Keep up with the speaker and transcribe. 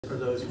for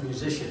those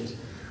musicians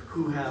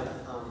who have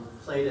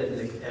played at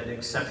an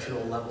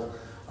exceptional level.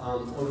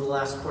 Over the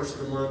last course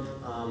of the month,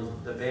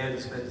 the band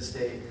has been to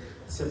state,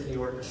 the symphony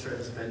orchestra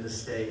has been to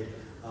state,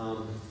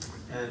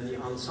 and the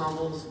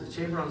ensembles, the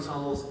chamber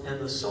ensembles, and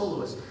the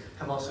soloists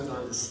have also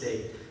gone to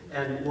state.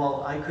 And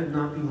while I could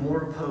not be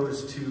more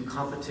opposed to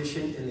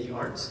competition in the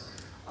arts,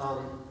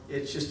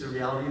 it's just the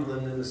reality of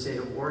living in the state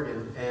of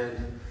Oregon.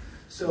 And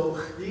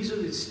so these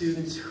are the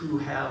students who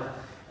have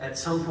at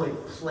some point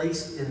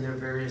placed in their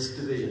various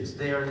divisions.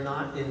 They are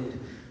not in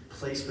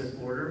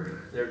placement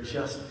order. They're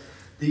just,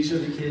 these are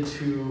the kids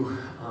who,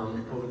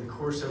 over the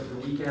course of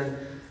the weekend,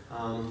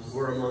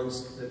 were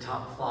amongst the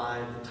top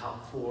 5, the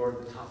top 4,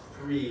 the top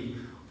 3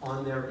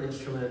 on their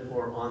instrument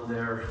or on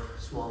their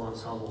small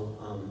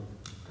ensemble,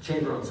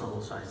 chamber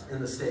ensemble size in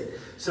the state.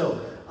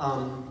 So,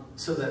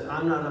 so that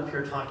I'm not up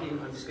here talking,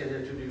 I'm just going to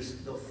introduce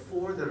the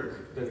 4 that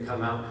are going to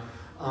come out.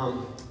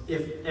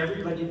 If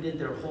everybody did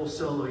their whole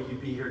solo,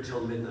 you'd be here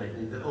till midnight,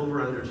 and the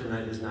over-under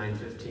tonight is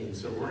 9:15,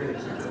 so we're going to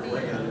keep it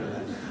way under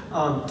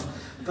that.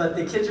 But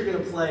the kids are going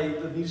to play,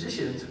 the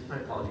musicians, my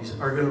apologies,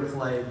 are going to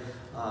play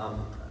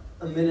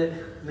a minute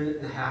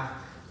and a half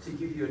to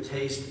give you a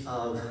taste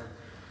of,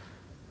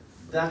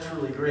 that's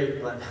really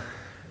great, but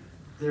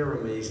they're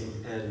amazing,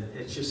 and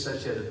it's just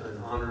such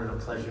an honor and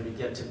a pleasure to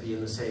get to be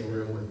in the same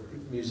room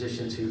with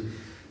musicians who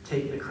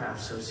take the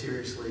craft so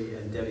seriously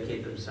and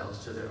dedicate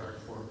themselves to their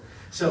art form.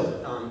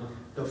 So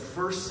the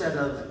first set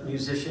of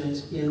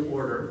musicians in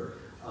order,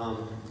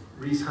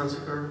 Reese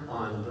Hunsaker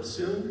on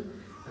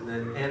bassoon, and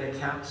then Anna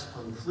Capps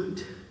on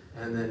flute,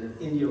 and then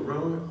India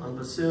Roane on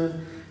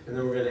bassoon, and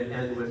then we're going to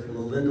end with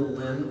Melinda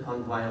Lin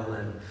on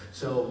violin.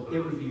 So it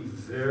would be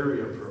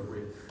very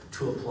appropriate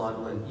to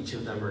applaud when each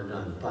of them are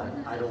done, but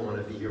I don't want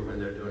to be here when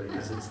they're doing it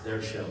because it's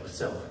their show.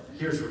 So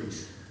here's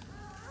Reese.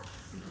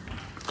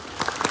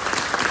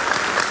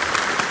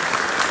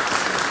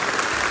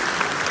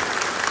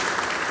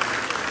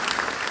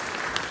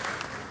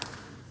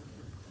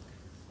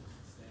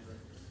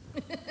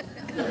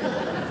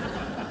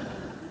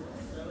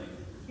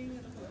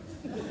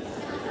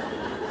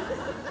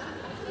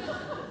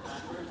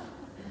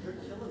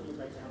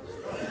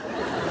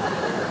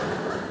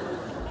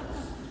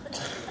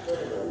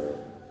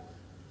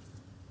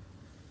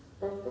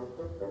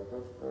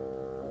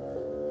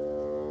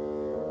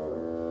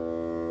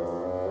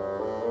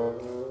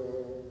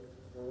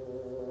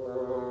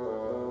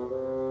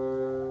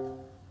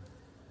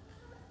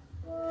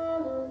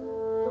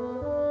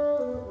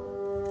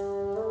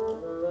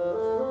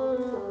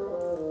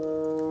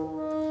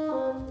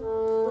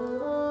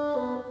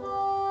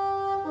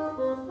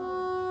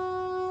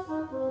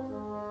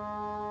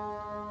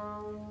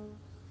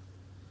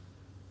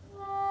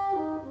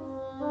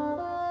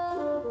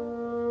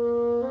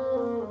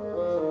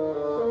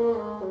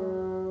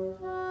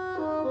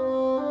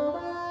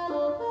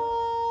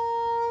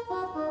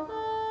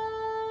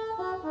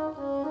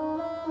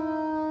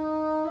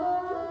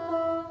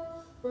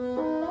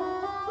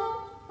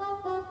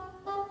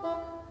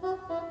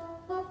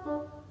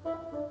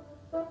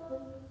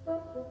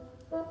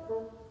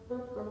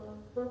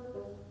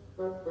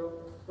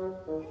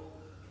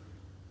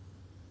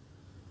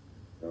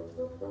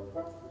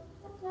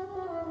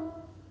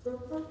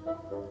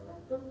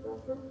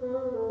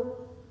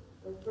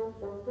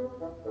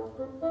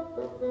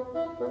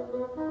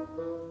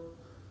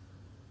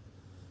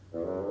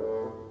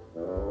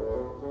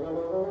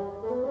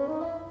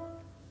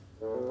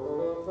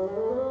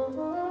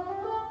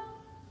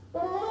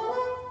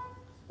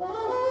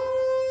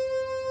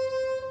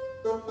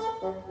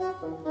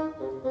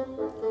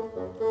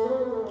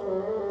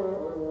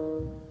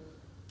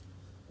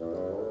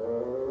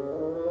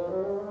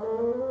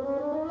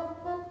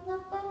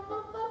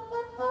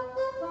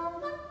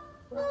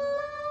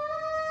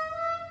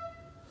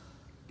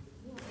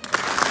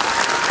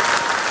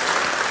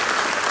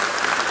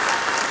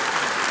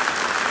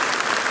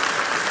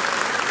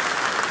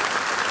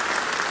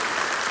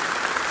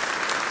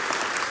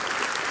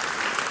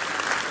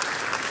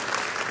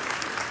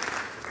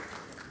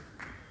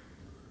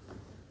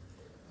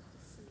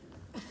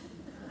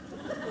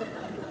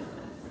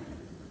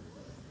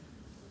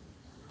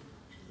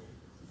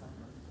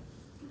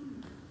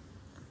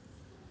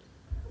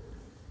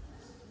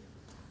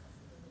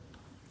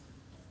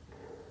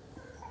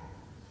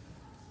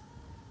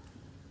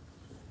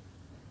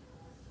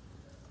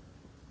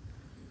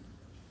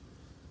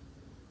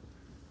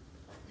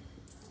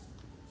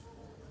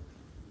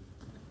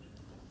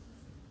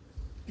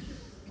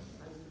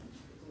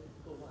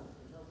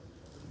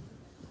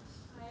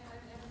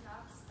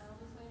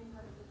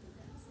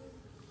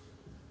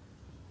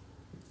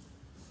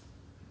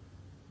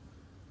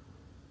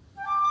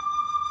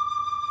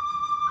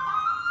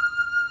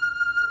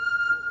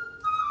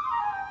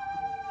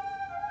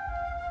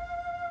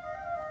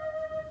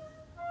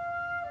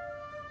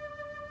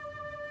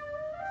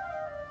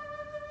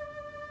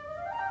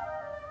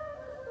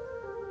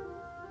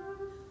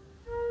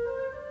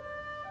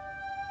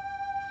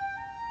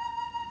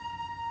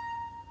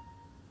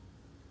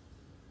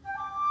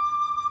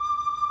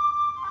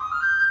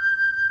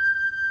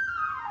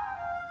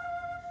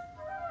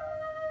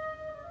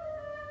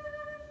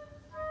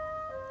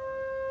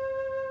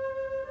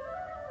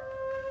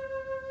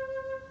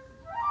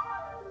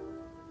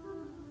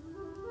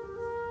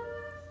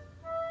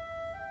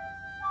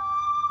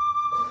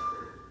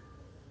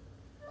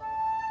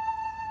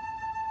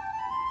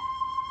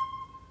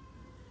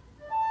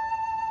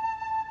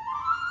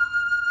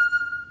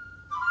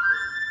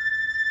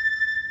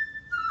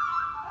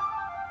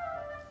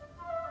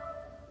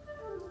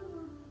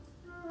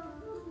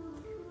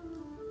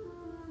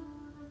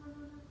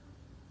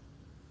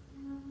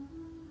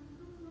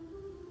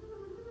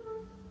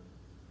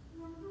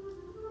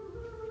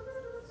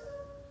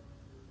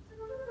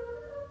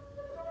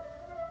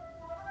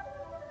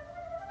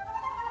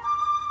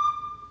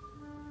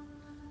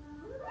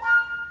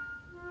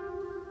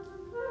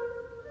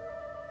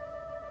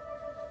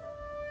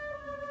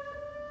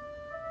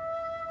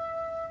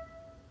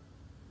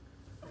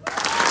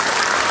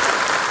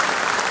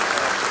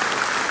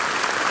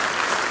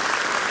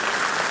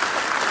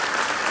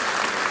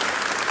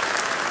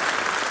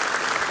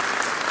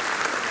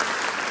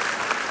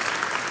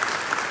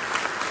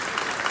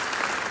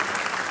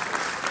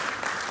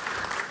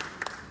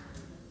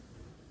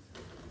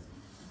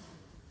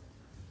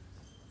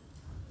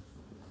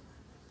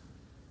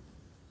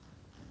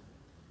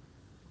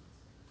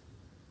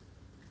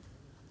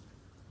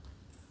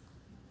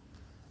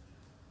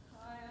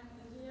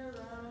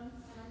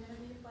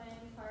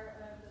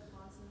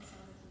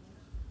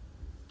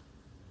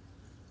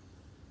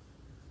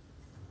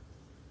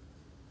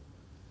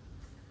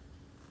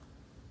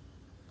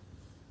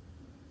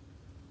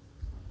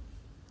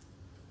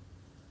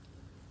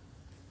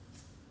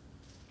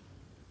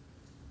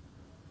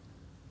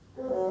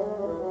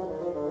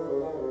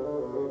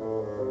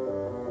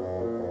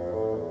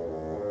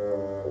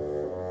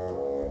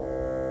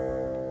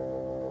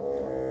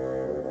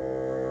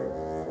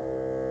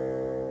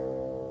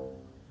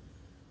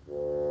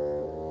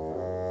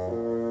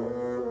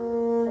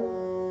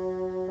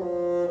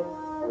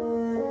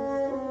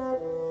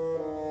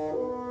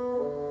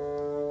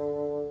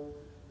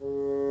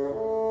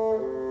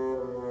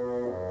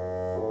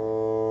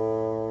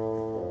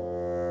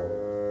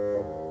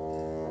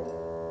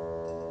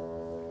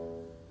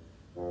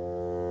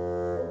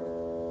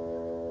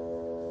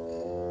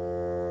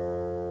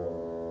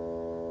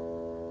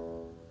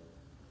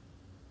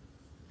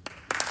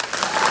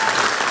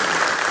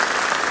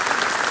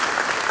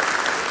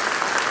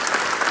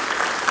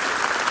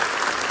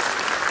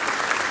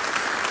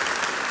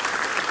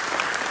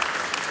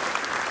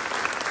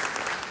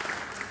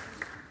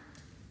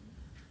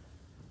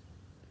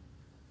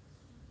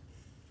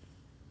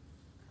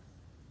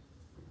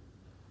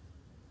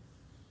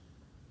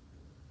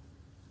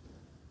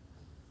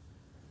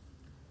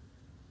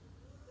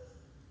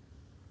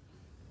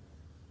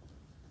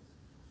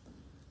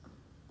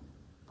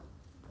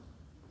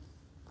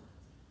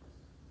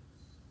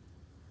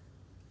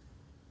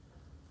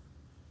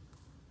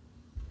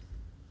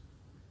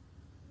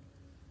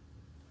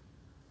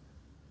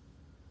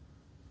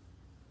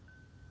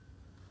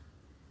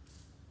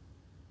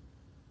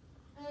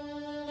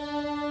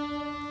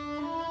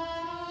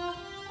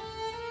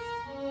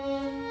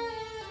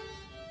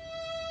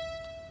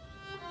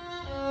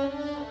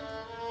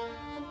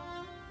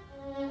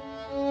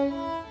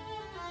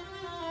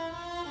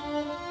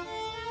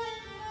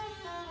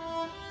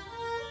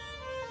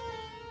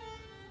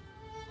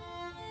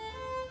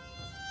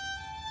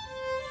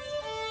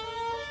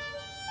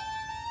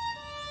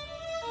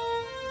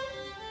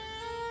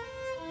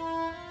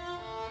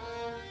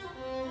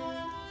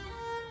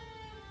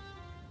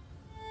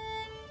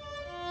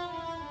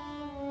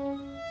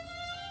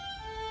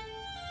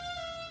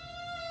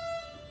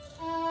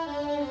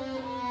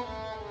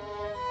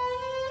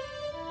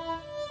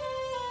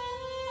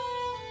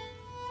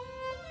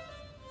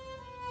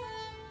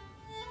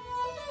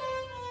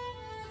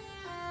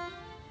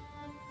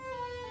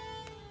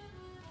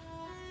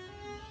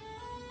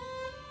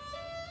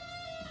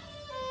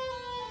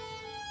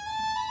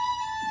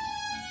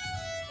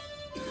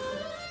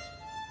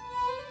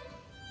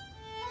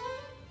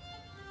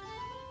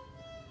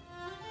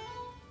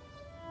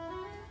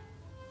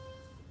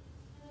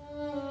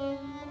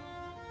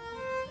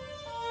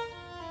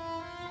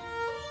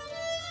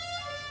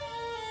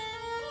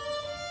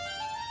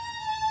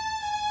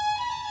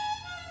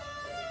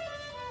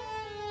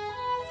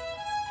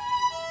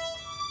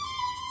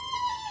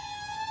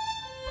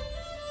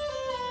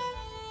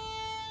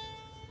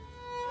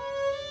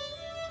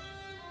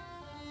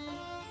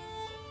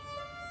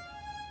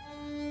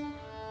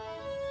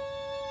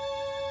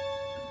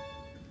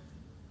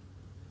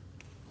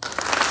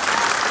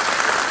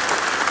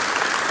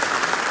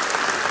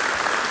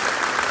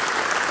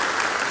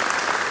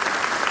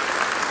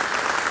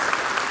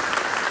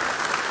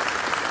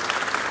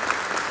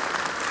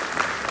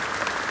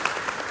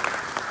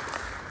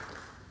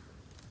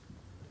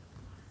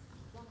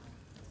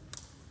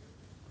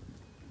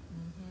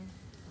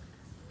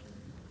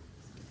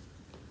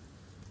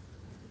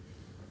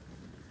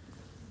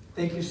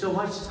 Thank you so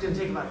much. It's going to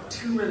take about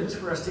 2 minutes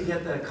for us to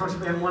get the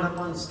concert band one up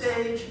on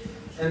stage,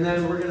 and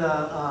then we're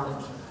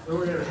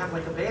gonna have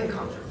like a band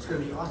concert. It's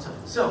going to be awesome.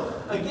 So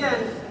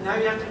again, now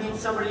you have to meet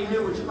somebody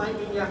new, which might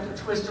mean you have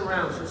to twist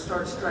around. So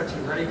start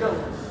stretching. Ready? Go.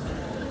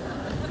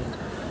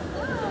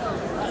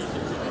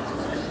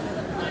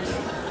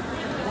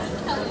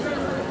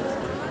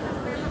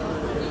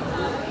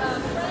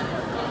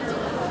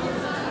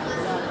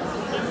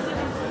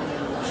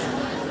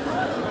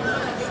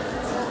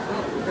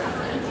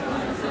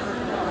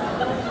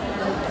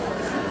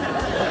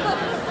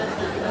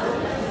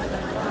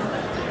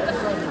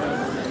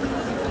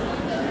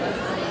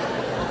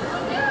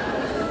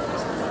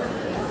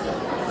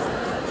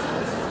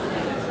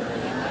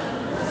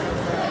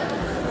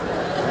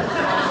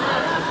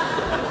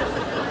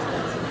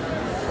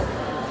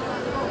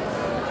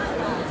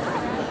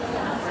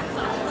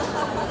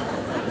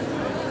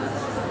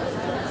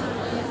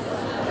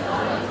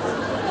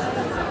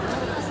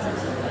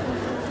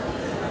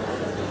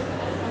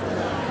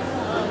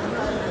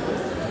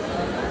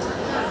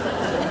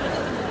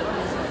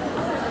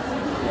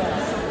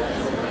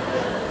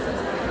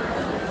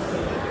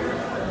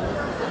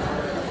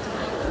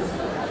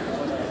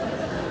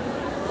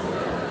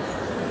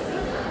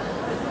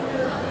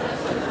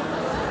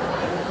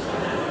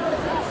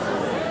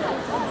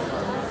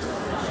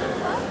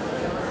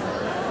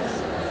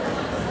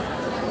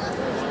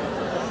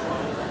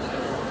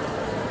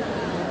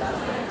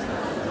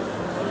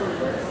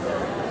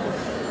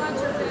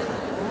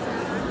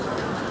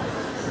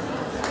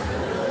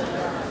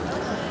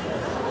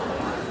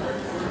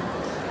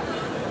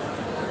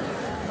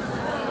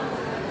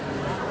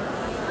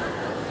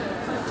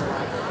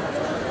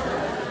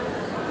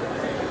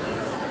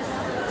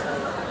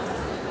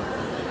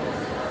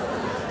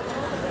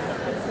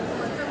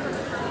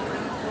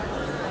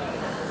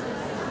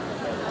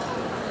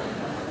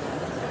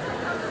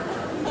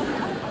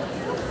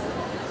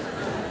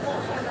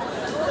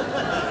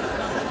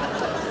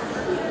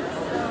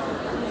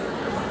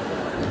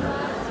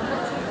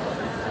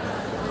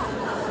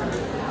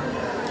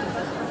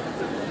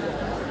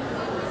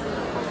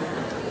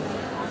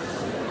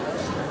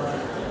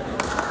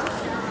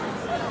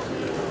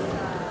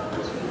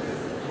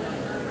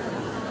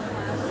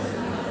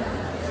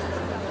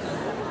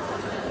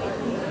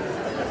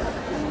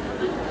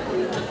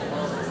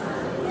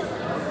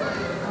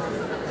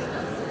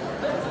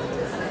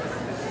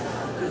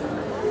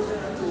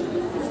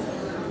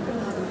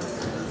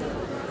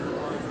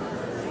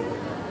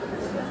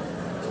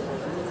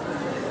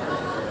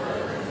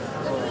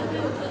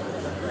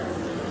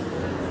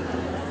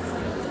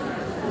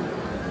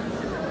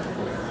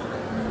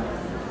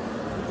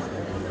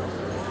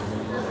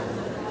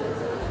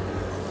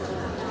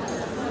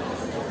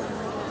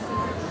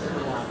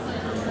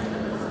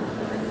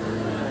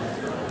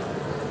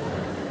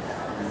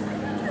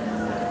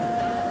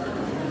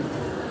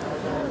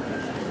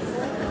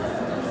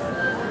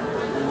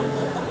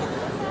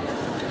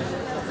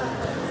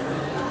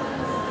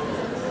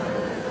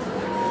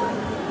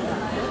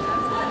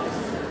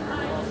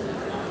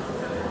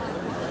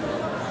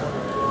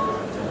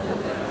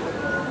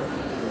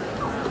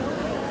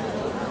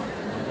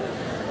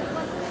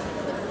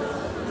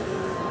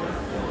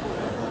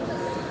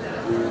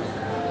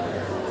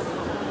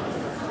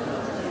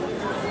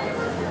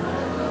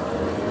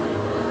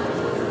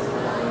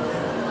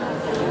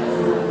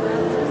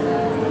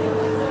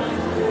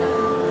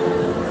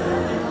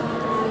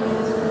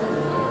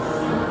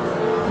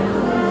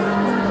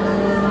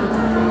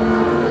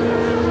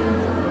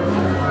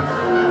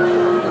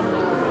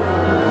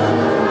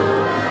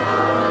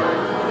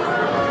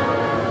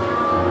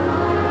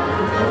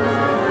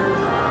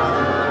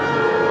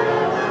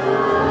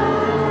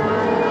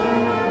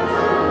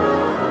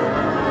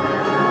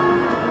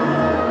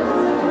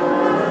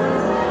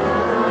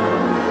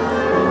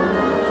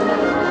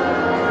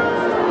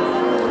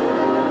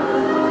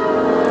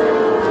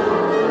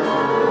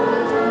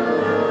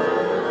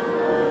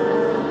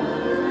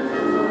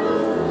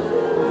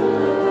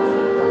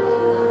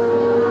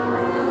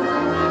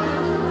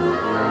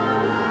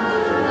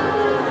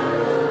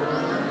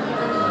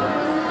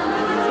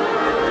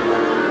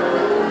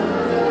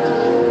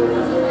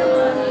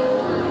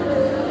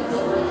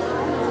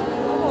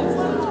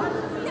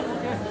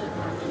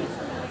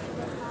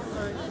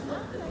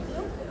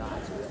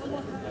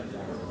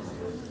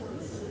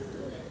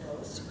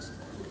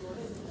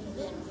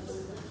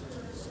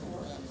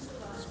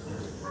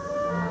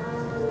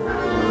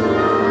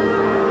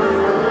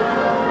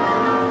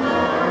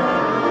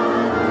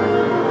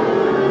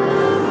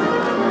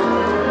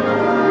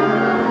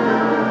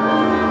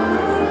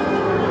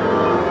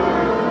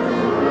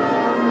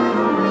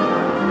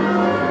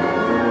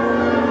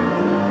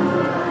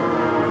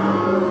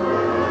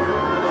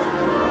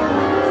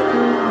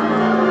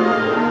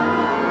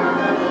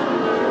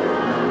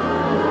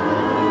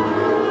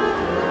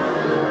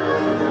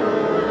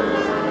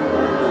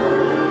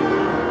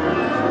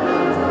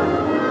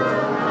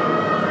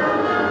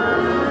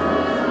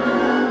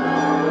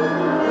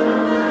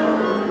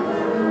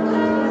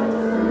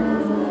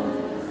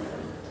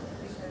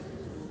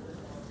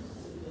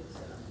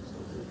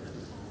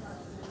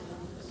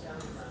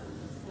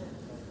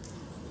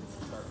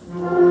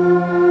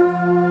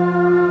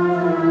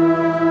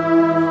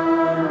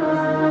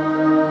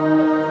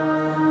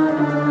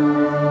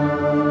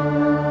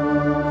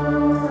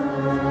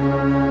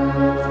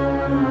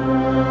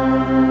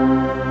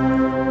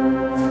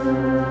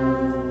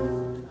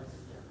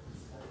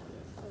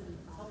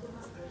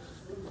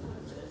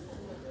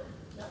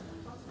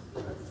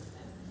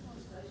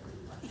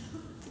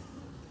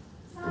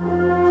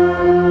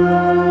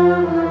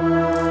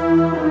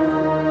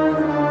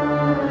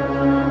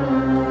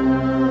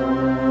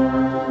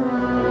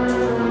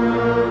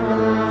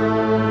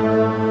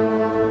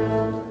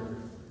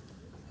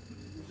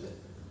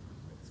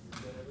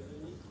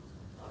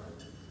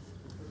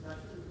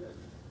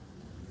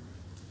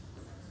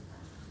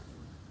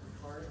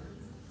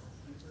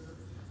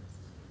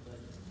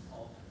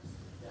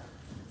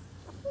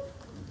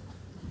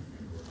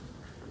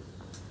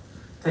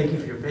 Thank you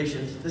for your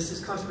patience. This is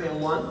Concert Band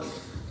 1.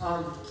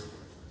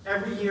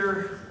 Every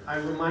year, I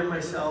remind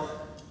myself,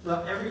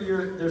 well, every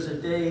year there's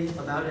a day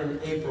about in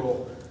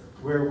April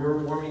where we're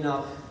warming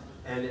up,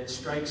 and it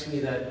strikes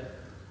me that,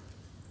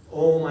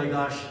 oh my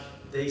gosh,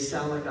 they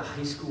sound like a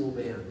high school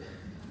band.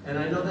 And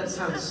I know that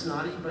sounds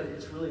snotty, but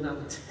it's really not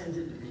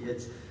intended to be.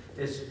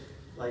 It's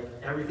like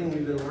everything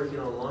we've been working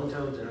on, long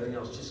tones and everything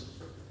else, just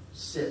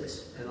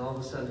sits, and all of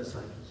a sudden it's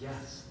like,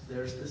 yes,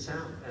 there's the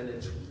sound, and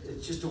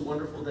it's just a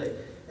wonderful day.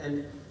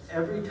 And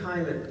every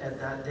time at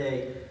that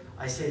day,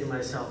 I say to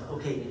myself,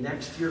 okay,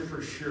 next year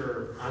for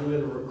sure, I'm going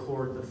to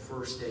record the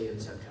first day in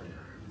September.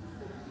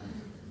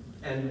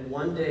 And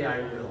one day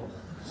I will.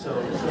 So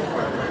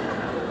far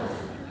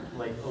I'm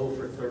like 0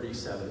 for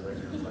 37 right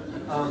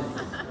now,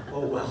 but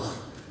oh well.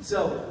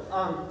 So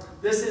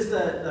this is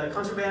the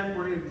concert band.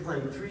 We're going to be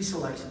playing 3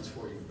 selections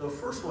for you. The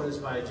first one is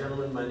by a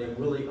gentleman by the name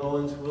Willie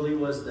Owens. Willie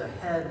was the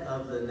head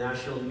of the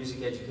National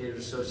Music Educators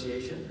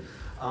Association.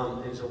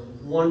 He's a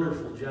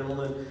wonderful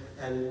gentleman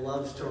and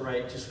loves to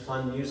write just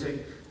fun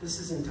music. This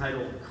is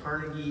entitled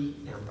Carnegie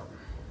Anthem.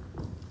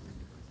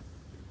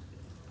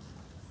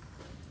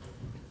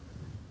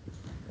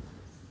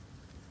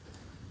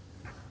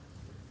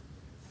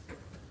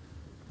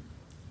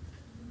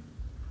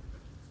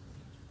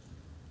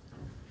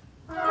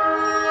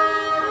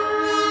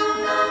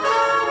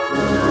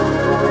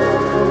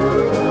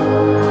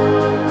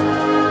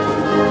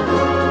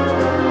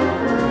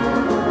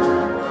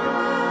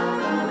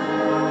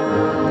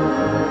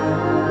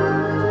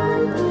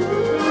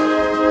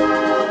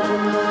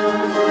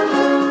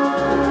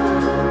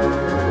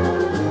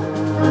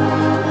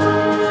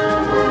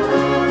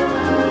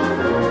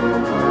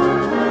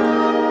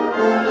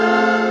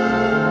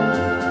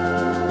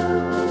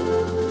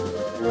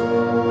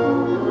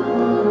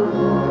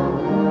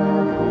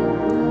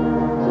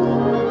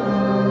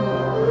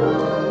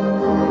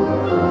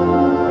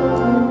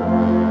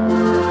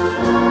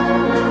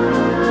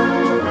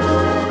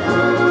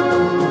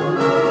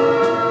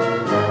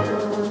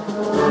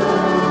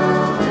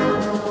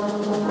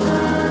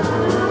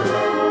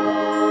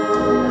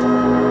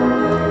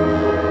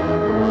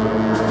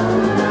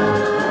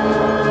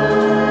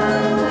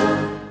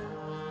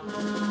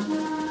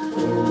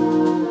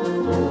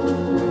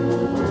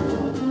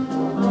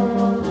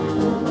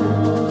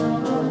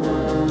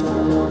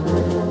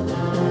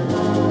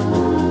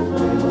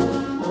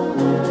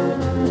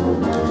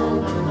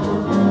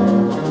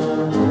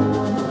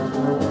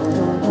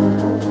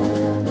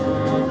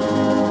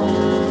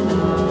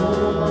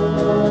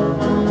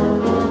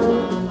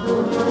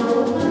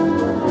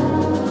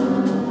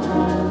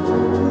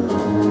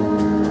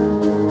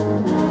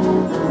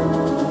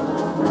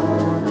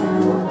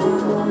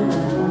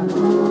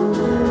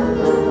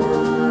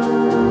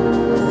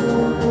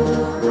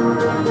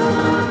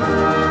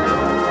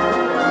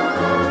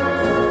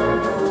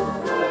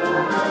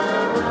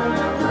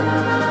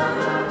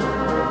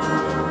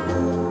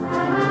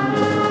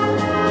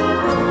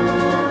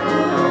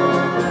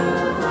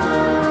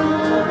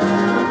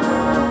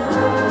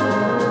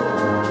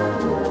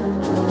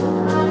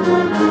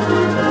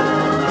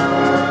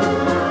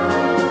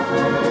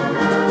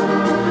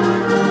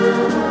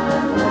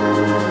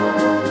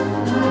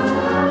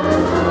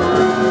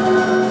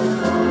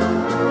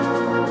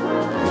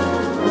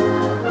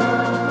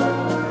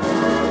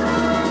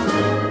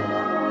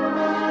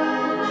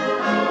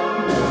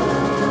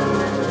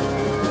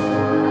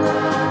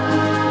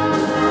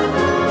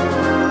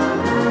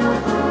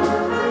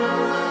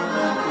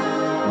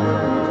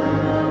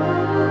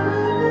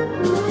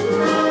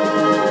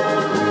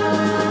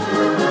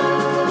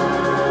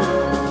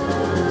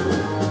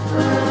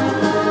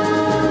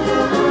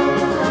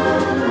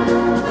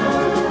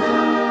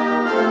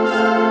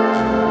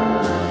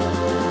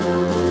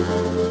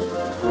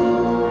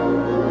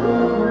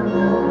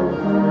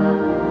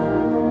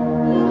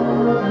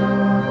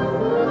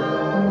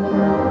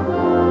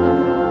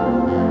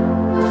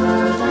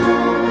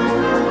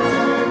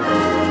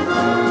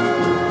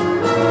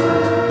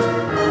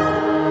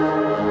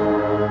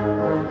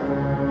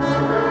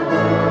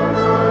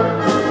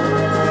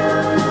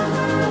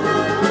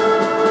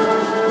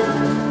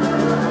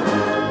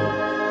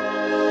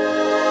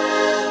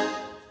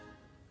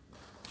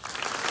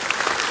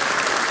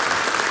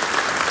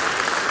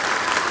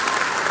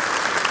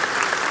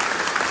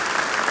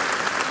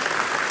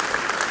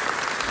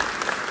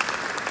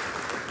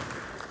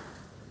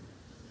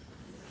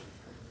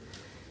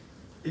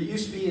 It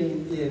used to be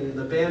in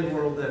the band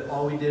world that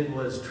all we did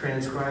was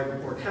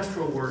transcribe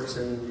orchestral works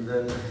and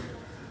then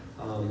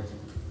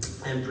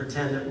and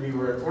pretend that we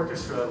were an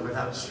orchestra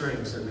without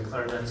strings, and the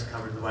clarinets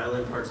covered the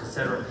violin parts,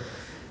 etc.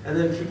 And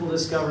then people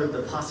discovered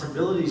the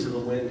possibilities of the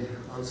wind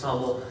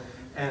ensemble,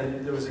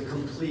 and there was a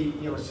complete,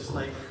 it's just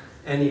like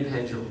any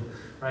pendulum,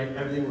 right?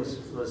 Everything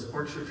was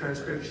orchestra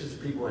transcriptions.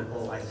 People went,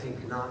 oh, I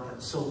think not,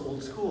 that's so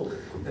old school.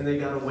 And they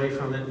got away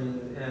from it,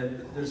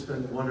 and there's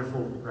been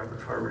wonderful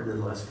repertoire written in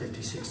the last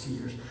 50, 60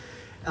 years.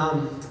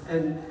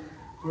 And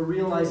we're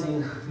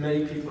realizing,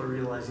 many people are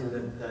realizing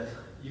that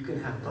you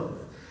can have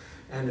both,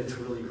 and it's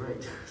really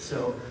great.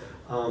 So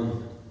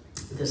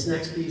This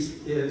next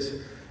piece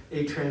is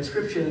a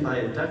transcription by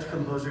a Dutch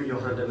composer,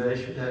 Johann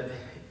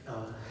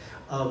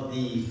of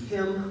the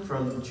hymn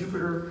from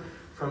Jupiter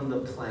from the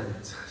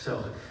planets.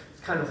 So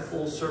it's kind of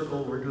full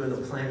circle. We're doing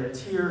the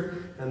planets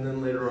here, and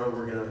then later on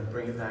we're going to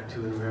bring it back to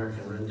an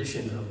American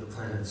rendition of the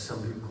planets.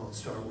 Some people call it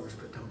Star Wars,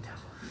 but don't tell.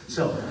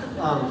 So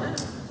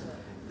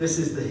this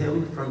is the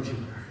hymn from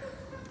Jupiter.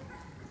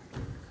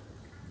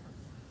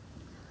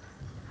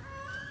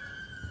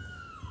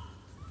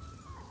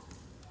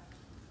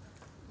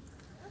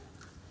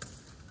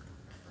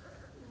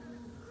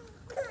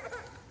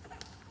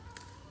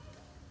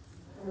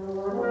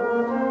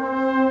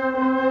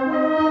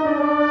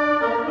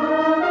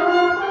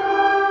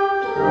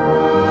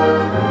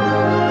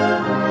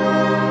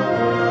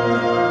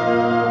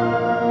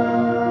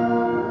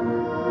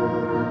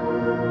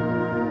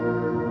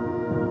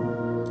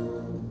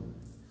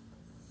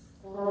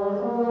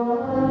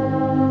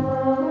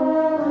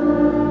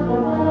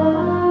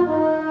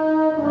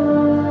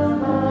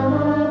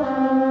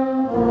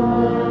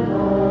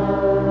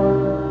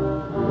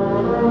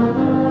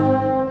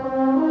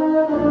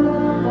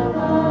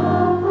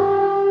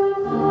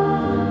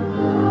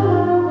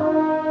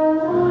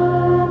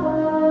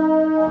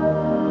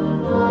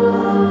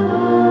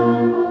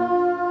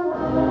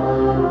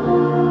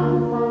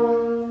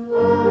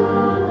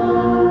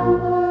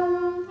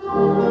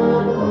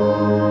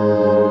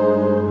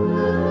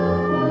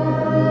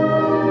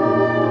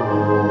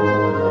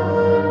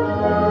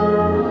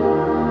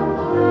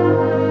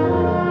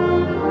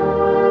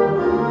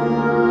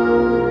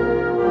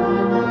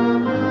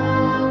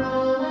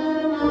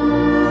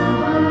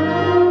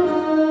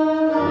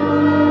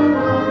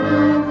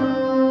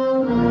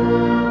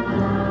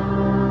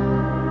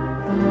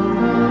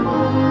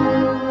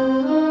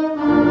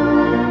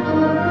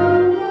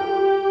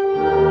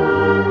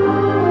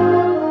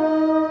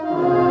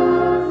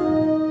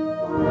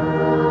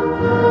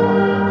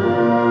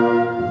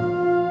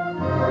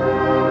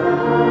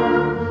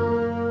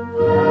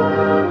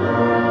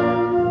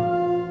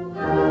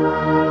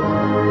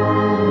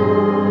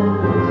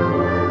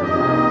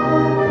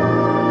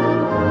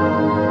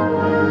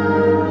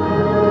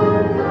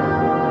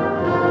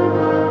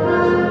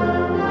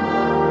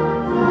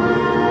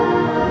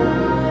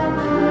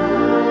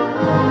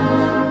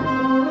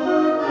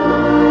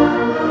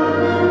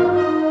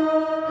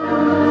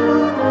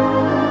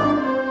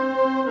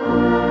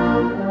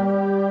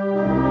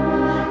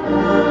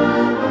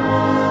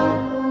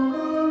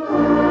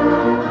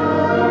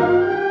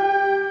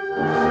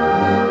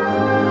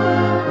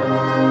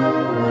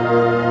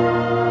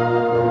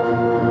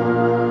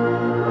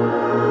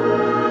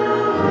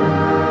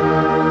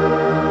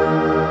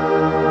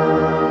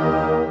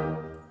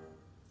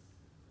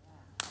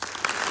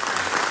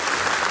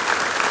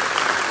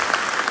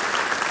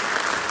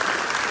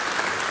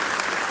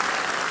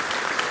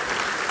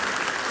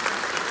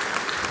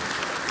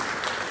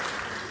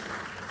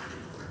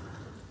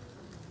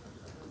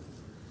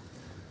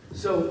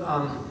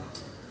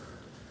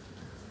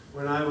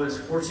 When I was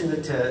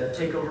fortunate to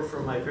take over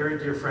from my very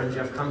dear friend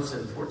Jeff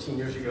Cumson 14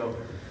 years ago,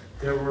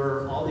 there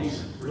were all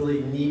these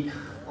really neat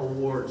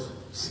awards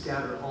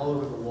scattered all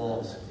over the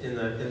walls in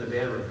the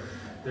band room.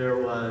 There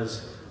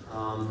was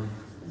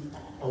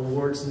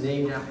awards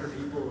named after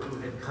people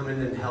who had come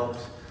in and helped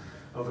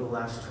over the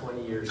last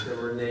 20 years. There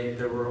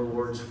were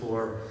awards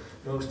for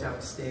most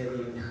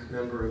outstanding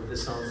member of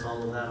this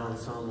ensemble, that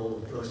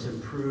ensemble, most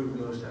improved,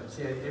 most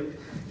outstanding. It was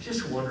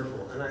just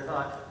wonderful. And I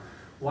thought,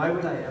 why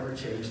would I ever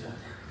change that?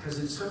 Because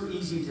it's so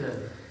easy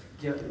to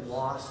get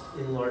lost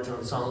in large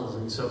ensembles.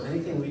 And so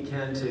anything we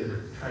can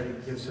to try to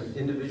give some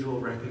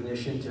individual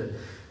recognition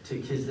to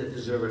kids that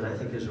deserve it, I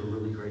think is a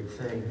really great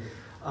thing.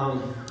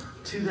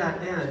 To that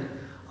end,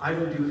 I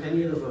don't do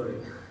any of the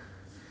voting.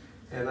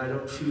 And I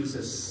don't choose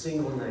a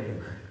single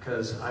name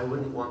because I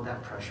wouldn't want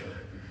that pressure.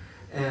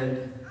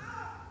 And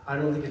I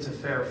don't think it's a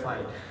fair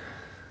fight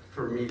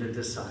for me to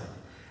decide.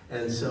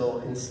 And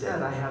so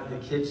instead, I have the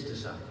kids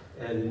decide.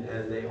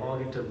 And they all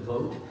get to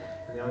vote,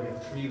 and they all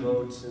get 3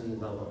 votes, and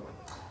blah, blah,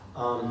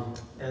 blah.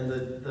 And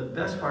the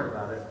best part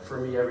about it for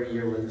me every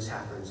year when this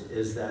happens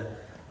is that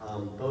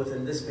both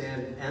in this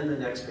band and the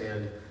next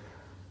band,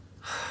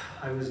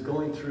 I was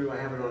going through, I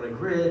have it on a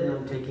grid, and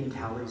I'm taking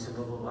tallies and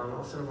blah, blah, blah, and all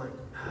of a sudden I'm like,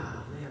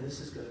 oh man, this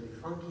is going to be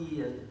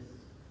funky, and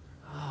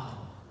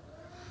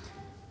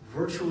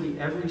virtually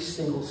every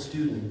single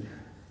student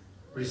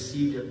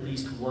received at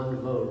least 1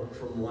 vote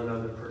from one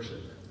other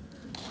person.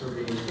 For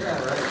being, yeah,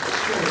 right.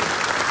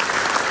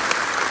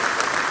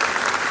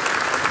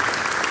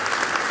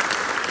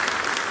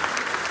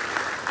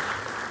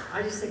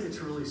 I just think it's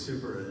really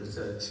super.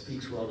 It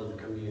speaks well to the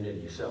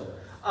community. So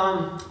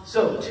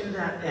to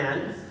that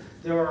end,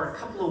 there are a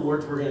couple of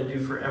awards we're going to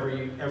do for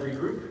every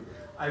group.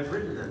 I've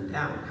written them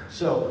down.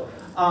 So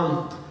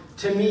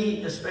to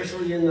me,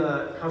 especially in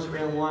the Concert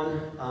Band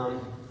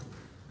 1,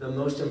 the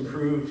most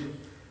improved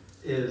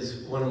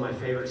is one of my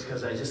favorites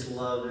because I just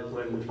love it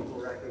when people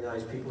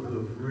recognize people who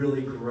have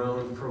really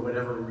grown for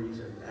whatever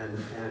reason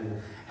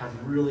and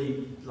have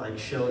really like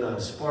shown a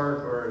spark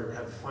or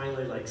have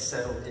finally like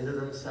settled into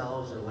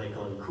themselves and like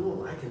gone,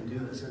 cool, I can do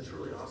this, and it's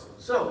really awesome.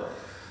 So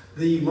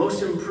the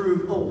most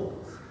improved,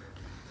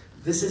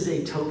 this is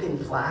a token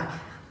plaque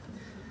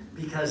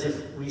because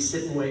if we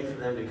sit and wait for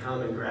them to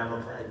come and grab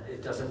a plaque,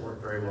 it doesn't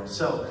work very well.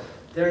 So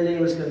their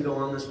name is going to go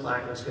on this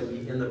plaque. It's going to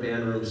be in the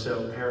band room,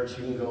 so parents,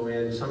 you can go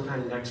in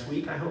sometime next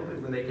week, I hope,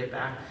 when they get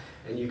back,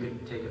 and you can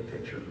take a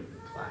picture of the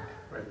plaque,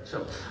 right?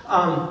 So,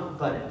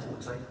 but it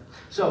looks like.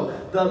 So,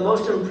 the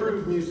most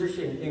improved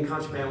musician in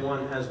Concert Band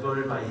 1 as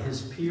voted by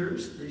his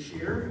peers this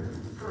year,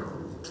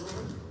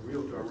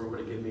 real drummer would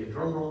have given me a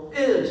drum roll,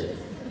 is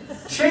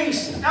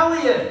Chase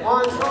Elliott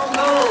on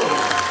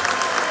trombone.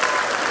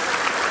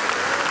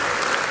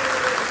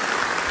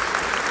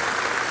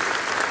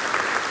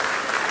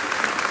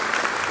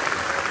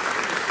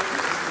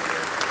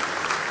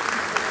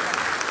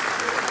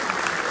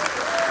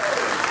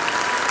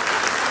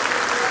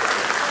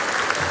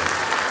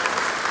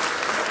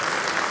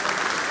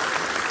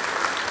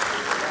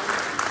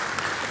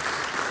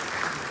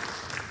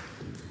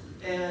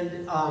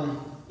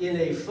 In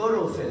a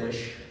photo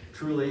finish,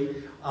 truly,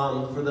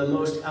 for the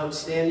most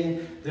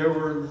outstanding, there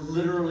were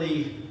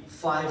literally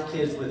 5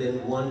 kids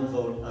within 1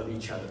 vote of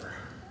each other.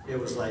 It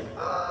was like,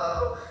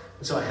 oh!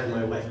 And so I had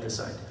my wife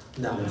decide.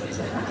 No,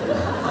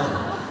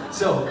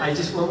 so I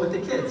just went with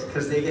the kids,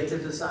 because they get to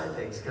decide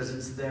things, because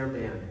it's their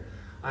band.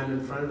 I'm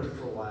in front of it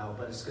for a while,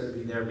 but it's going to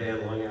be their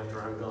band long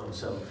after I'm gone.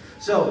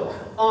 So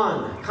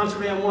on Concert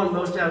Band 1,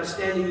 most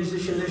outstanding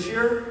musician this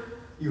year,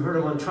 you heard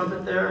him on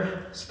trumpet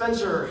there,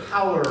 Spencer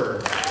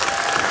Howard.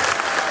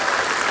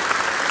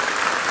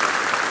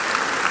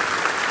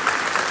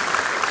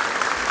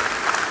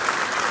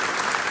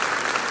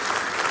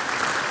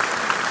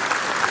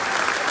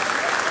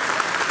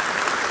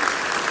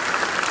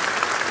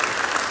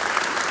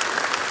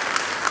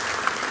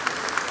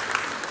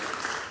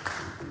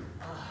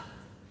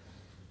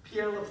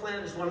 Pierre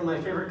LaPlante is one of my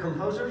favorite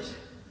composers.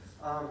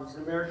 He's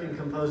an American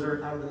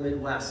composer out of the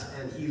Midwest,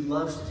 and he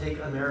loves to take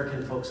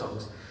American folk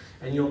songs.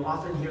 And you'll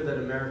often hear that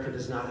America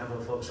does not have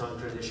a folk song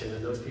tradition,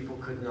 and those people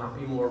could not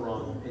be more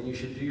wrong. And you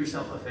should do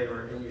yourself a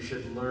favor, and you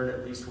should learn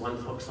at least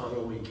 1 folk song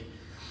a week.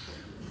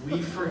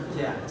 We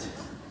forget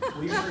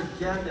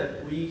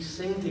that we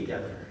sing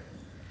together.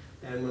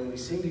 And when we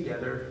sing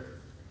together,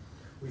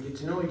 we get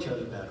to know each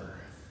other better.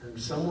 And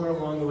somewhere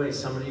along the way,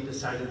 somebody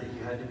decided that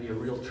you had to be a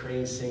real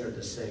trained singer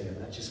to sing, and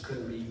that just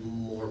couldn't be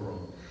more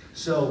wrong.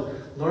 So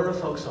learn a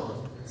folk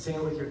song and sing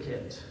it with your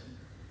kids.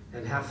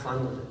 And have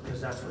fun with it,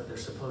 because that's what they're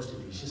supposed to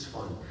be. It's just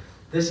fun.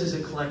 This is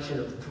a collection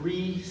of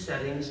 3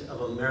 settings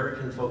of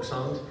American folk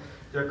songs.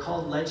 They're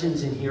called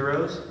Legends and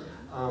Heroes,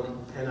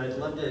 and I'd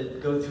love to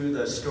go through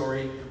the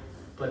story,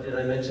 but did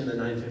I mention the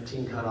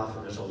 9:15 cutoff?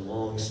 And there's a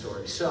long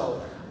story.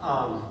 So,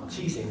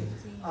 teasing.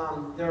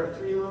 There are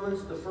 3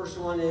 movements. The first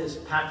one is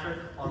Patrick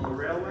on the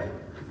Railway.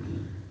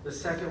 The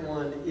second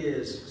one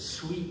is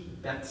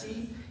Sweet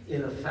Betsy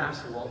in a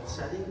fast waltz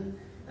setting.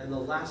 And the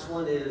last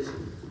one is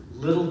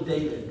Little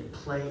David,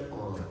 Play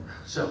On.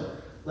 So,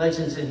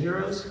 Legends and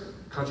Heroes,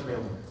 Concert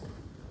Band 1.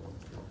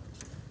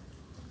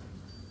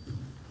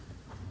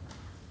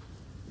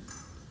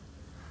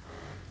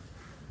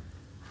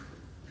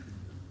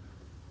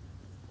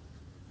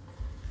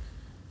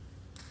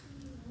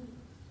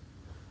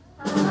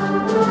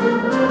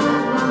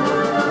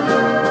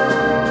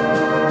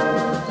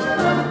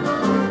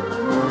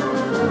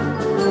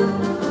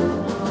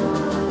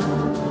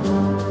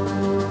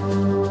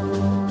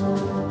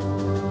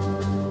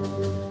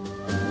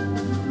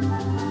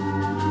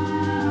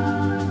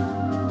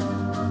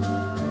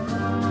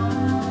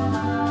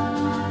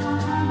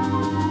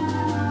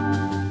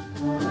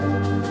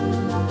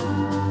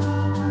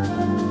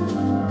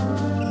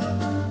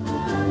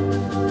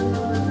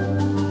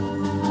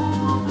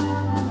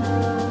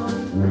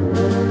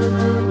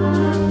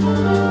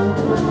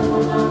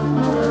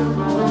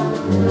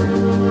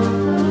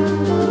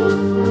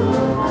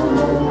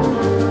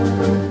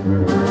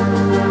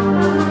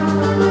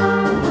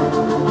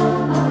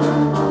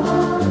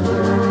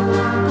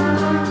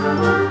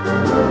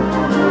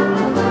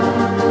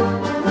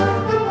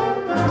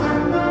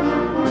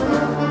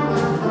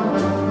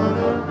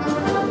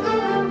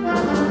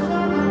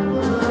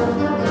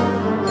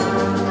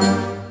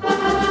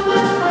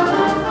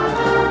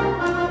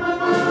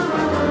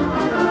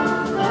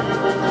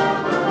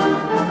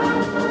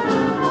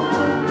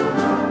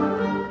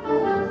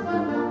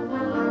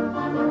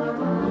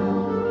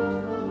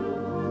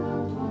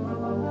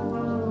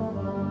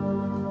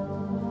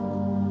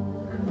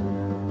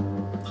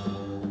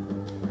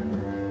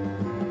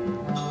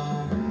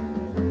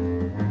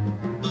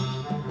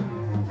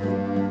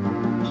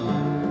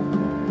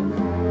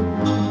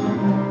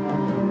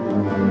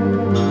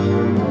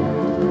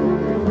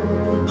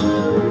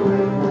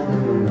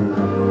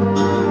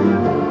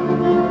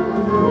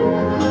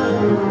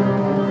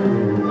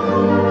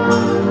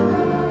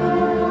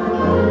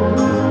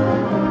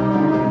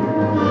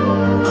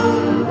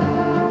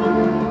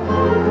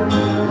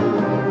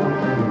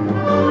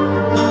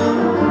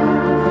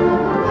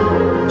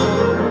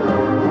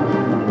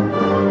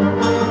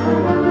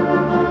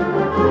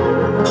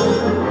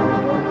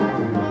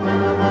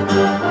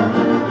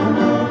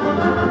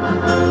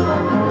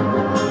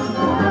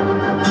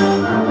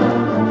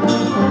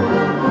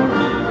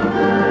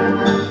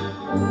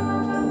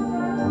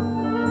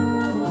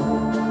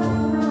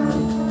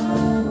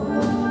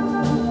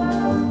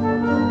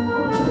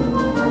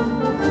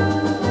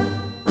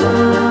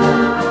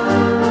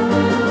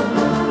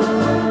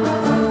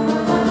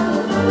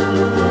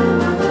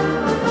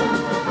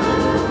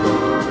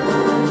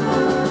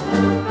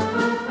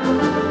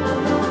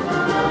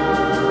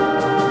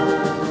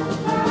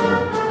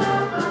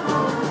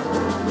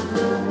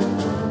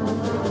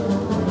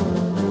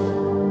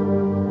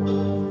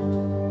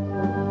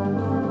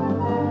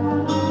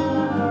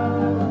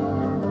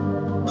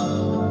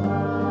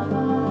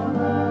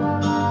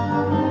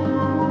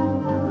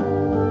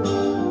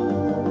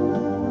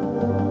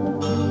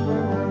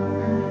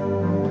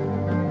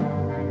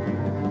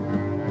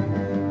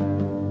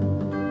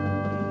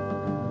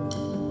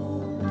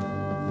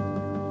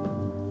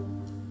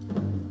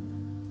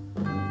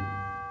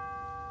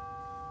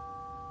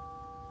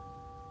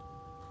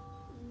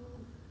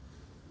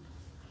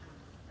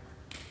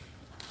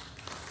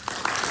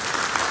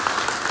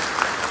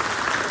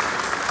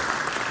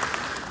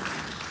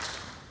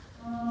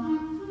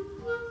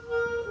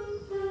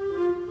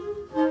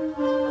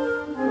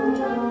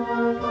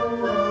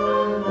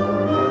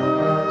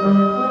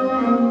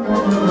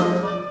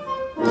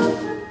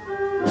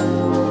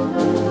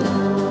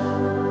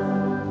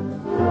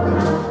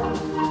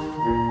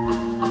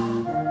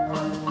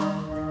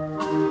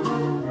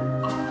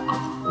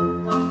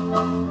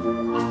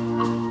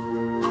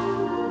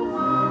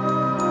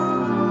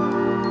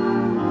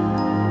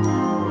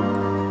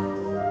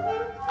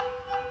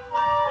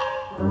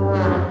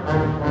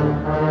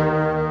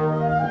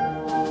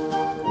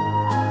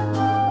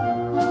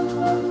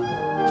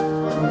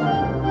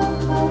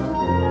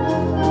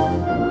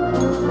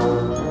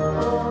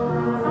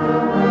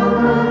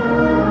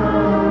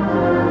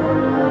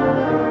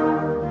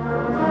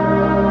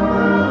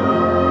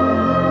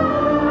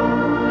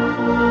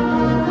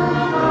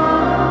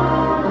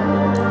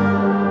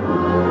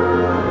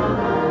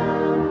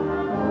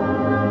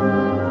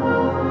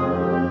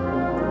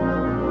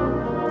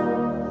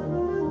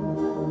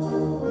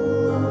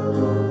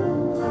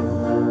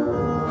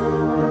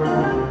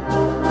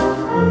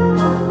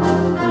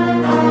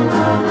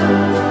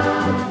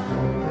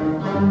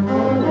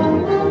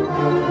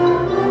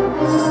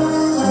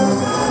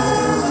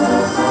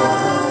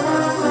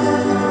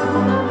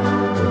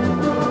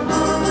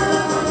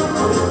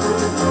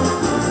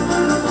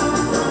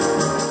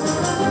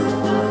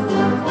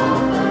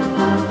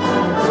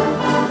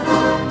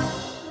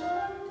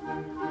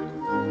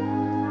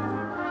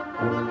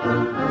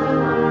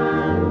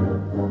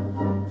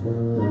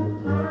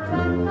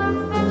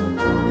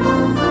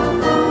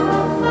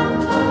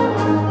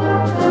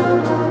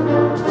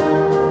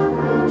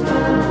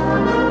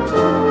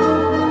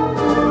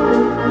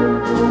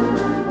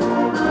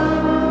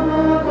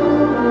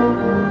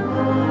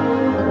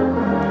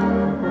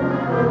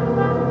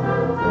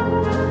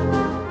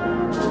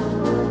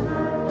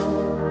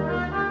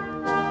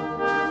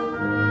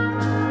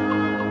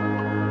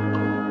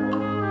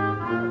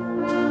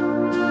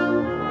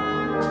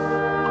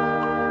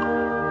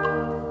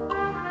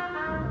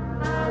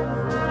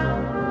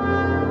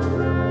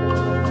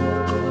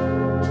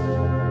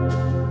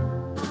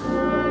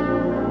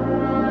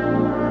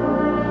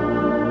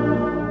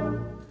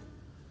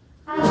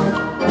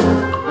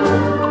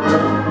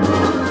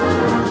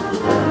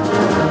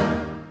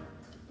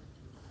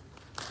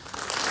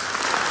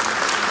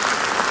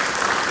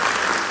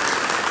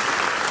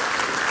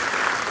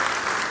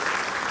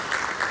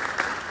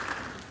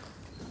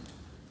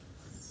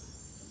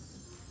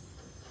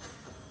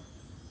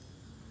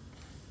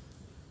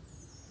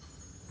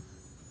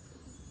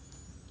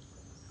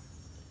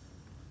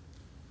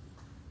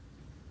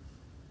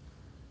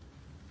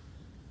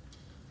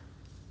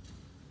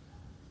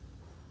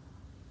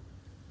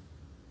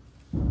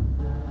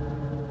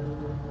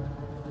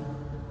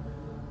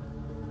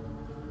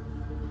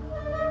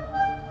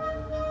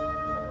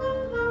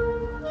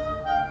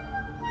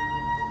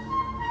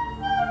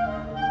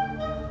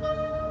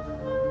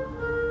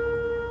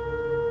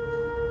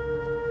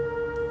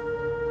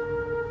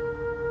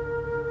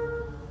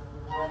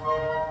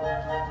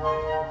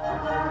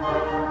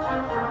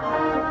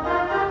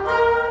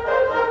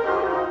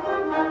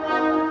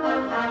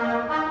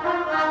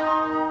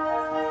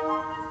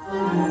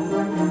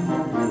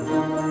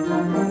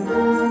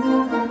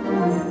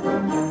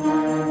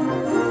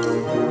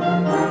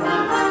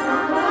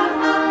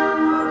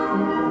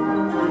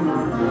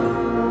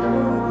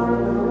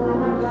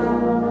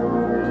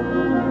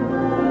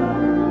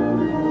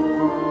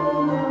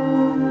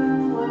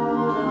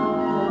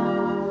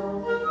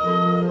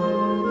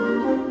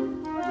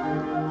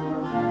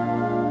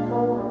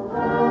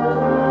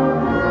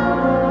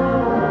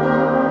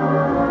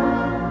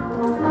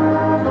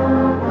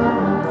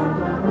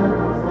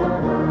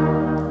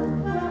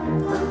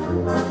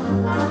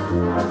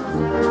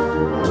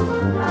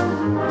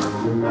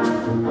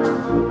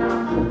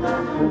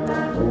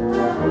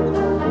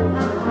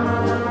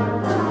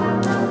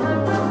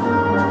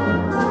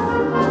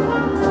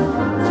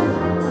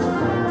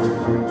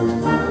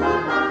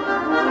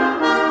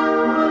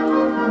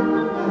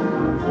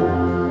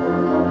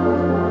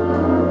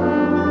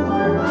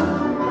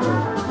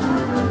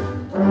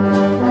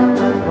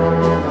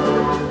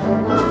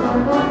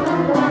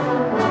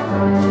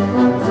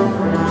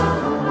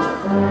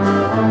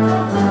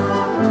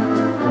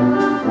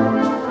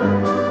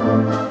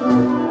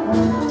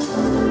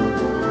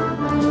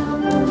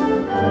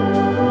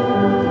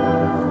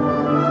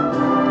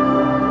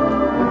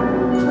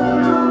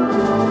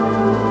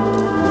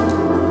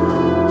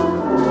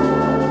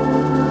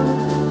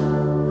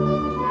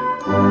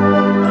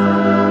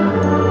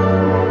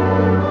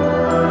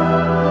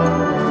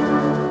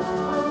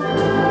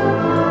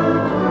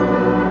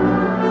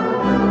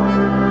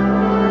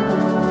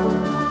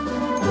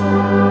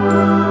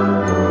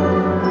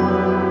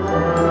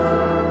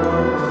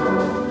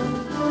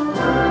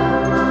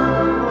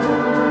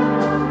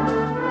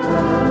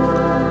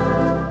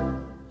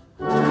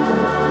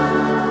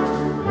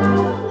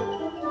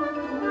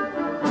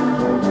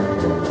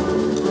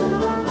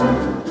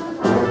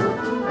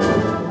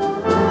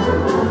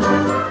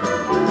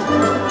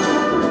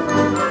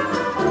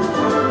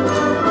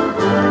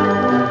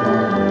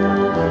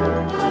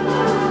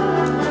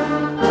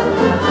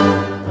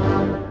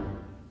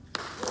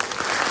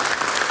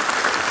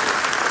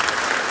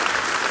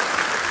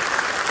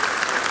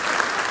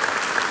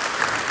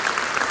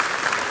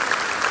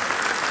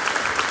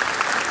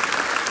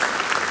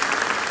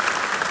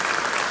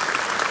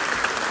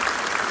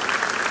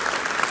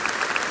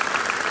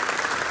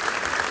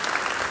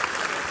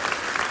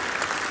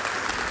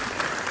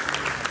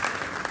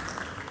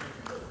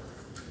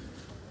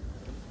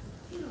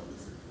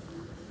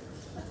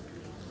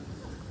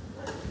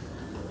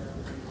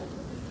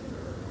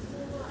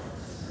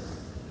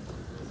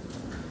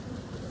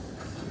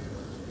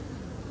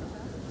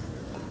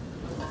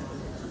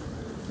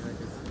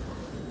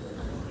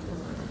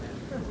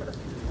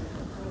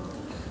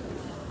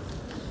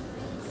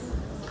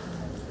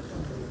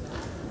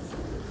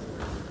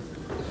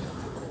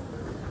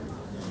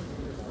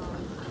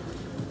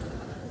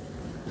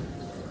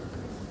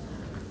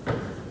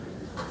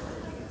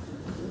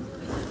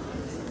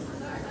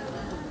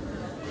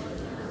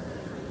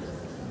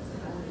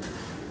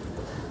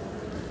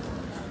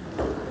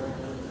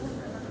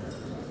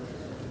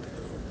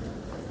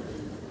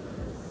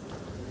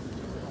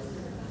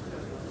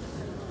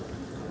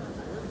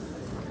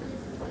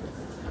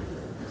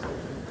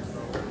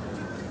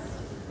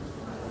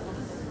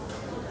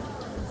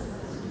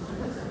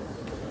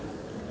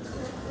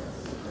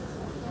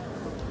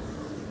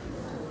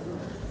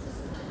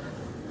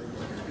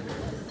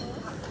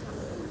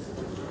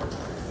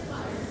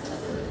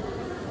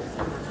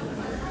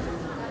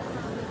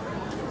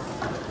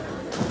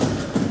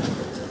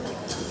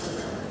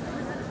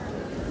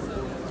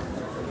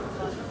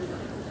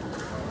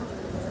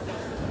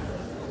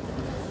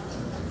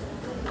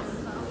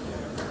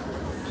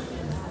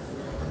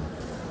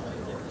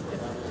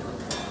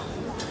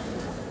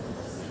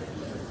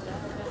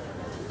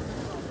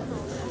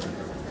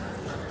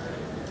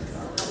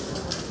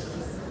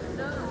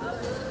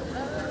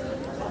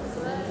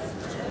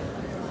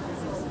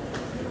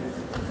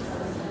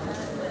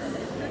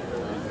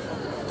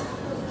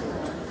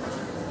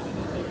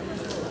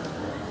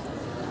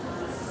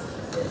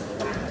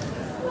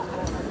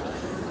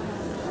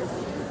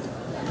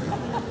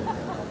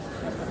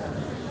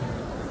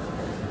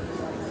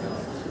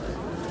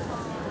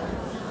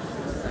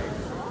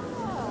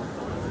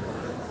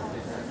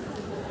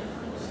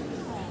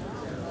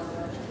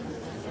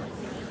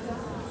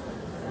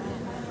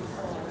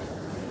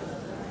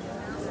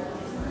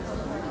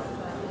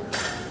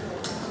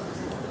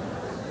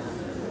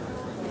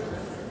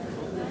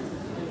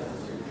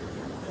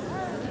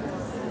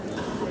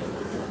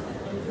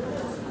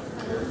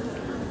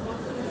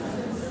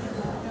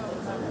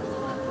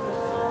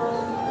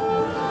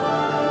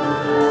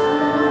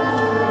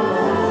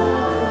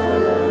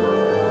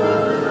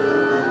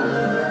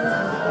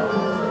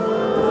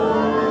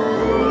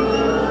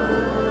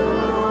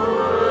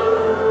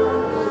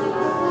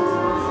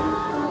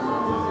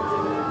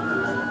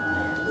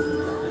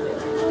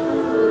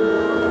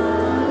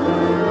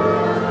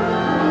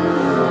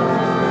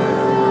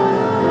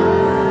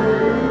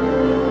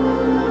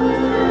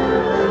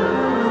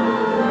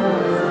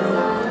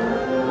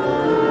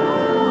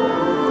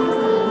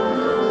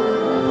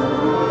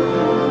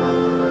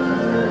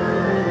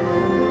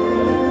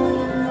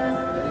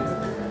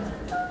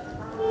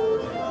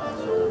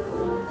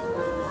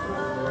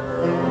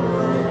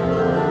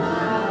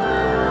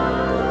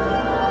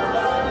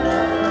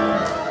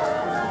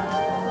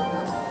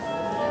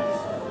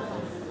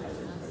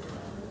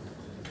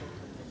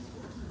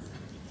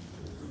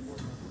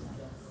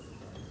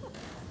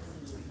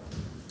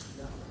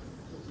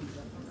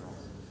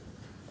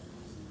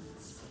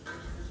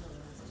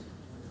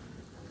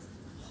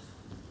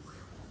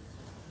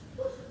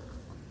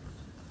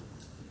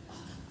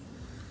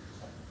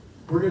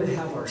 We're going to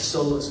have our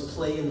soloists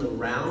play in the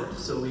round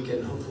so we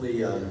can hopefully,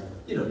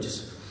 you know,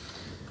 just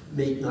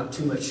make not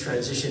too much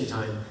transition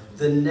time.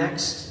 The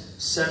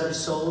next set of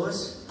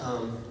soloists,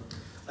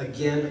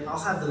 again, I'll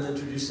have them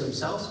introduce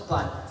themselves,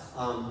 but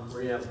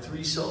we're going to have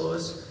 3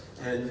 soloists.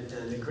 And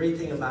the great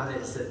thing about it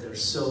is that they're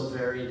so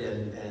varied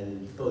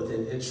and both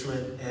in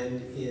instrument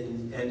and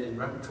in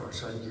repertoire,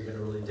 so I think you're going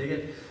to really dig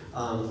it.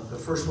 The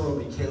first one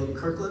will be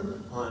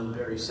Kirkland on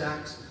bari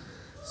sax.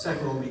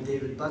 Second one will be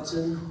David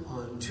Buttson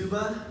on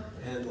tuba.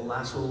 And the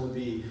last one will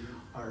be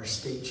our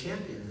state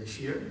champion this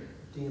year,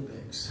 Dina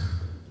Rosa-Biggs.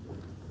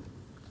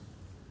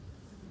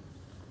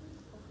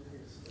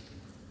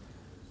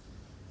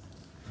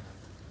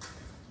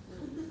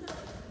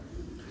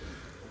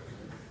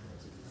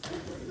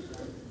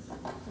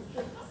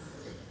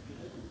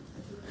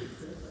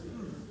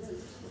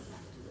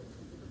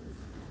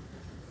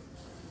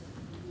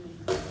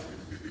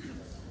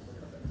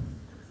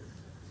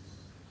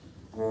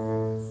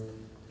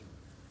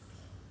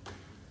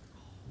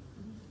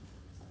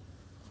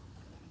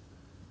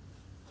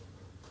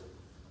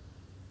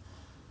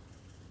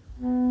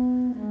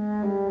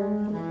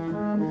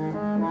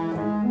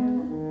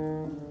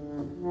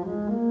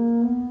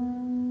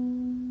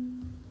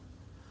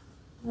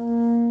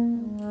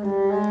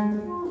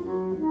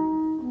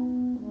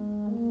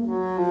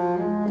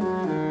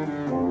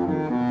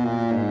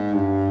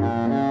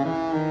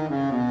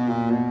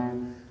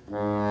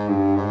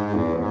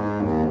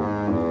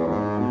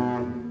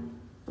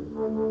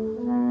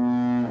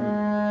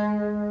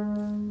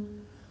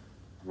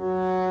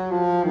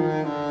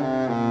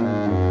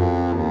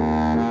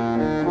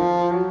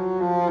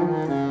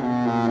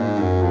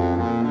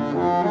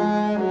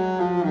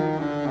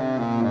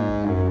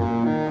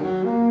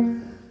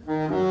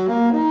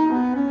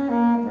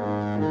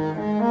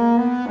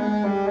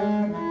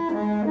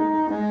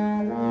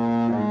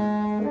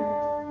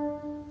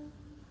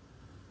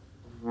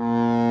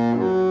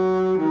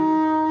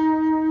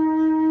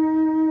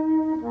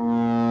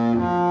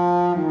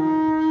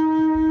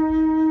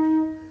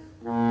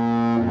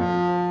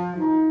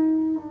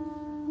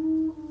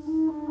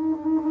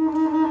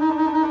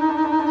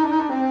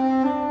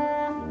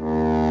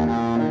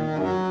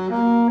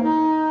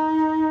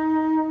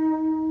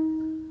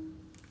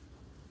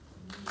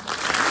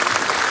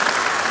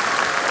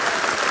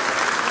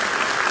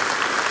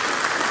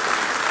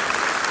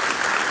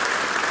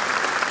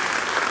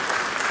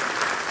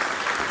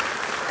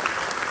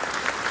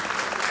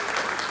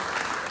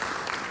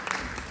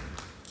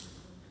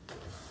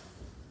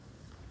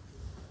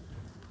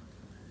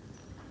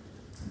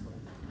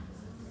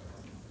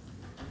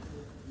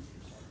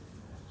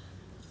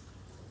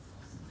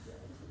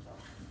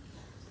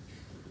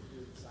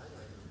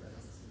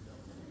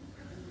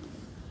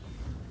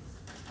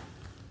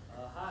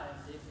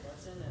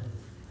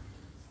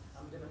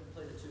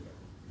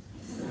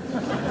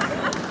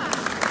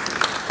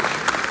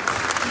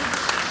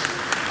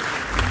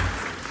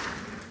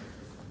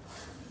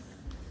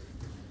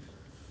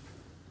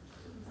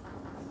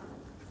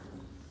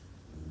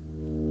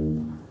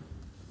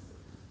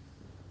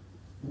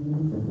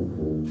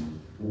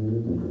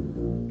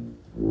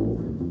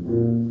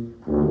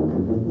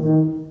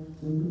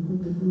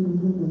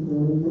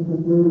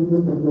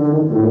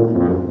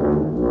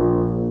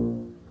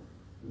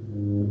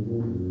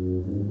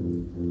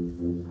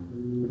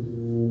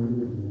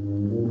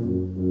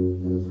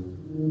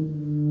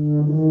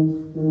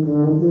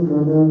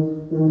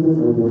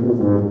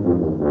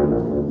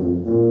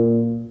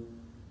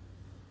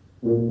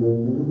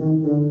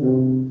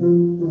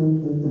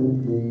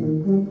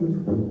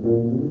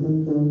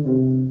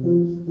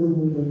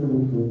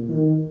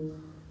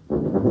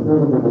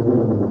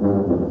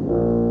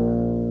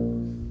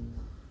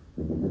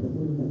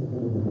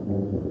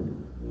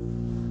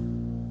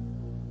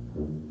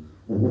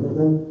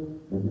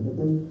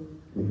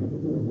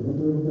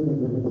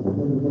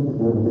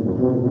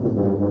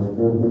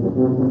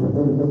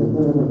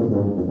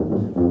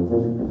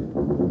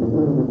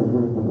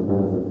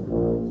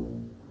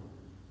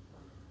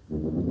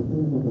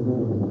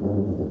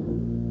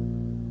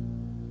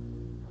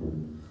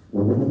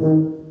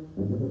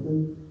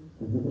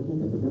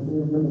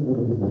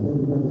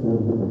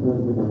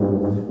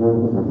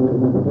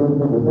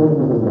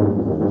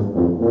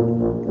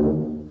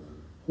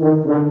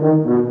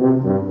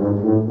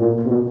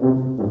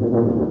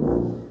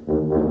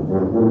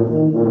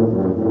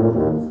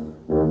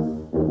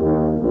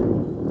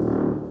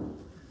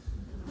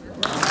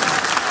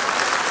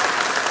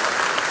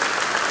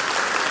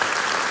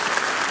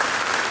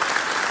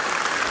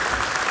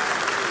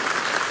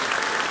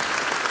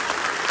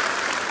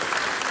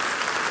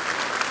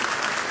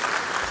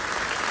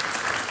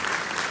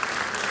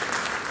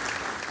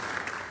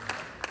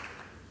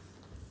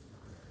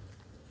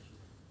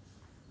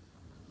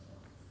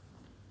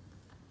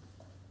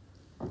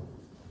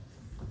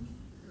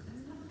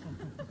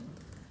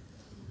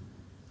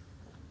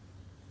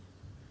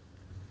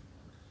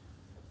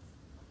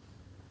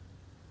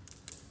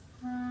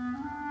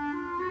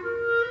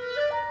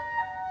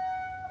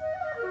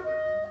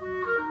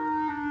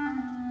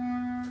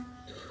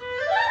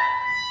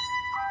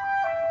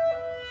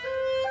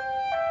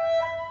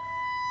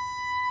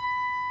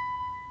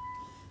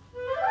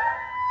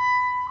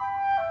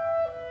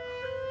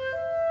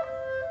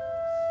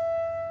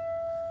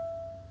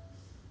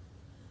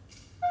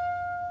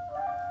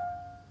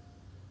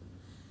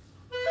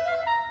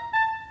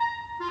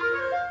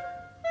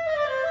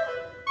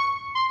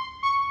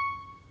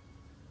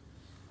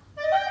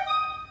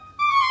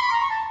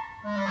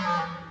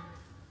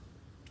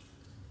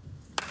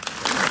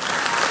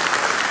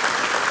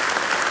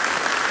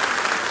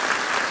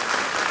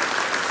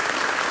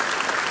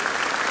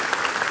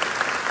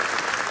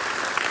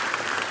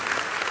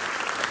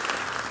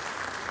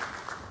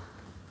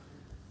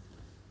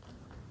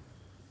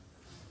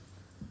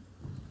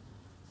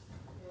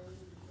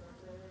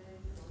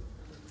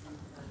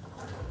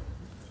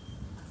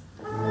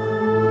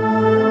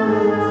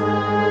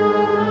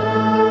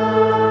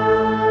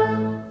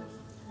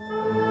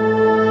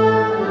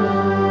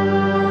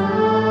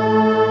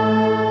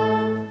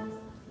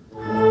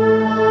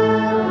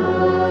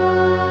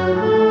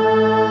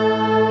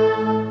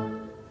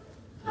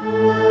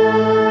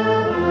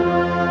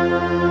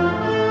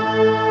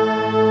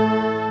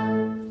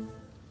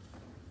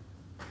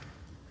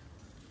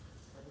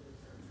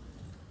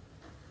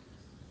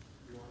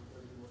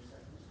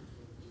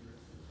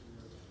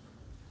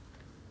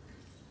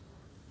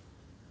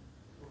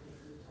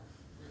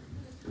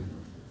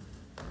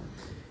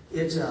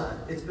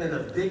 It's been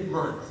a big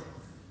month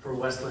for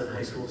West Linn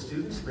High School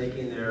students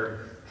making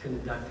their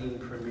conducting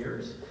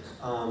premieres.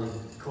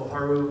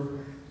 Koharu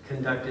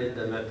conducted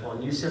the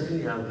Metropolitan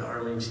Symphony out of the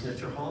Arlene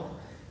Schnitzer Hall,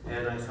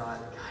 and I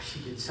thought, gosh,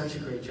 she did such a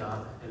great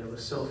job, and it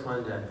was so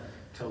fun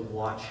to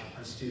watch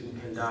a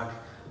student conduct.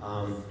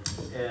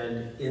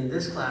 And in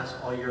this class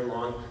all year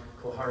long,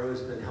 Koharu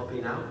has been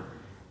helping out,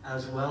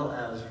 as well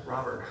as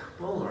Robert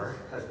Bomar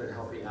has been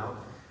helping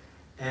out.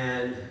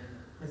 And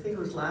I think it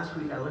was last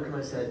week I looked at him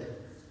and I said,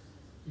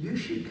 you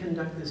should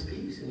conduct this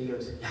piece. And he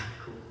goes, yeah,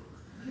 cool.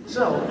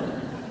 So,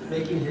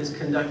 making his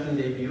conducting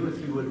debut, if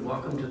you would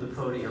welcome to the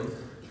podium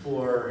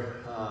for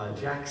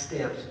Jack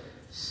Stamp's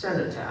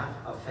Cenotaph,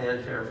 a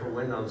fanfare for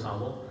wind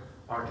ensemble,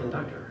 our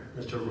conductor,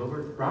 Mr.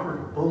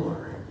 Robert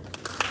Bomar.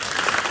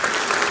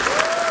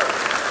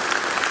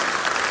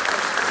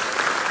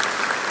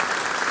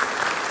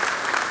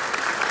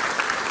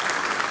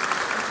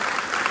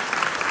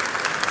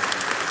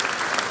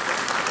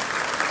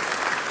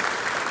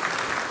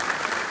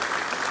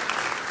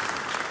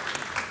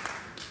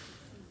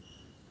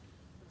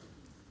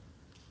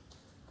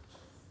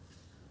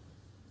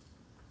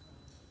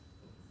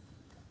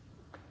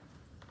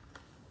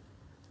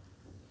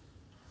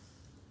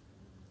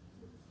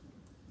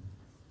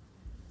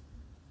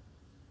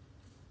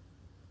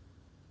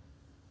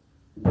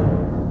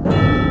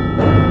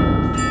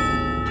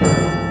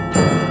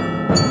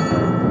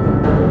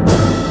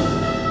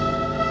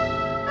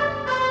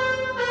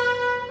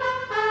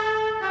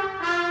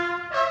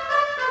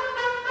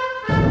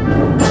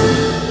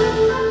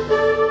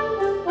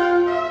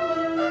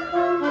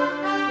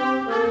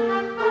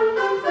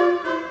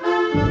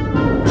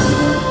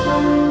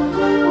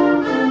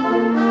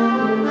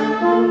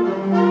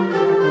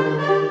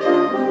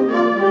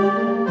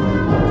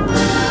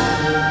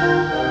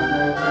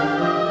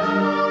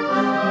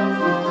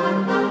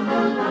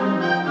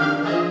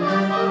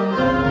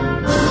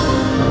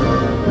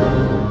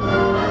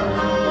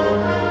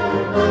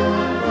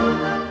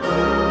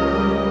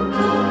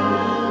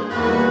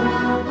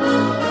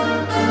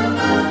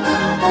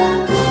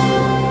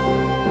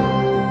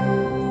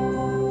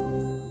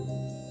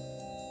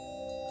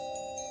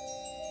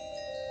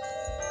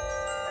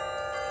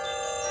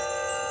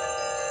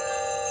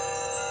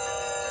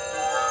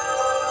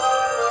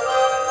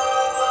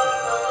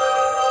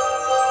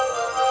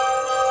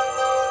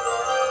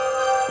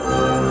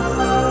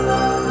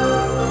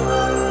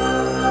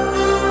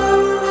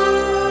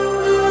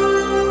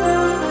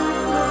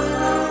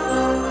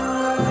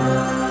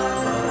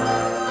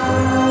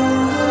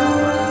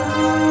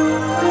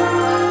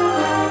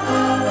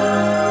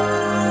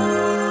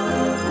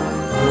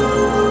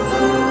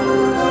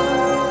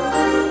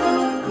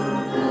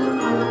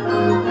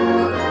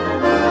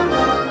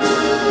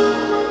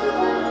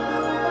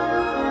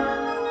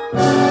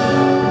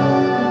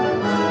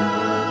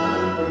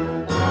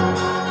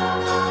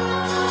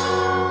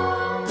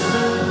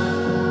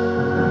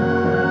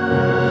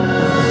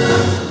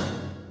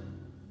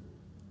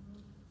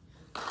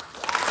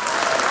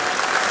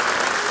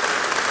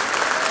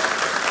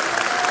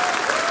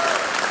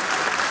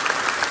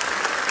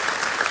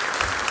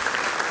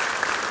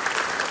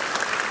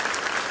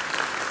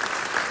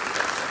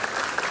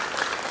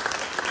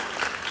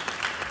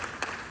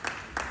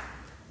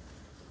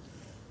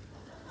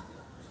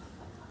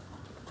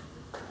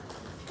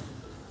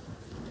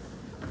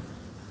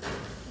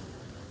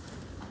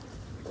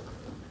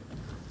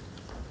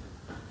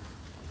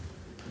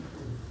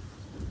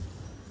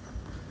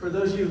 For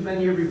those of you who've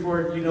been here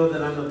before, you know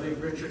that I'm a big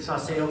Richard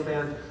Saucedo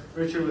fan.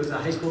 Richard was a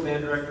high school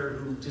band director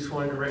who just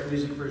wanted to write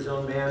music for his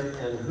own band,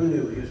 and who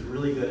knew he was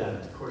really good at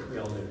it. Of course, we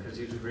all knew, because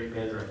he was a great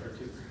band director,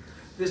 too.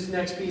 This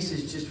next piece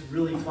is just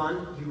really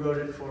fun. He wrote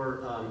it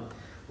for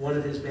one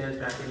of his bands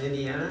back in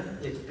Indiana.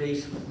 It's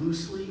based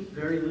loosely,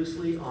 very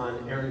loosely,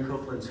 on Aaron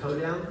Copland's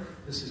Hoedown.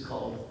 This is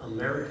called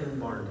American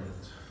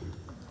Barndance.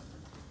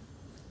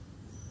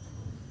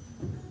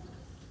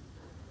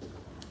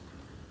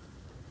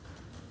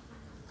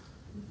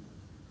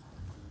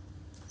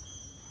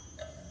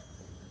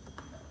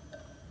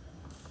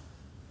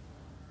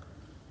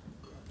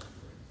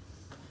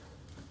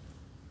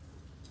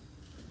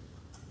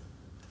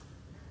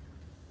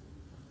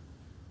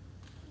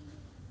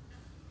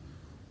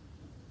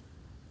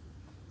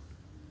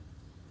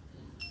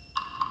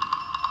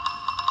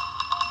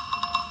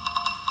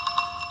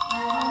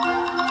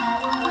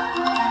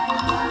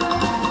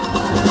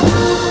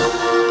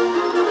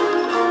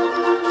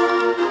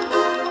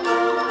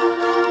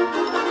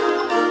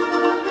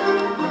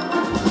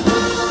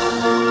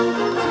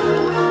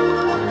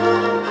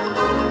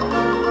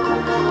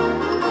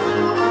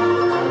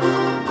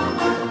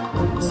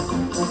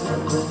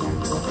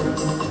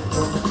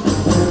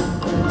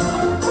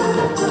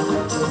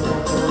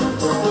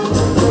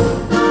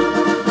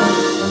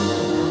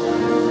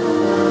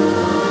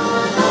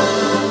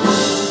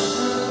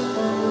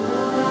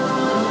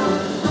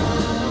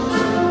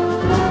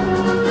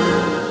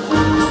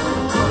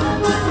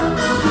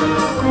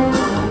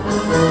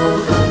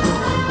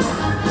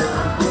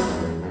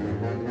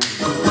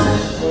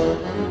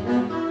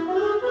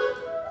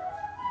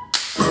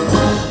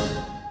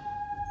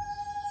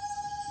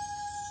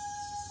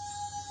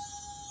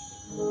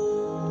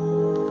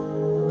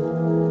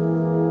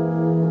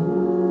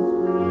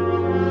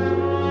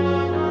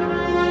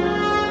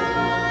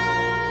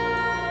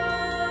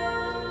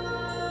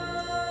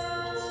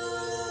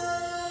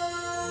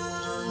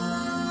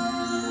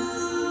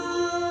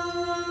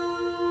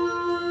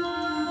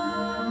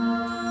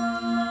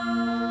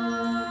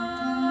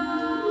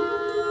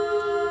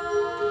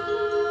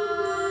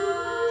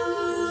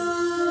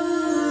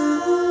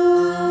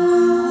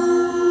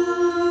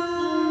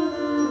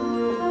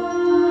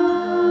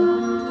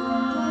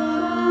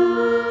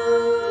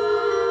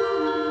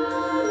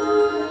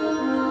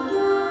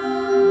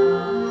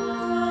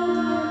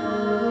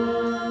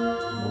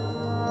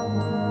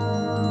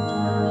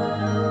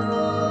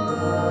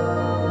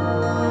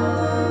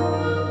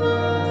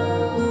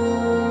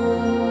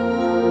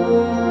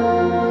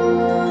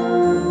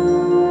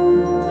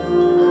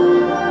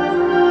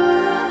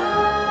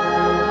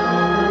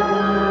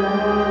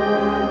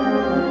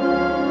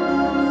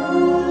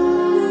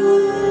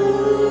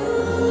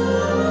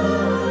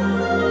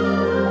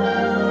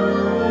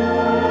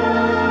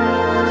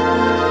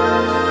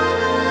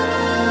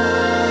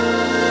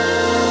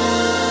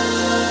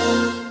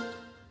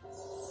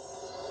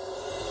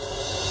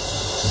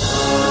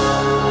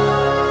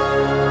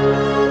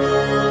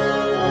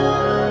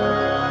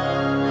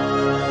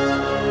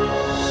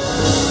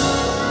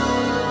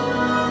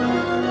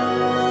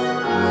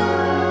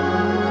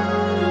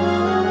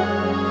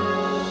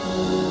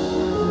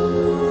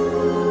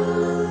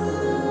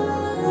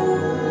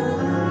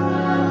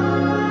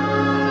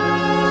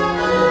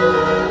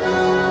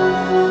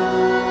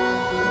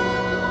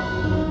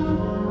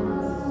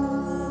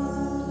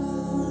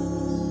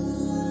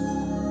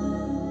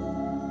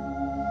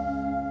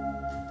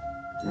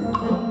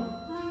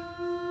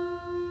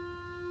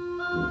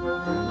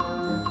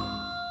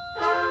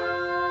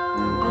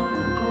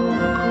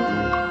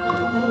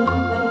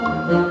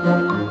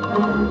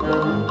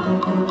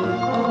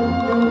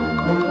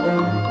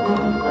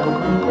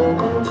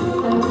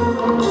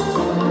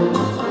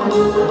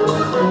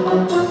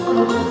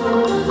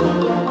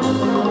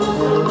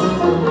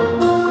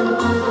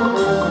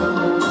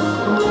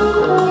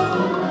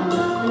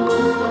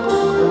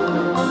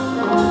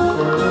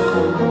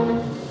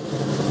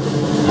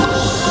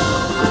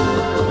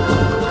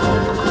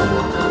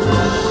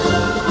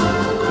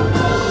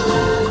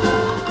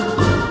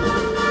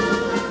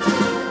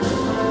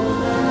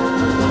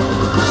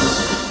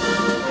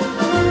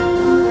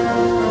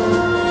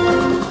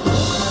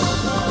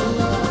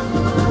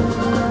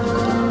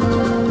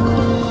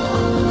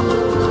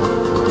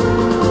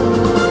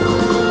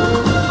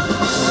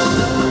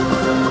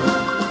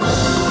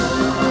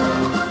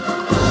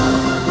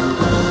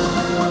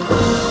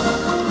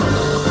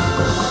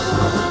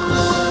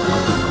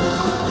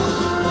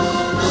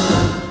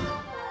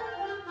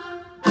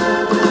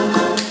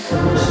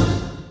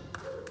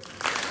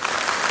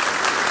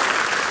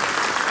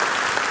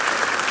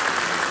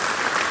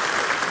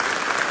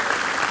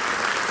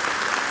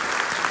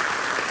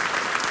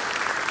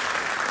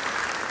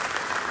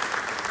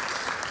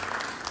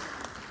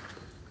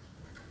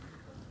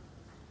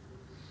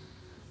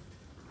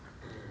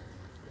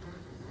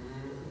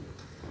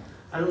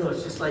 I don't know,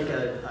 it's just like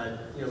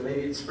you know,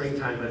 maybe it's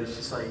springtime, but it's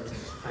just like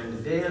time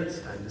to dance,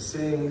 time to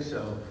sing.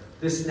 So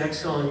this next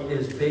song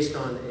is based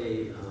on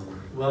a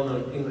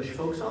well-known English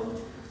folk song,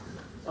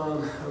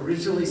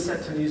 originally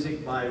set to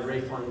music by Ray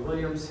Vaughan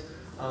Williams,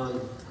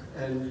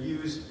 and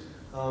used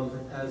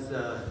as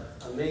a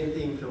main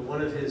theme to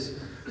one of his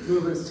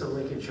movements to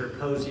Lincolnshire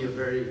poesy, a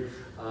very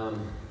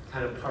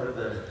kind of part of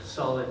the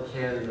solid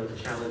canon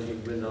of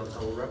challenging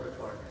wind-ensemble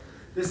repertoire.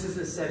 This is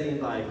a setting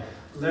by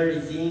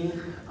Larry Dean,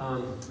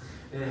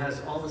 and it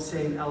has all the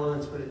same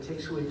elements, but it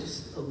takes away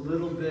just a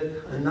little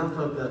bit, enough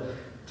of the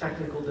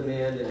technical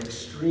demand and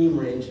extreme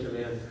range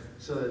demand,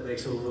 so that it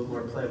makes it a little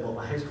more playable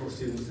by high school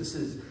students. This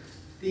is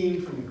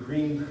Theme from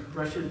Green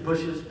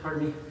Bushes,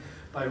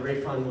 by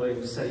Ray Vaughan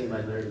Williams, setting by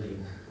Larry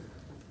Dean.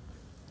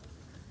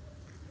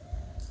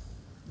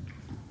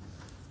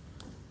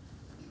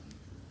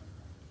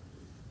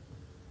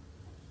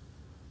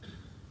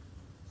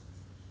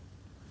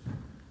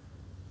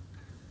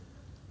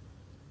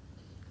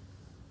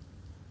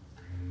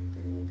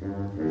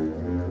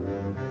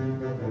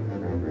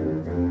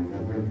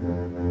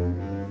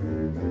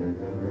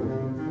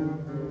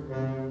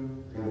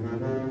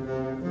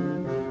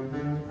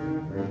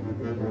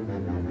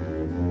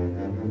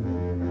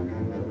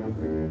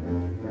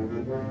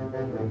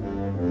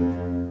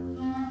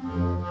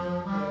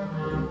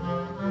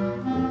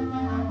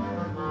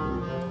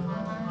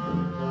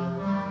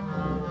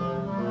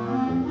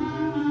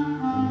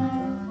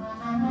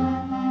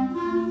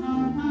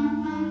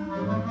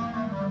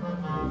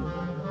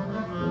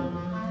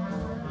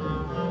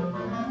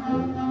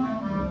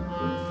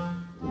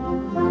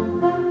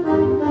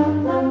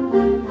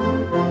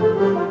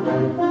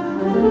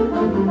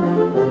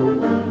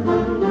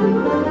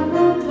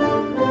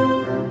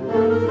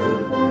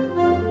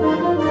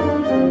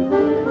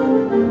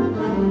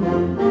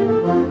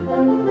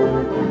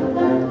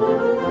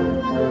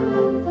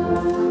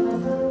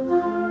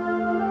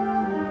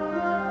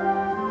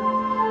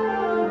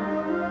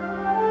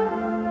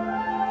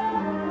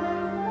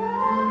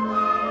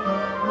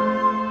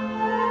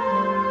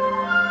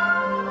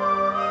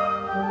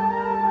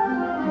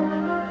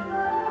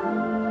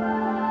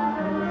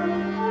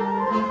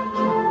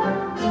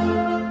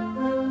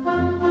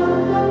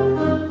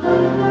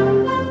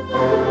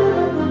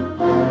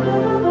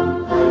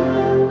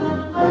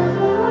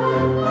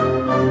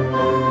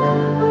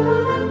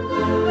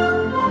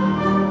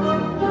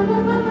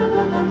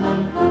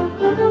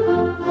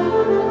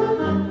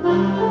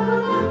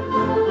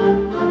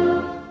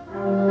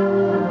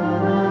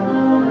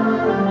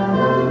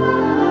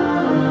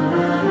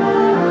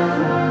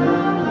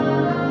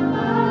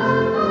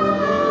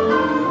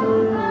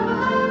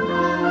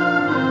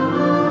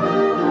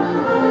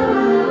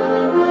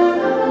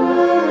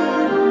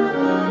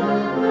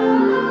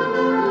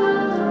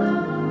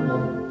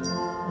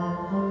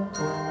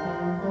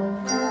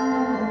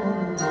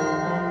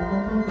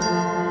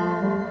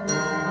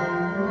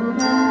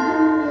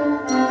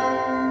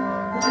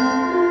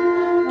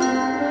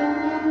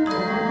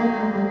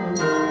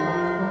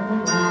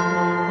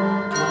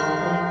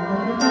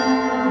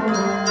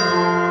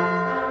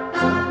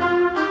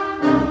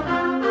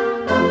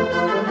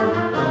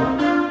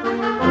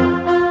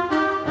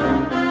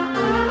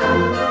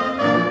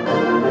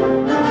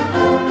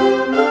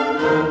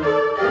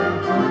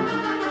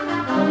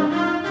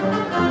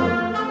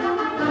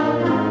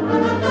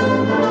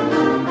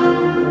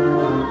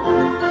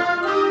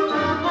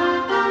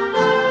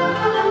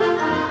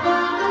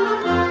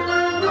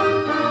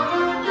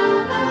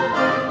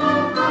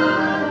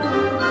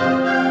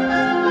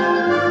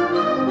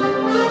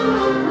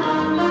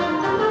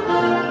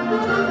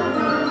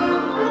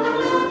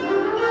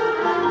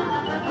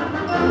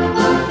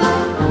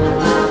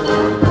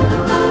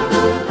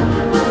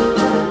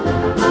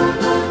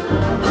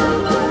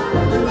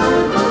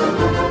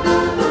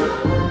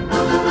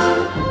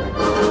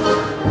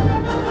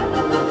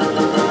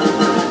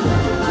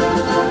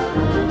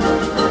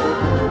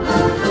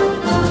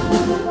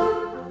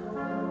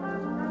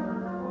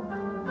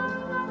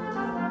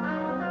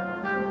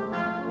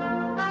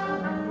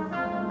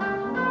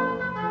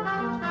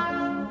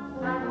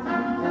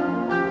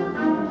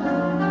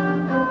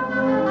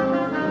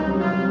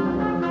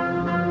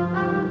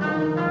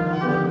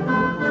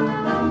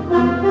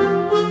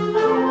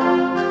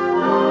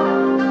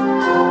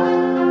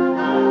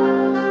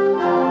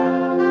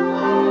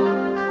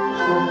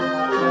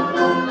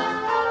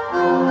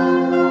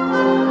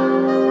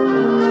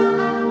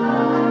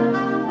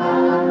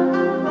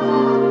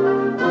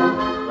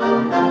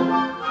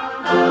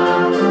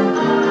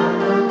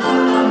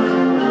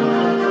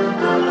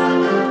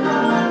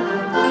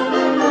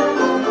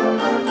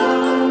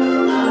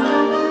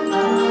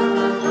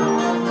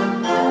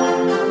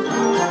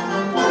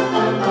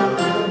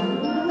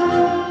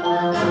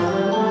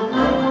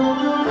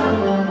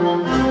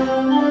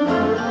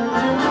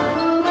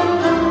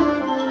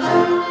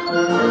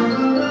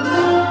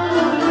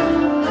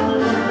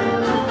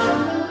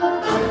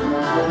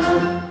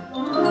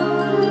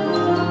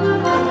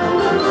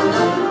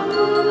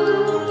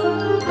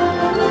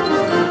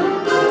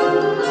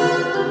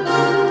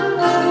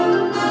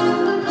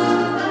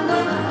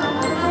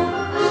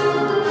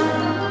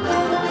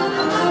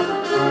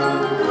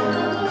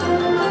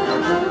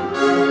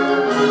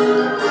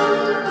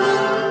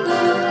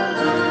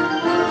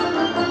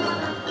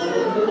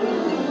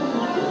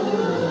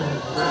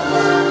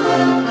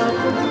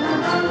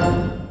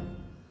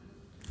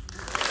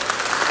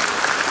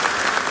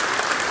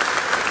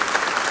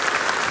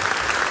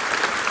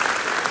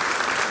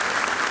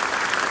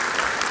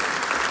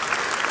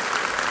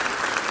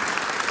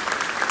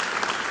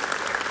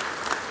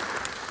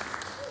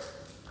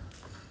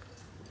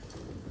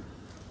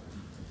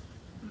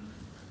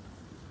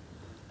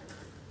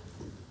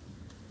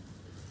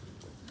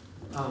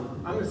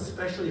 I'm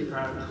especially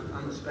proud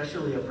of this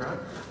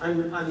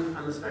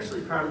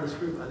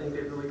group. I think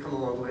they've really come a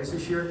long ways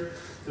this year.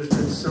 There's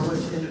been so much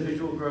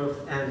individual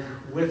growth, and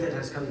with it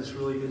has come this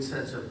really good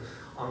sense of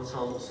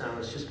ensemble sound.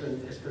 It's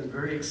been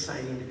very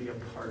exciting to be a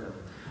part of.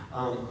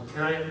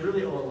 And I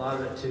really owe a lot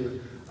of it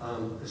to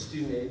the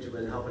student aides who've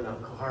been helping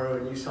out. Koharo,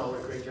 and you saw what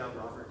a great job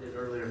Robert did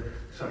earlier.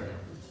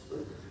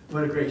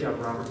 What a great job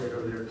Robert did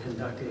earlier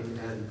conducting,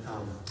 and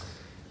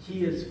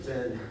he has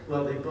been,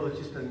 well, they've both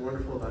just been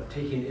wonderful about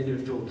taking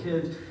individual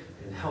kids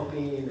and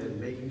helping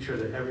and making sure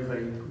that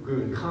everybody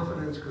grew in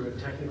confidence, grew in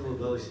technical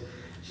abilities.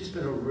 It's just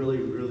been a really,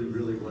 really,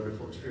 really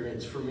wonderful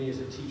experience for me as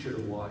a teacher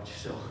to watch.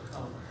 So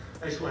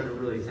I just wanted to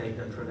really thank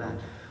them for that.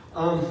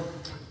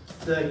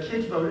 The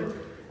kids voted,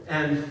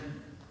 and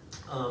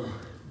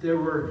there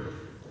were,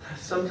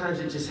 sometimes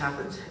it just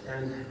happens,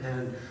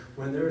 and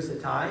when there's a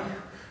tie,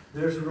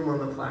 there's room on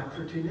the plaque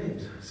for 2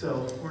 names.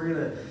 So we're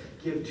gonna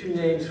give 2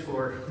 names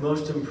for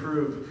most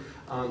improved.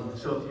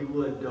 So if you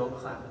would, don't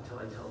clap until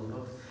I tell them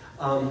both.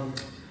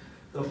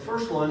 The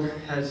first one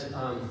has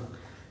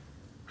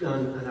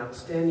done an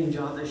outstanding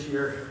job this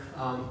year.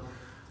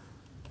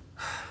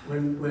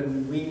 When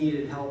we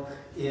needed help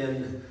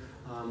in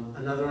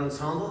another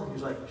ensemble, he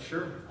was like,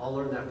 sure, I'll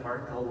learn that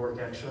part, I'll work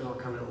extra, and I'll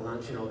come in at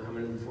lunch, and I'll come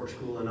in before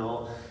school, and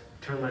I'll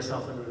turn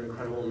myself into an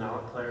incredible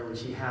mallet player,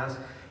 which he has.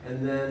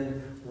 And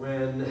then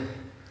when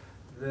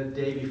the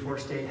day before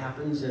state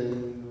happens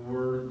and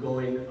we're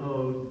going,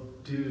 oh,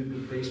 dude, the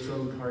bass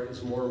drum part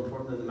is more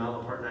important than the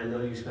mallet part, and I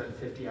know you spent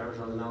 50 hours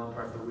on the mallet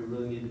part, but we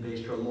really need the bass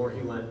drum more,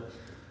 he went,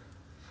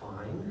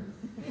 fine.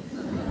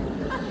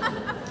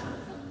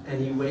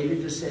 And he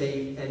waited to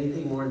say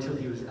anything more until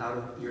he was out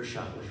of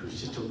earshot, which was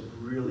just a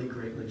really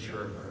great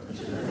mature approach.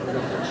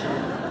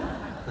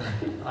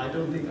 I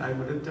don't think I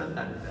would have done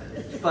that at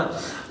that age. But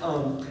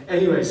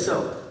anyway,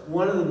 so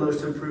one of the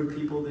most improved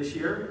people this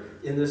year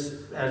in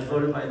this, as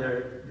voted by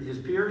his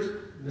peers,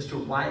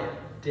 Mr. Wyatt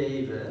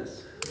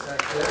Davis, back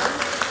there.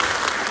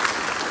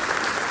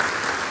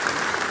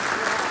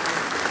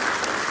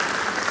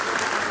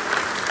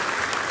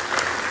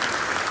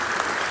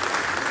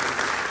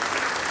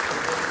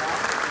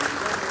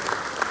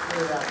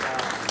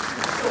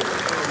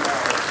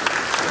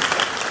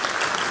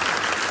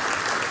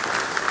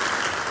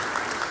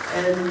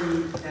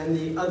 And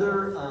the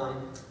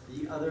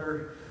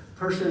other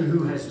person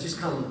who has just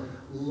come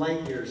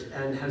light years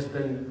and has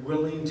been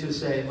willing to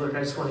say, look, I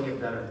just want to get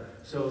better.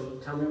 So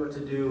tell me what to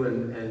do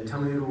and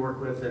tell me who to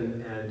work with,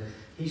 and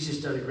he's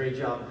just done a great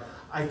job.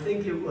 I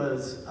think it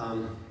was, I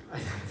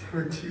think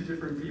there were 2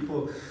 different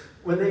people.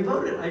 When they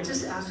voted, I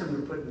just asked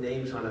them to put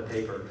names on a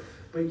paper.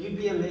 But you'd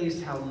be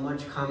amazed how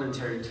much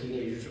commentary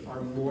teenagers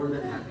are more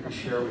than happy to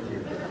share with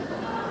you,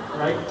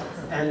 right?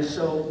 And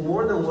so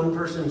more than one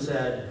person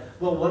said,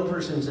 well, one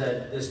person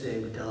said this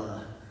name, duh.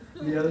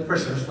 The other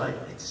person was like,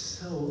 it's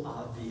so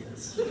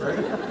obvious,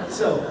 right?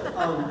 So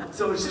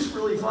it's just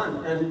really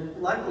fun. And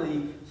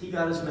luckily, he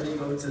got as many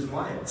votes as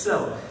Wyatt.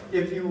 So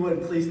if you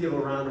would, please give a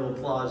round of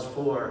applause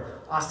for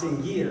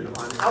Austin Guillen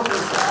on alto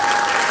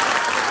sax.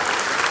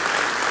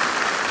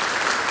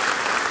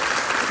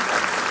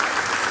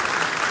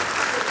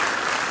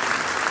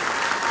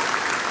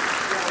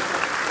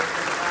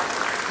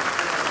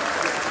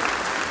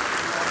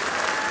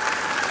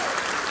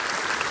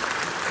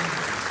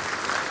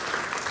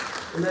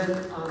 And then,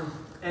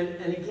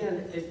 and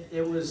again,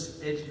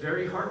 it's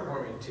very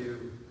heartwarming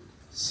to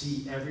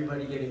see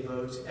everybody getting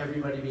votes,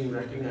 everybody being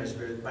recognized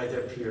by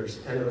their peers,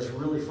 and it was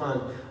really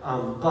fun.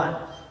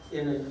 But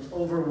in an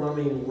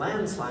overwhelming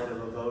landslide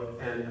of a vote,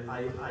 and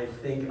I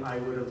think I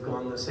would have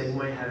gone the same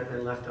way had it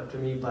been left up to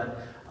me,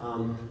 but,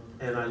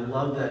 and I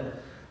love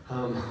that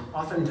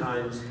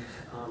oftentimes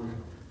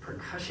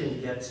percussion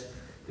gets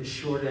the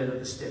short end of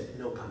the stick,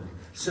 no pun.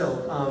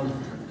 So,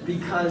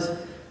 because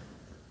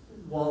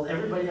while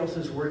everybody else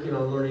is working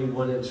on learning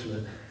 1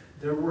 instrument,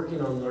 they're working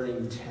on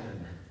learning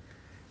 10.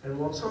 And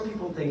while some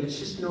people think it's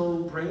just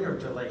no-brainer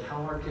to, like,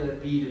 how hard can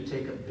it be to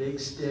take a big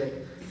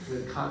stick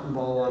with a cotton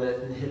ball on it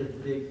and hit a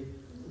big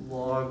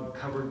log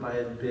covered by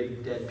a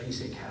big dead piece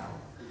of cow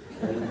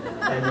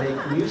and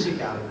make music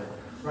out of it,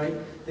 right?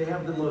 They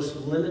have the most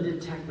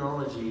limited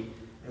technology,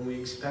 and we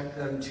expect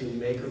them to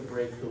make or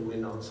break the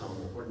wind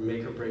ensemble or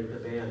make or break the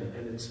band,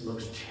 and it's the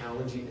most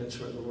challenging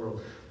instrument in the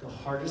world. The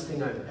hardest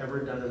thing I've ever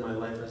done in my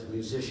life as a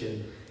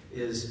musician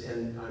is,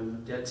 and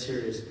I'm dead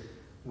serious,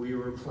 we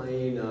were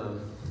playing a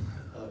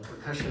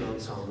percussion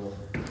ensemble,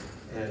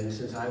 and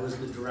since I was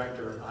the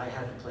director, I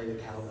had to play the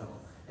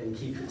cowbell and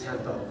keep the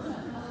tempo.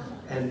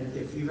 And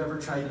if you've ever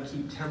tried to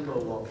keep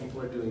tempo while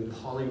people are doing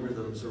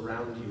polyrhythms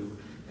around you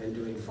and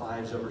doing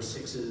 5s over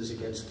 6s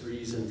against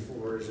 3s and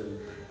 4s,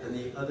 and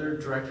the other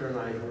director and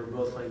I, who were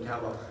both playing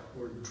cowbell,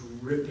 were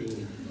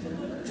dripping,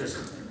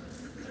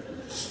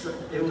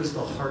 it was the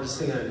hardest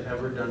thing I'd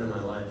ever done in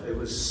my life. It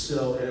was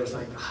so, and it was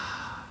like,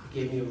 it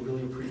gave me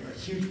a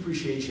huge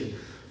appreciation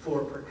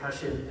for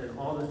percussion and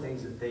all the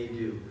things that they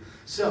do.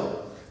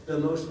 So, the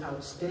most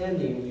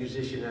outstanding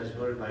musician as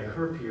voted by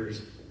her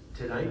peers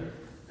tonight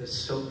is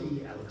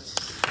Sophie Ellis.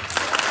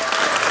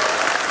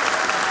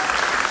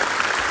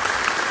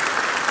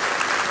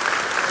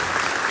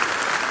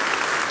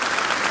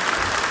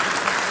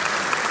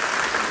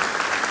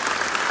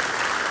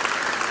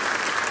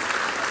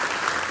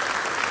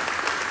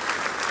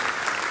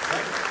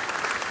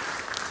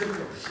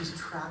 Typical. She's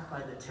trapped by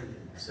the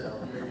timpani.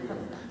 So there you go.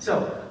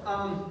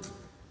 So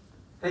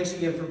thanks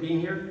again for being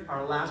here.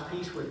 Our last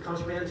piece with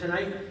Contraband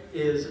tonight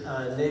is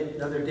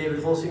another David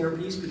Holsinger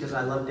piece, because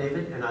I love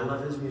David and I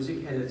love his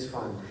music and it's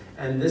fun.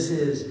 And this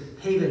is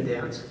Haven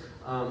Dance.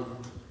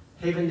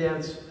 Haven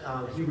Dance,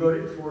 he wrote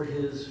it for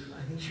his,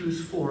 I think she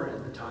was 4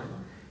 at the time,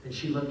 and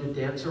she loved to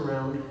dance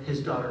around,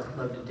 his daughter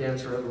loved to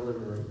dance around the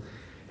living room.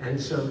 And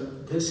so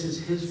this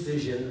is his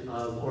vision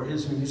of, or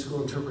his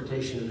musical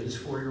interpretation of his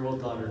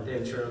 4-year-old daughter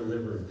dancing around the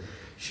living room.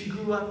 She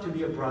grew up to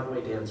be a Broadway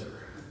dancer,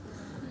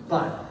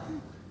 but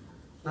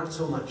not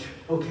so much.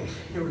 Okay,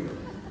 here we go.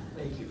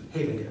 Thank you.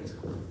 Haven Dance.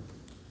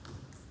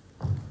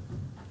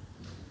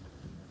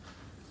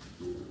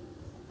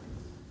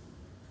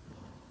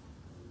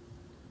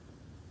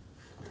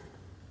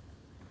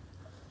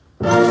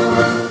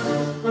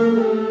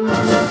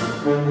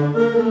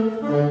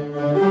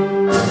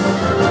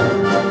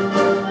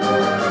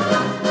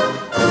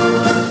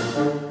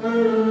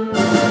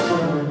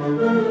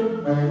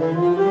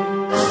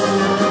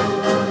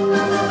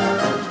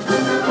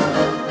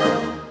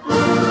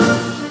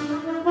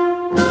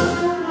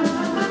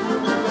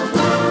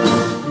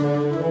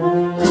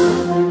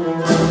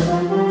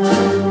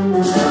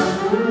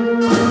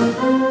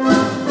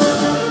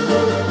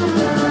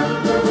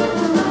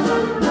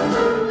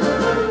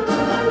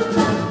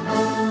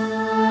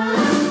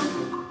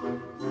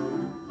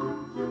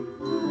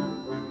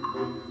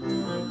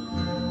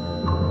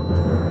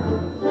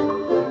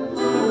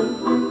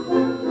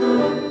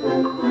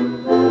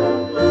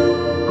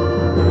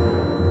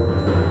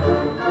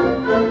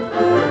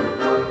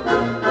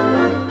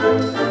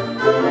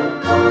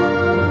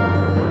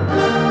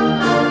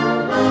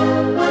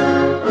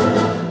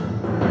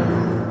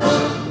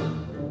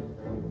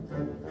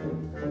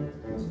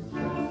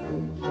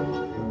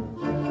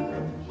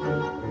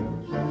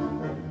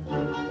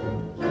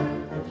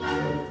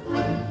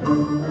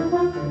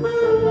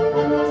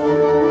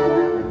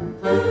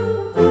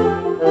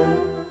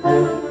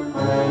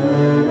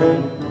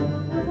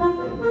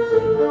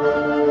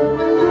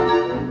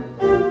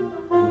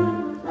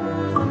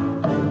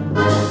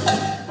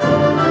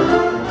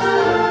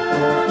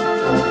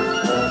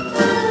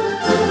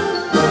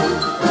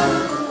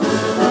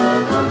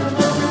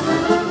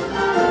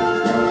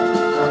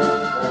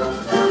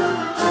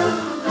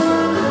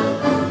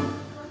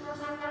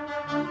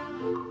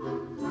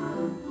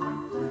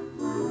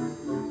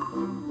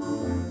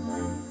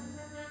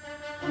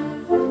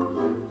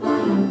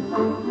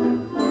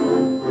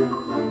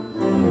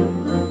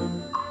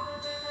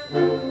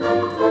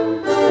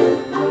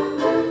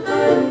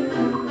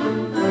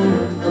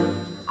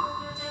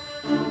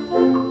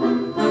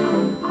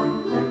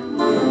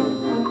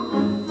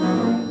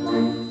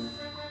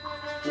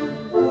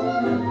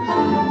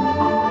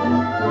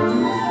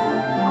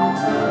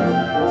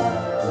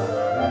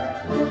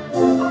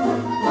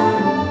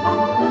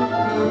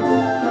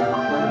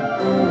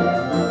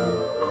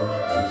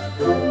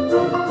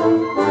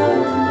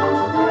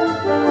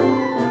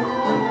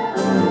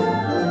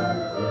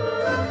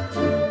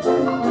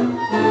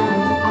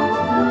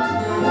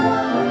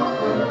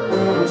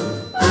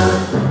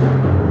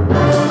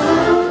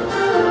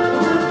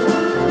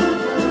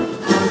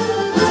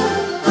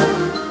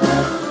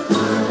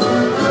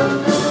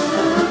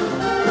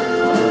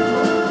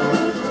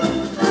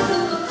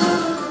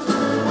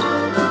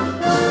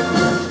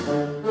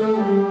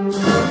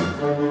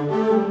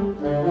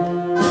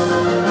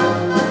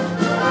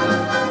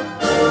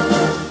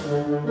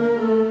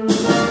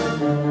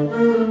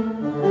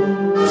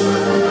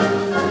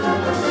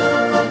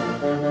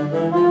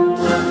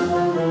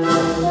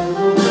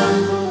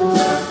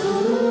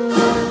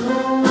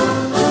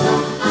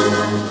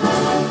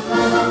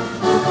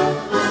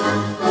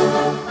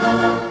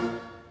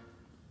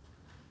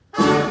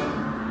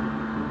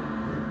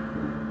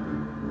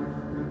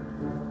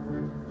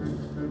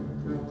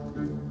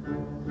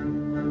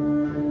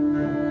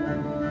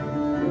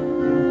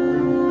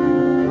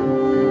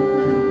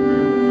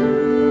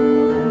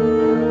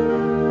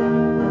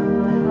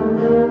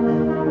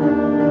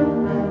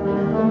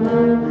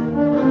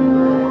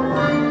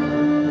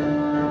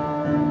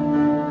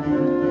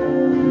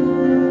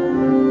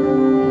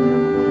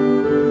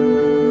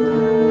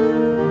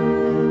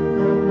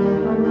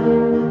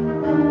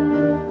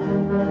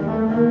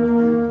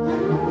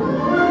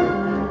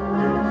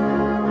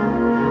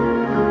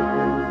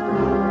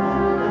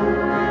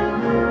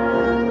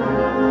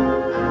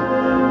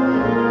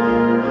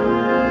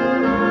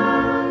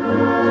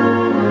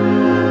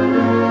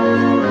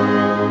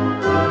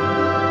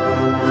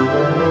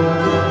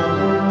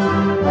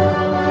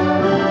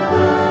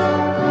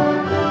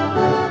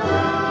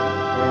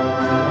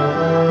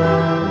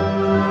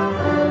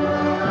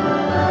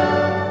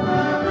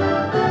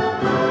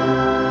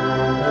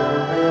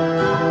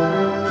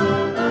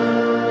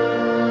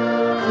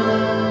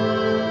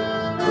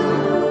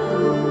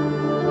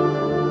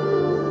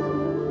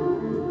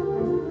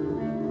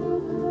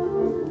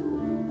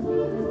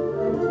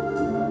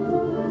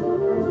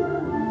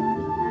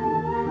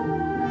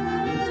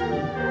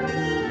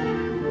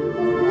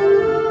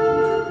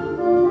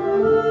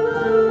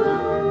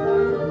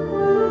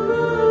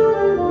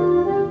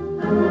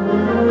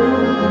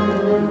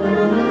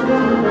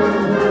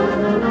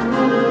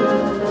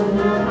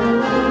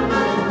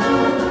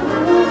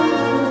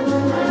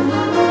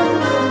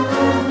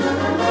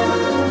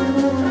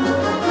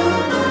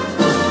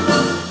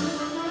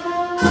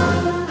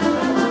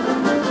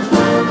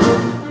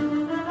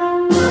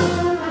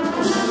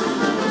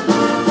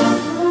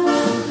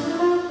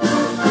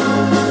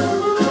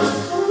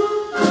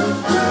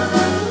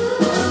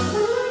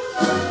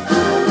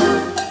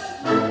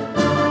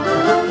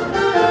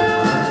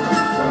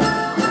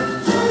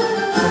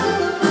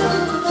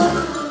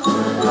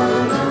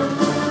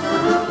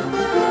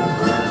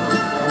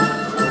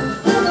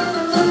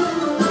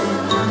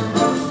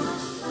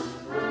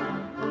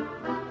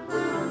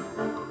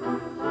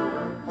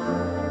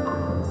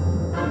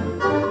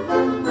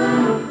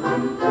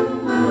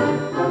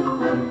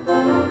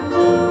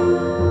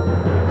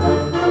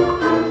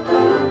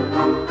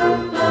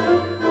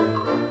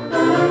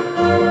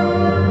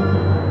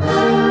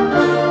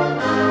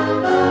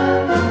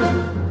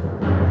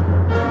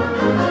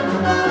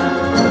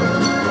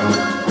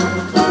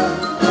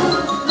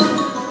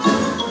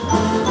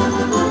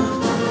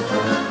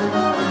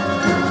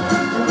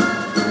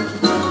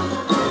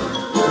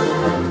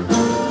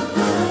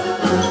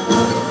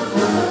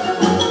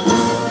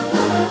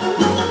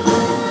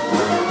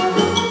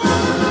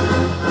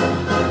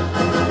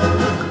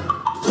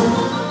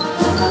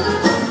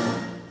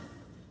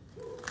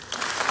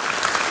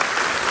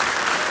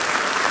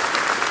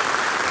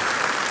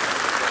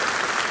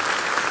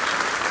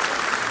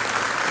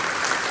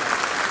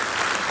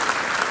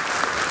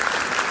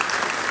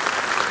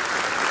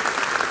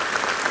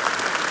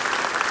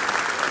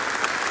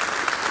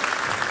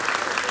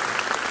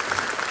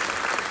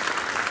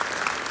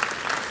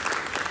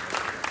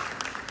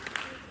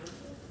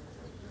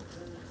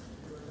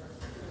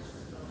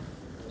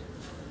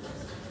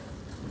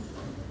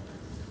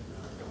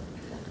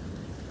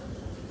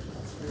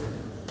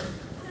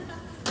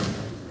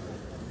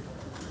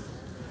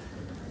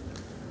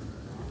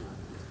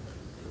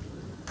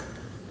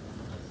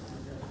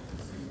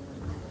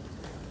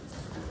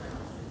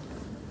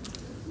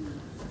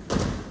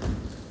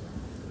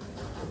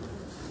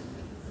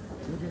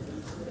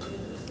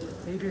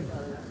 good.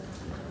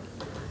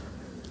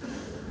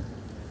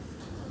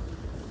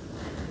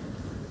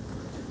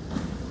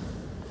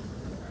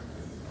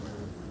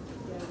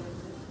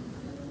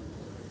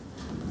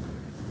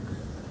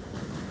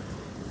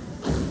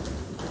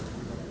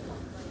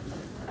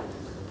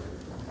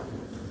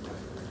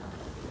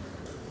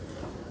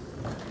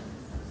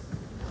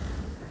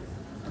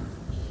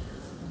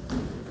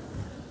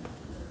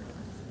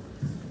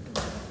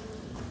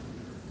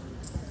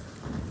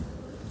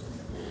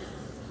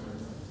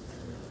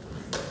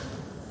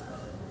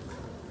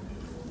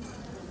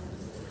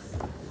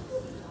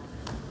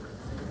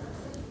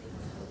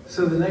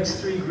 So the next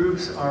three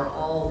groups are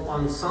all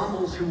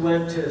ensembles who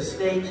went to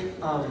state.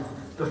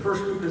 The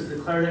first group is the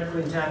Clarinet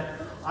Quintet.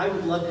 I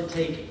would love to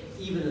take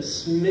even a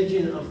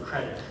smidgen of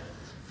credit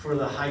for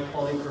the high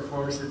quality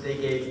performance that they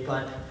gave,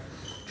 but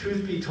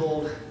truth be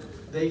told,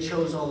 they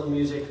chose all the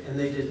music and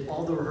they did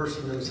all the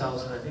rehearsing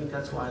themselves, and I think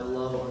that's why I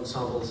love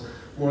ensembles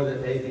more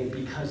than anything,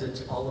 because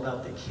it's all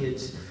about the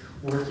kids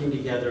working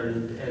together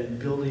and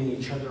building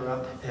each other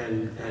up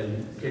and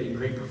getting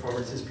great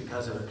performances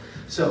because of it.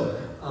 So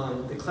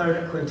the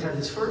Clarinet Quintet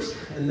is first,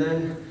 and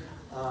then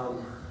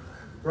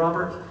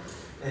Robert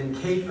and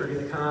Kate are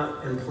going to come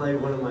out and play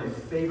one of my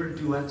favorite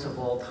duets of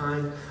all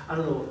time. I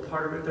don't know what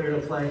part of it they're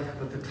going to play,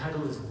 but the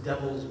title is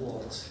Devil's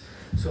Waltz.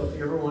 So if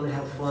you ever want to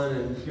have fun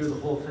and hear the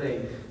whole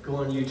thing, go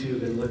on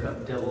YouTube and look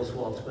up Devil's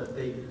Waltz, but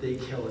they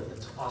kill it.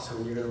 It's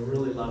awesome. You're going to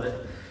really love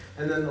it.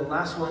 And then the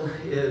last one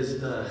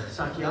is the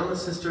Sakiyama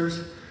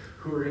sisters,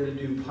 who are going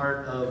to do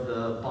part of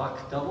the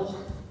Bach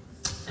double,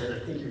 and I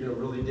think you're going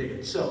to really dig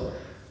it. So,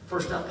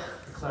 first up,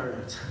 the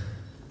clarinets.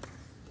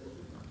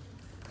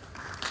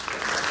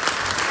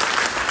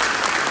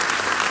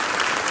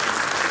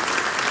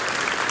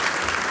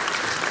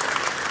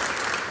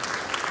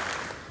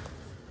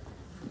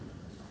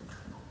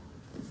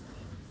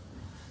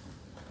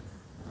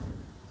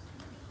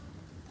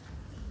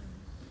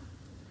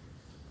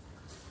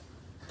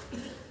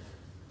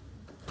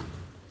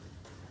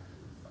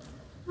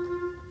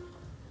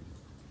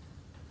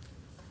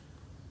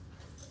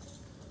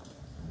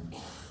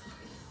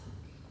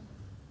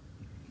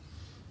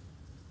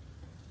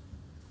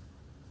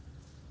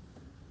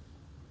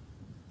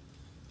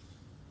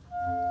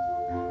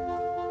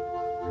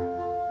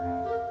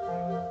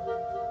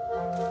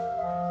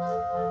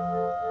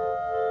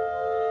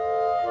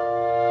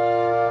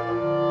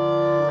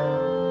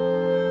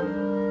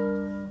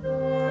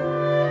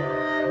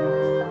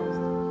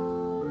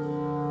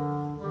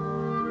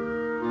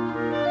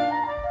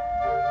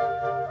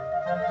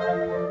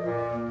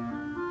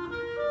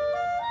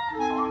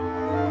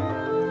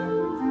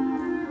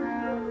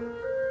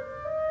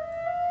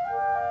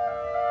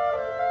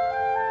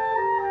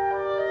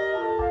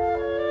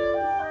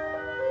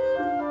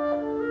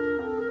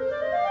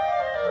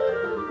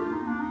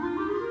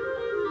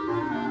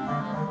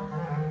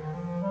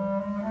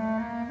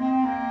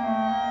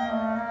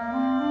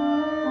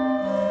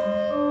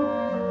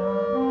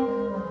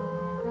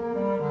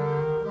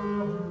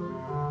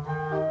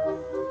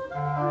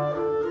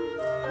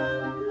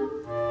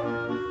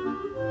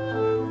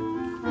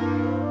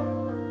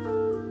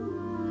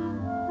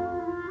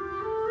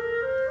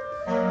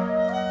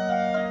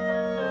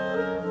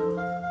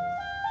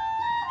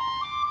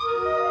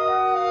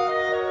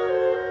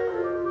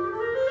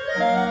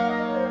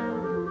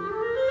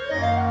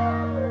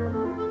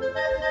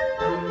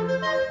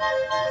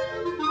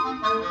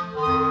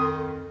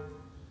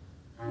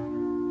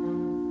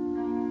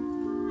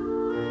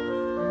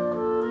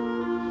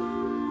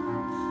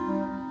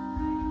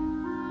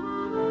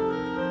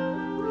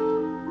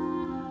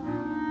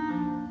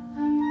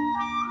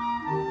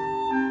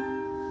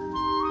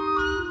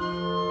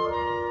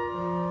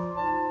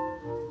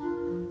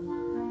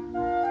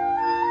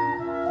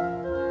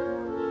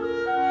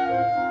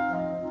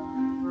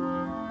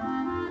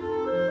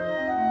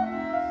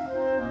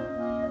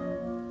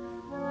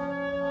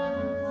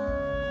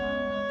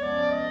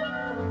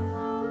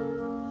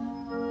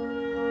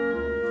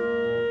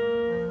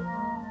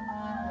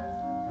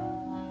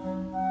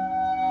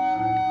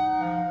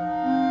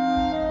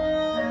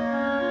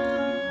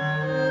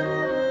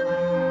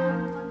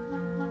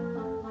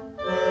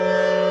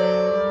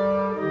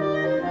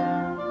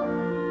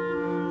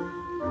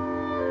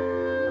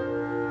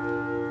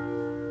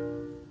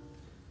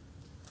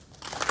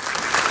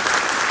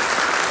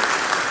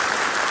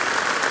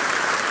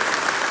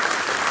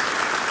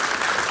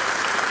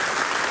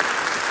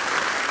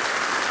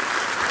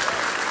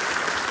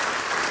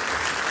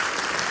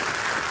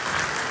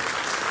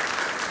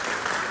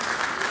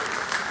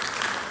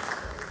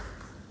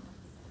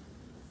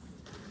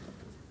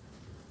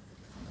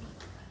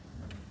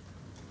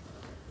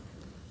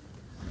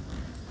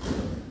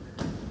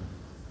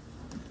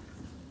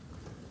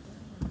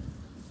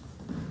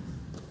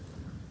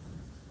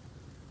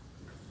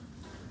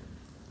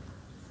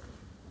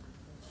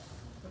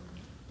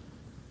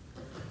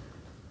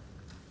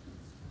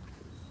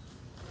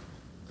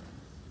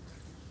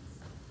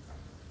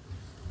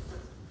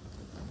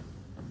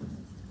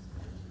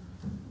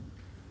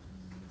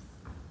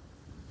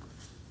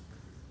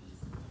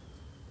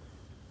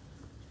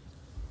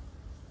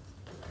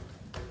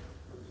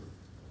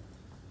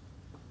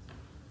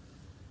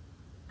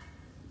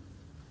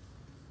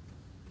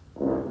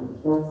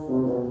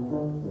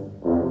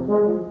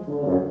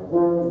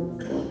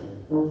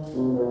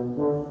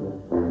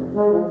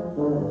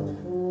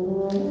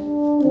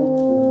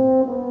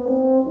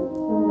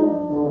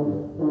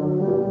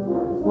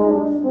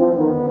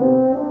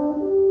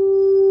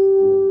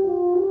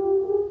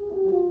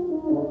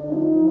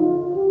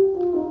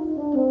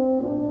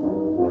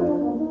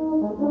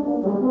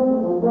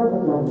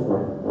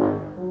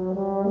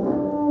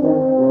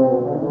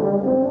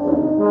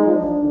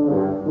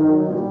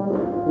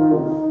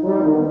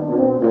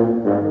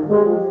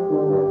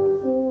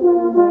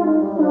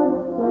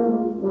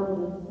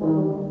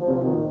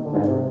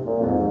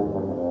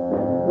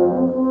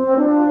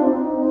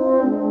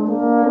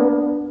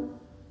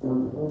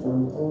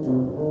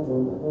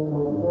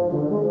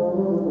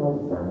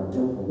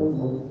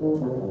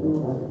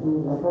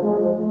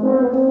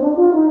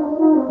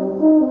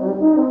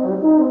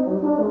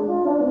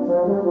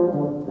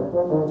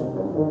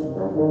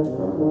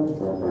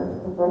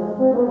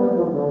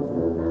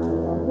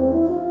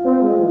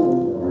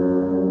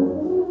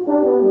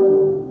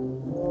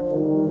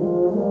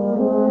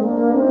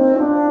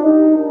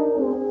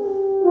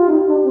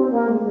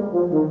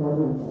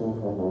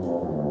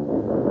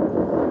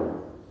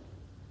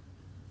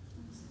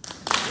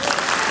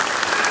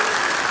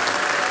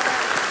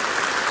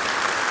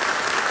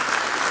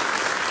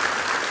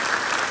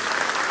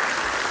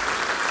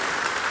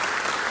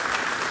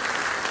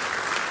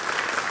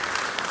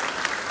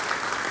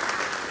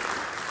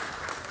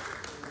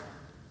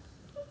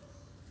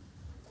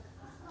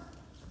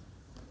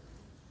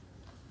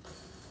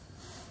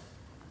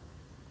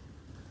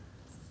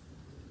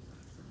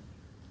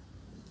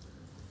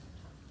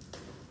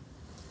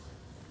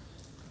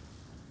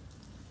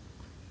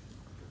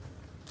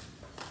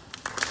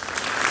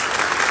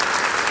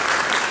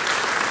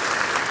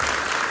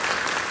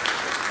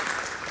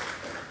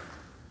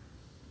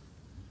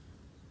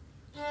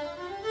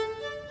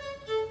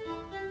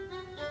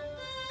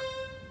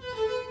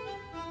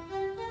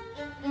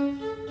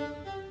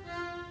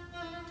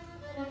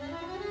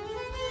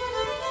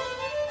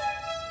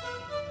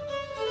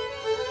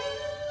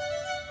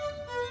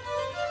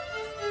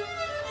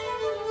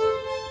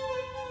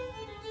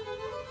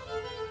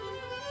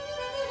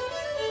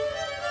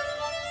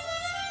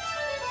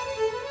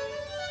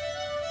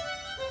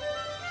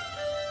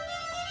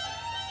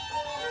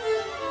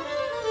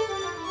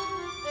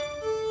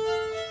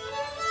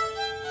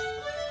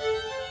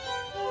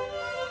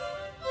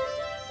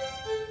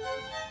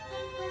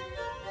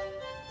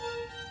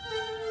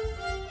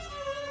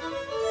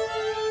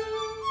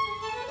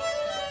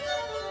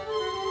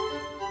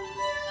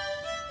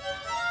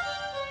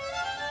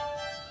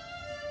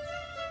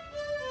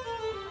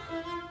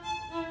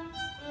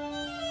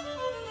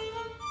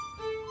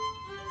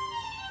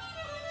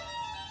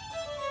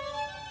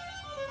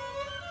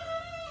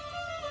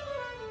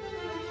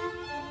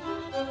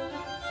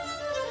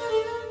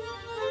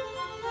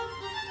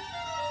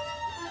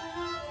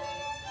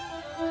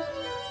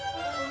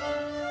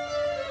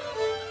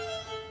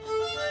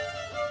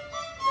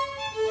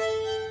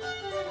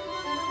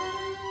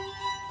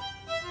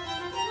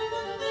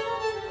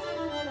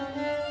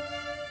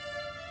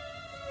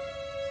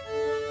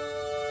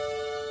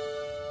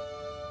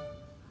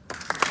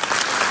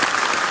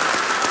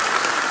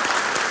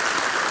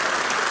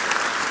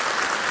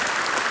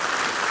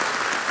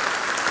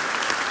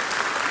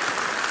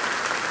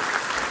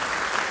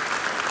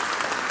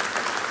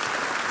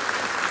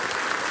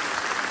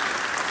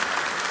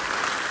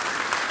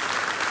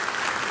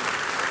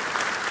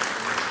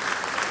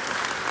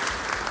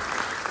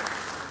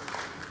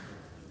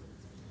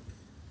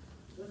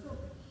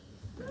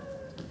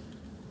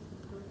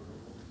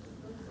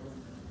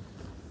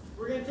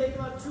 Take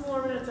about 2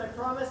 more minutes. I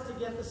promise to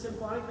get the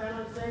Symphonic Band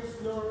on stage.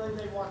 Normally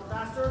they walk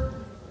faster.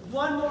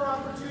 One more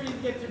opportunity to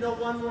get to know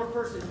one more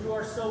person. You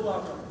are so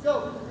welcome.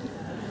 Go.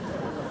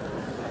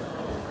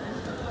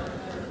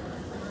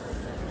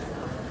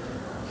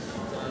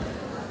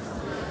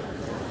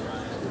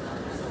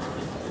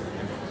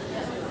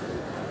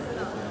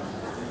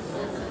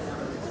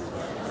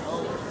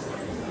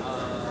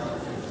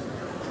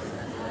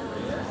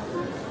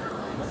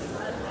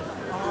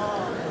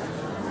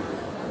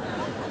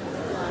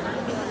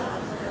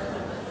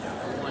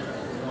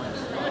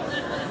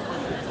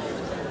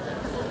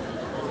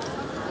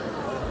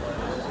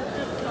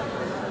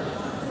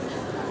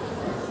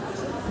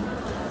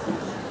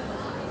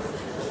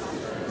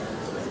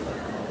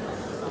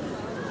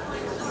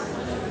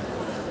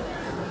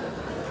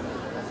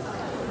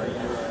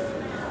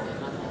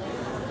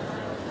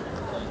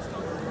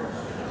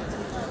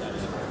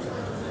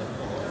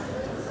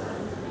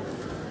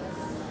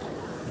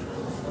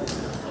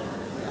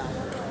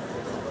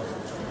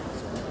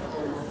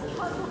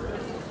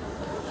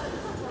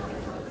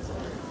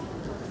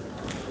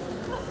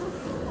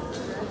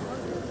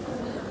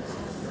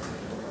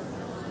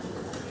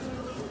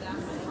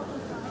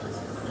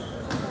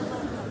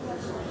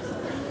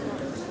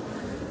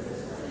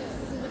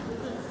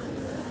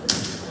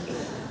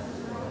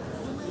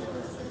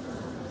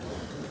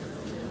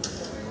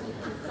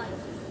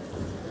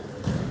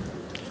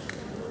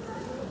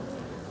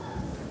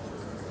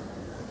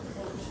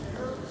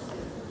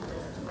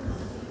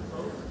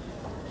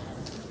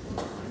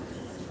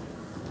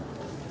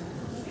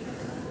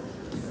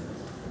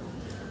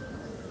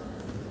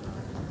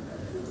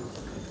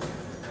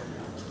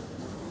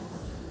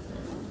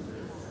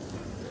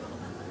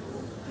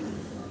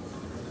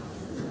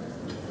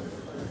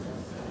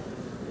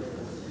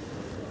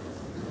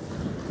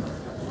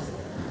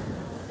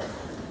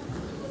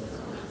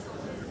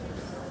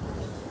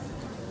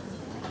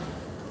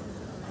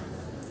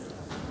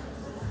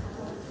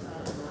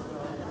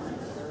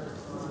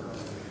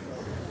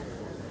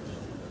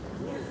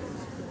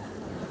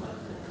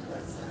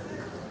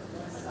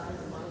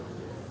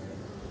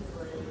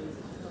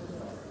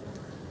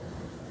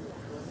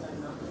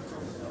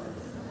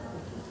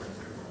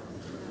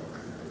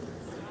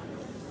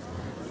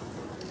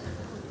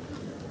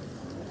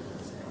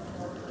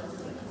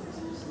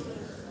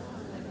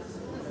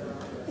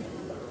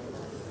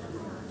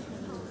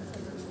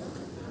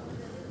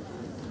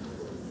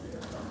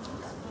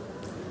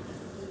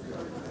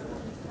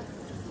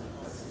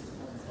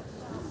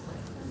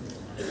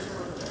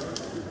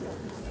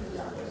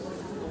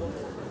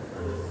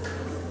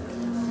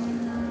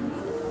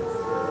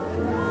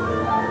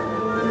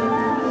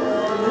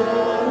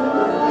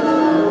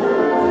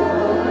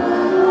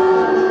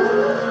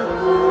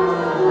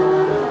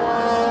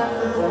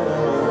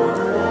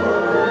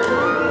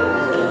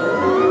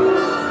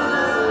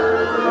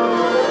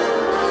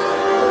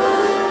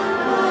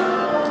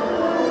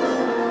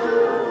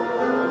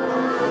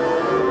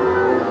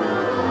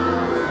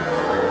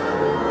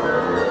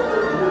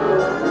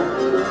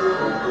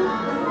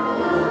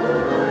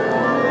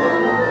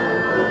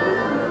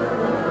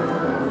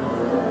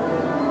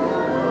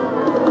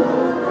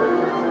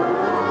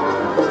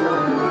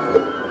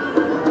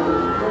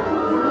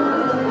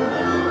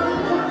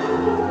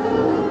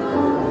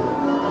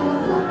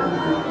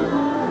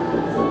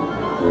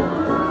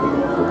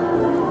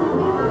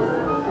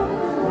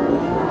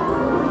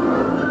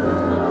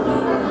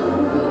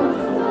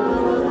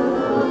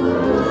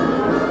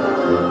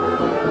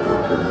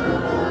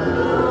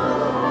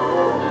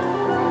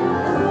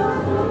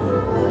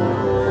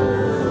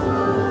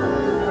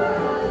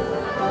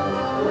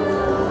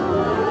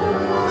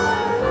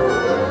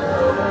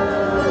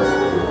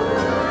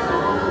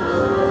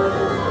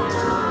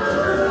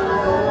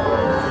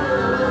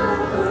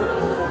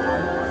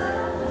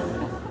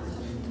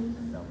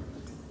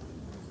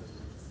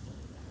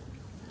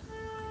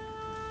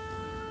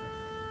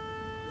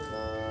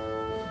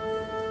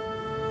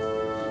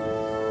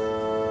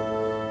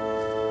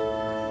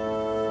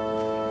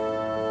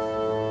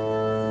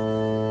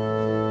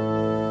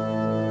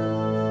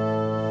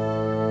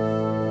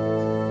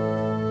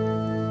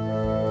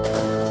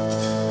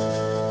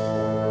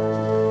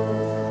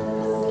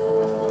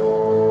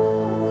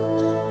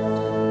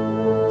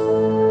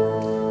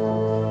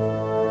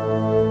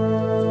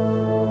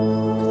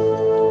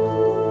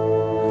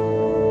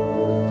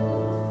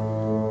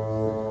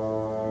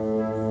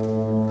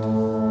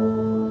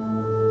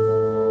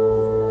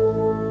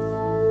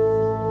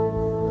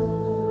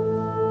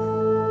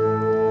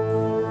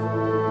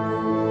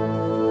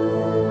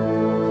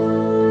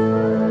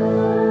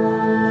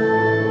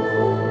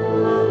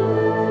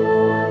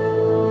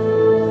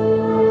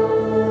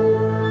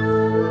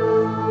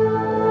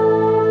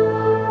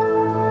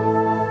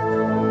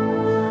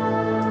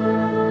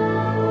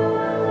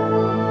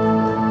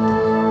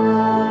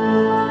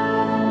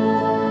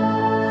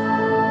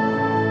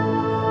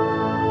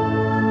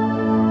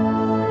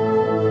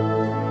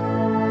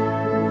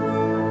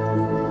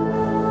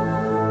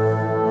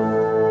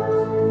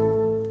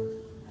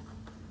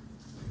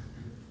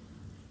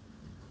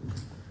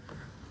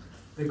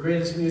 The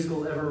greatest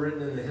musical ever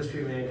written in the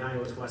history of mankind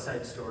was West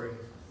Side Story,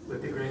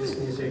 with the greatest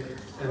music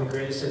and the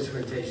greatest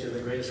instrumentation,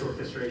 the greatest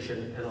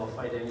orchestration, and I'll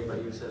fight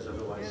anybody who says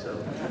otherwise.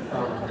 So,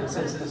 and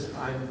since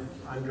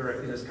I'm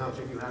directing this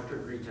concert, you have to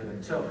agree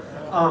tonight. So,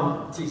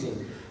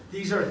 teasing.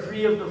 These are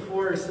 3 of the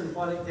 4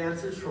 symphonic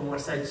dances from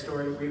West Side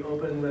Story. We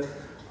open with,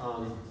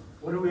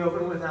 what do we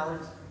open with,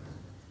 Alex?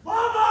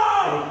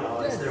 Bomar! Thank you,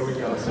 Alex. There we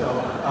go.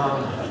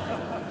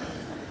 So,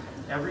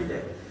 every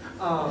day.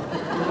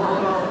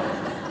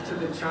 To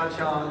the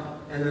cha-cha,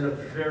 and then a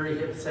very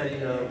hip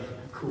setting of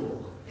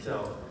Cool.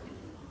 So,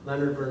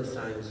 Leonard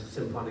Bernstein's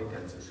Symphonic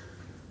Dances.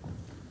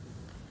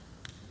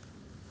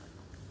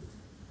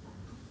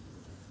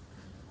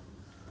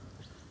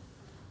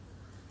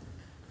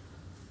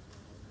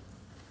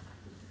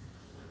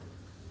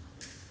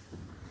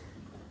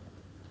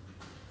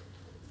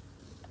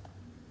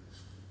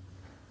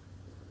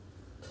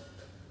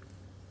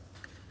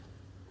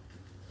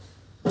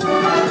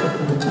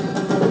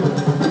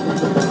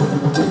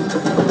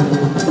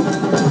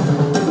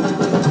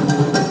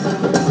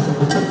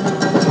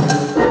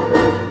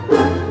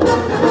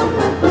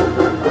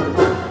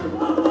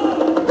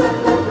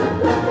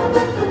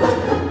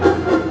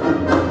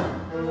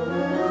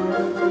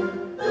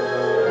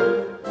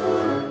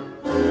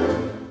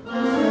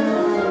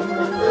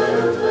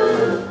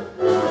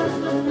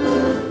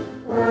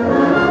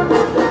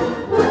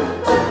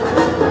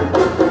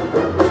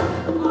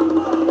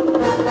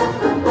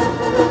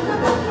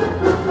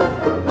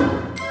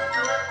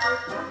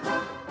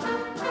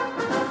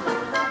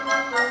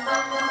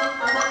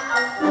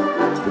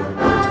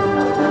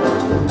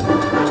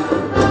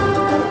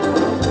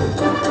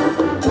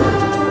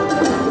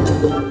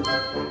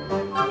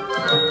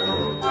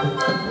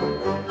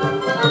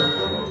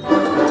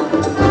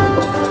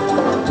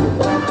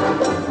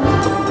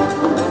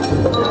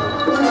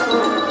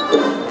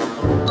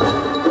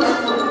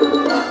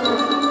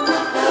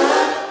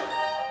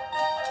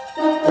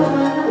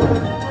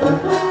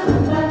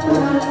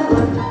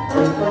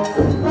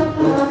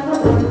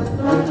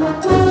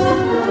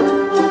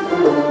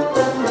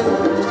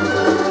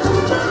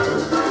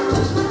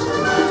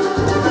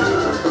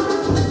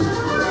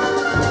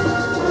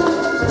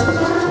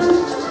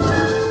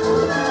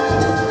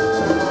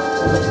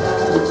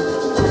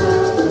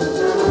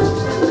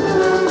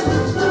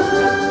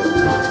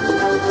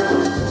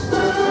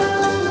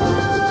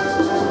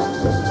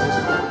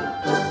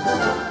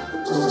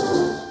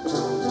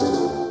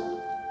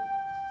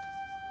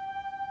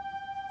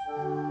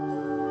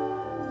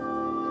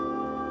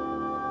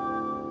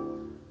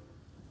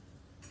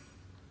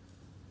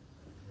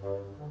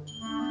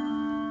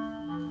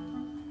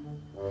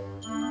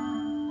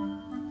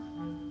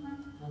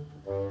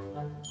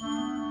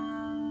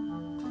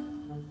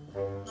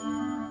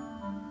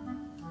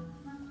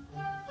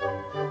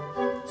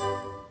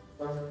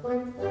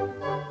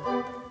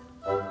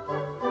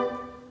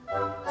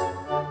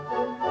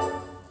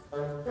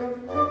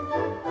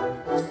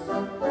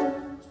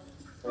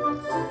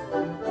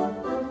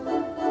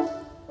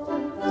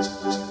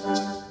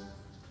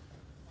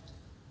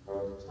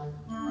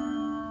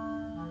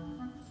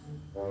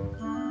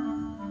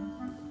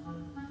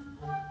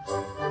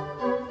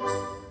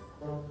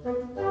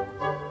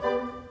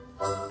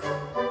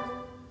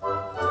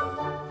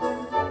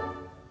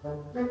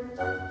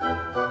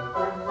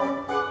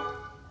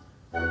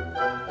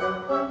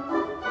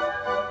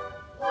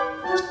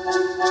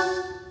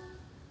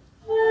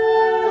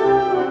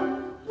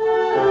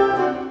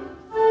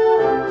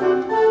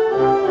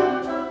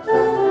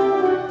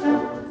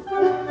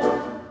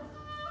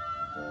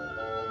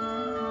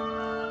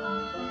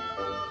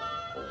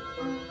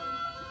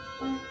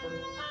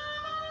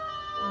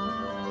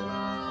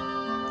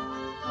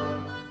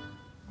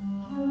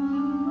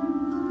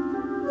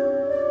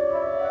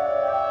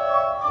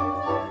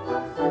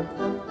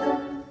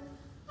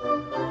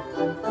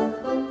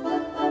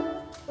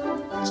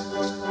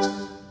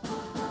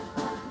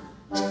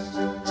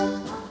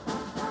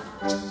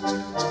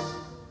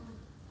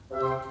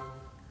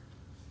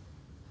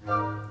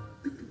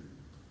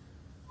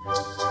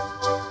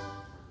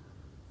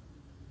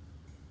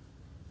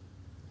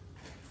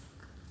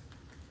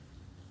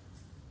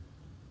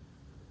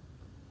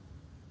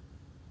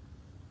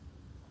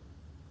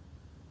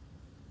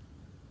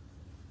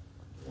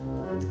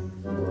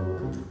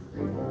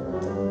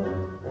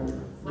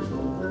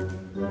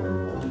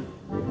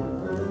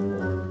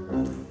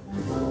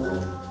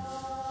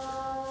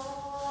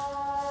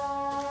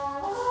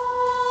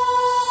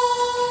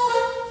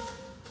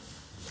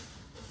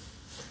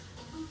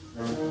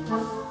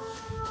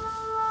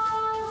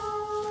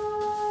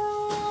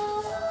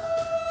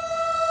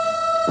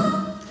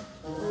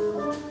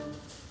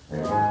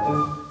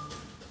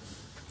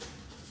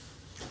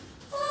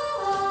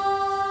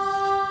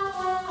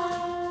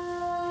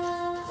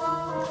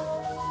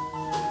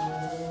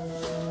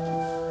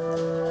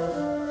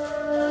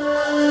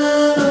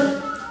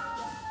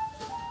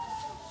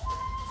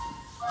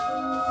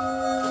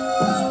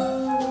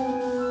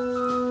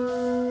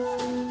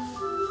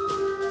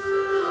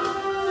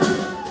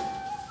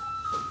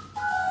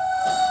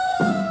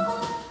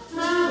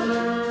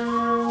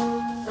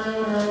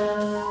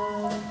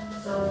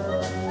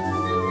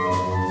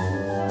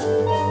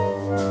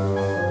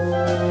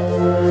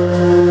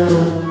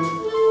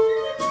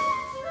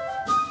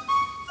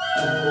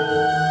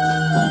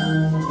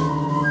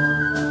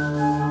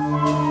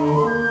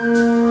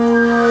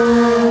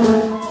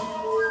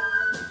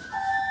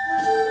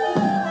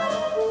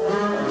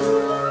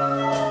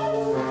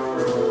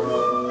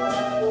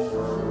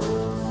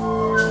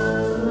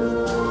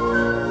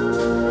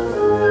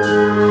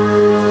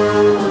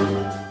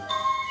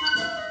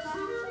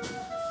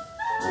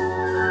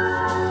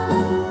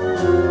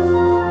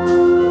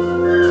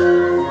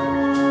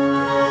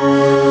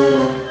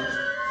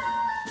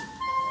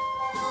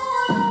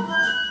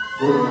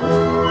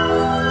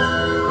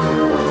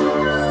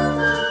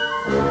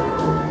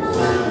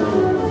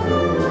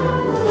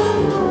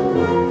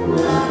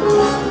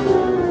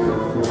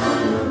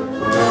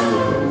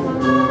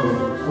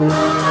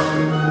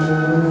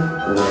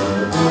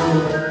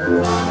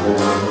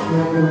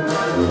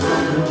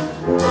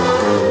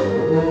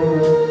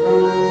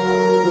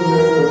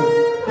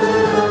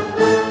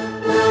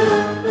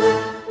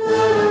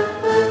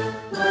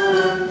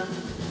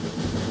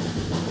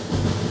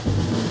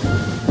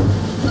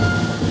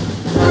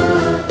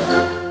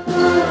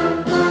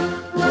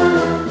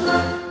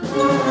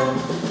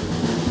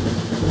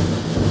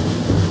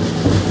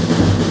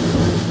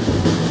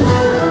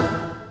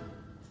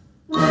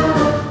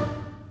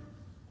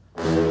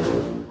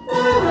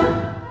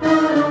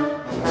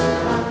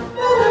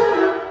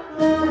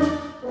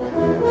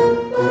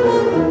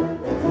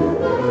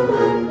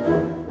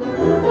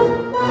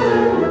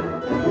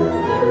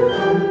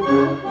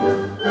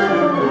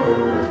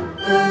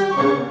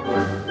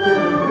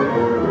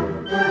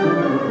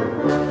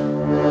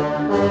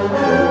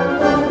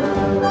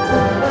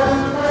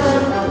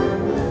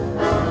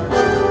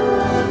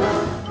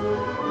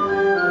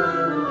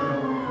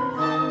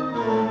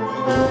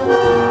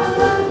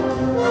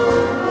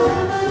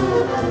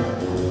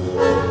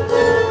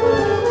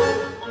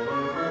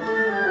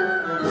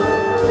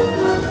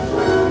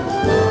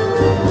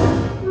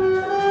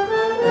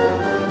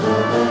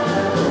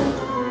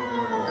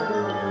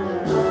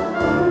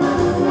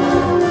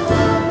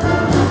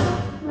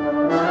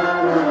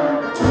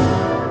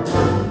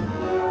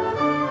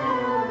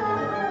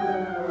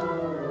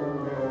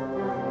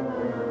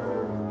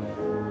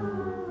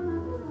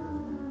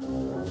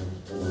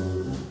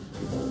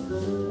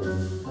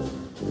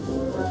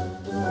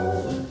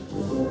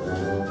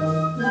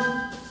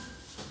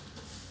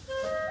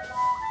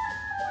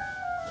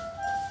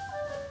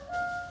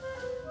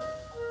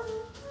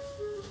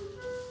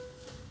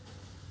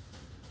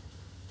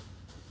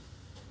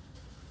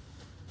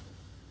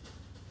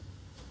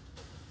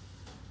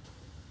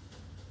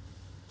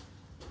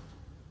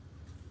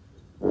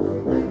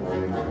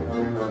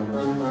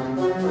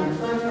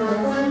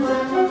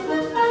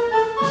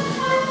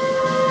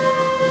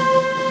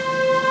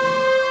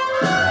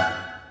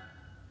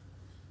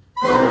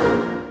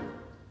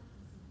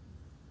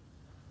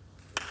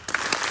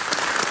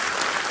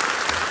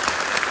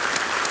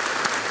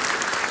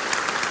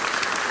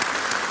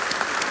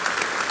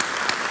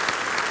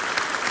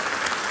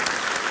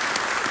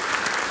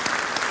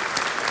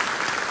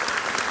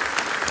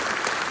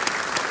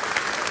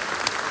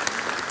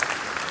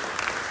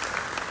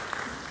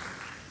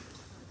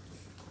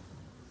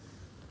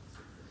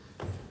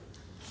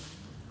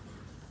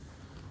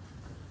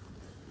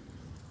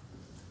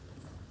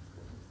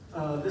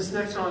 This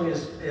next song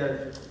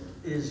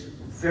is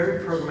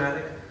very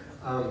programmatic.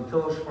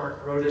 Philip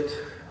Spark wrote it.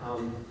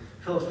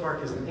 Philip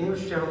Spark is an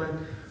English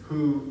gentleman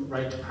who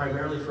writes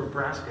primarily for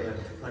brass band,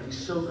 but he's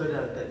so good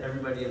at it that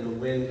everybody in the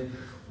wind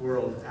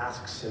world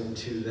asks him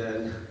to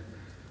then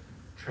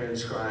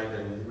transcribe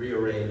and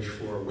rearrange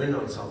for wind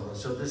ensemble.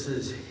 So this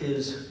is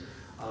his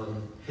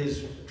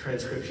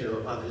transcription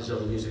of his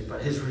own music,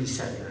 but his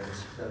resetting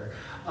is better.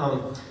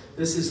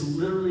 This is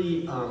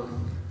literally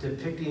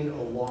depicting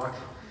a walk,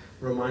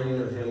 reminding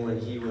of him when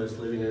he was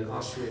living in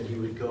Austria and he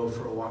would go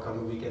for a walk on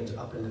the weekends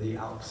up into the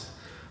Alps.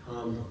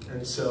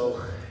 And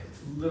so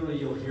literally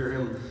you'll hear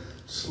him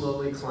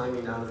slowly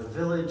climbing out of the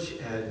village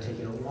and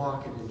taking a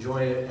walk and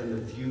enjoying it, and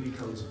the view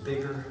becomes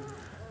bigger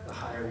the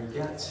higher he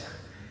gets.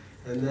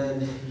 And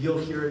then you'll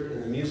hear it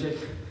in the music.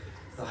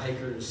 The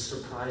hiker is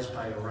surprised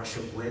by a rush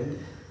of wind,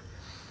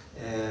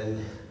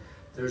 and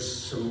there's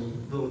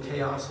some little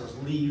chaos as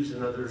leaves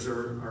and others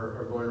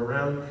are going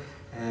around,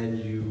 and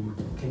you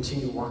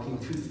continue walking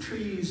through the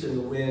trees and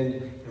the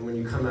wind, and when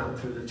you come out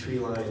through the tree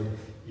line,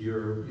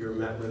 you're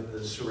met with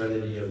the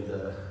serenity of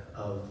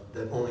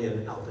that only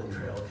an alpine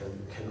trail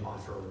can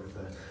offer, with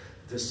the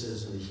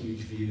vistas and the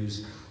huge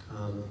views.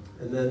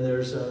 And then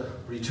there's a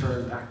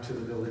return back to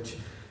the village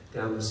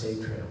down the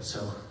same trail.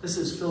 So this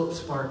is Philip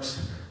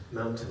Spark's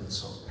Mountain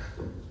Song.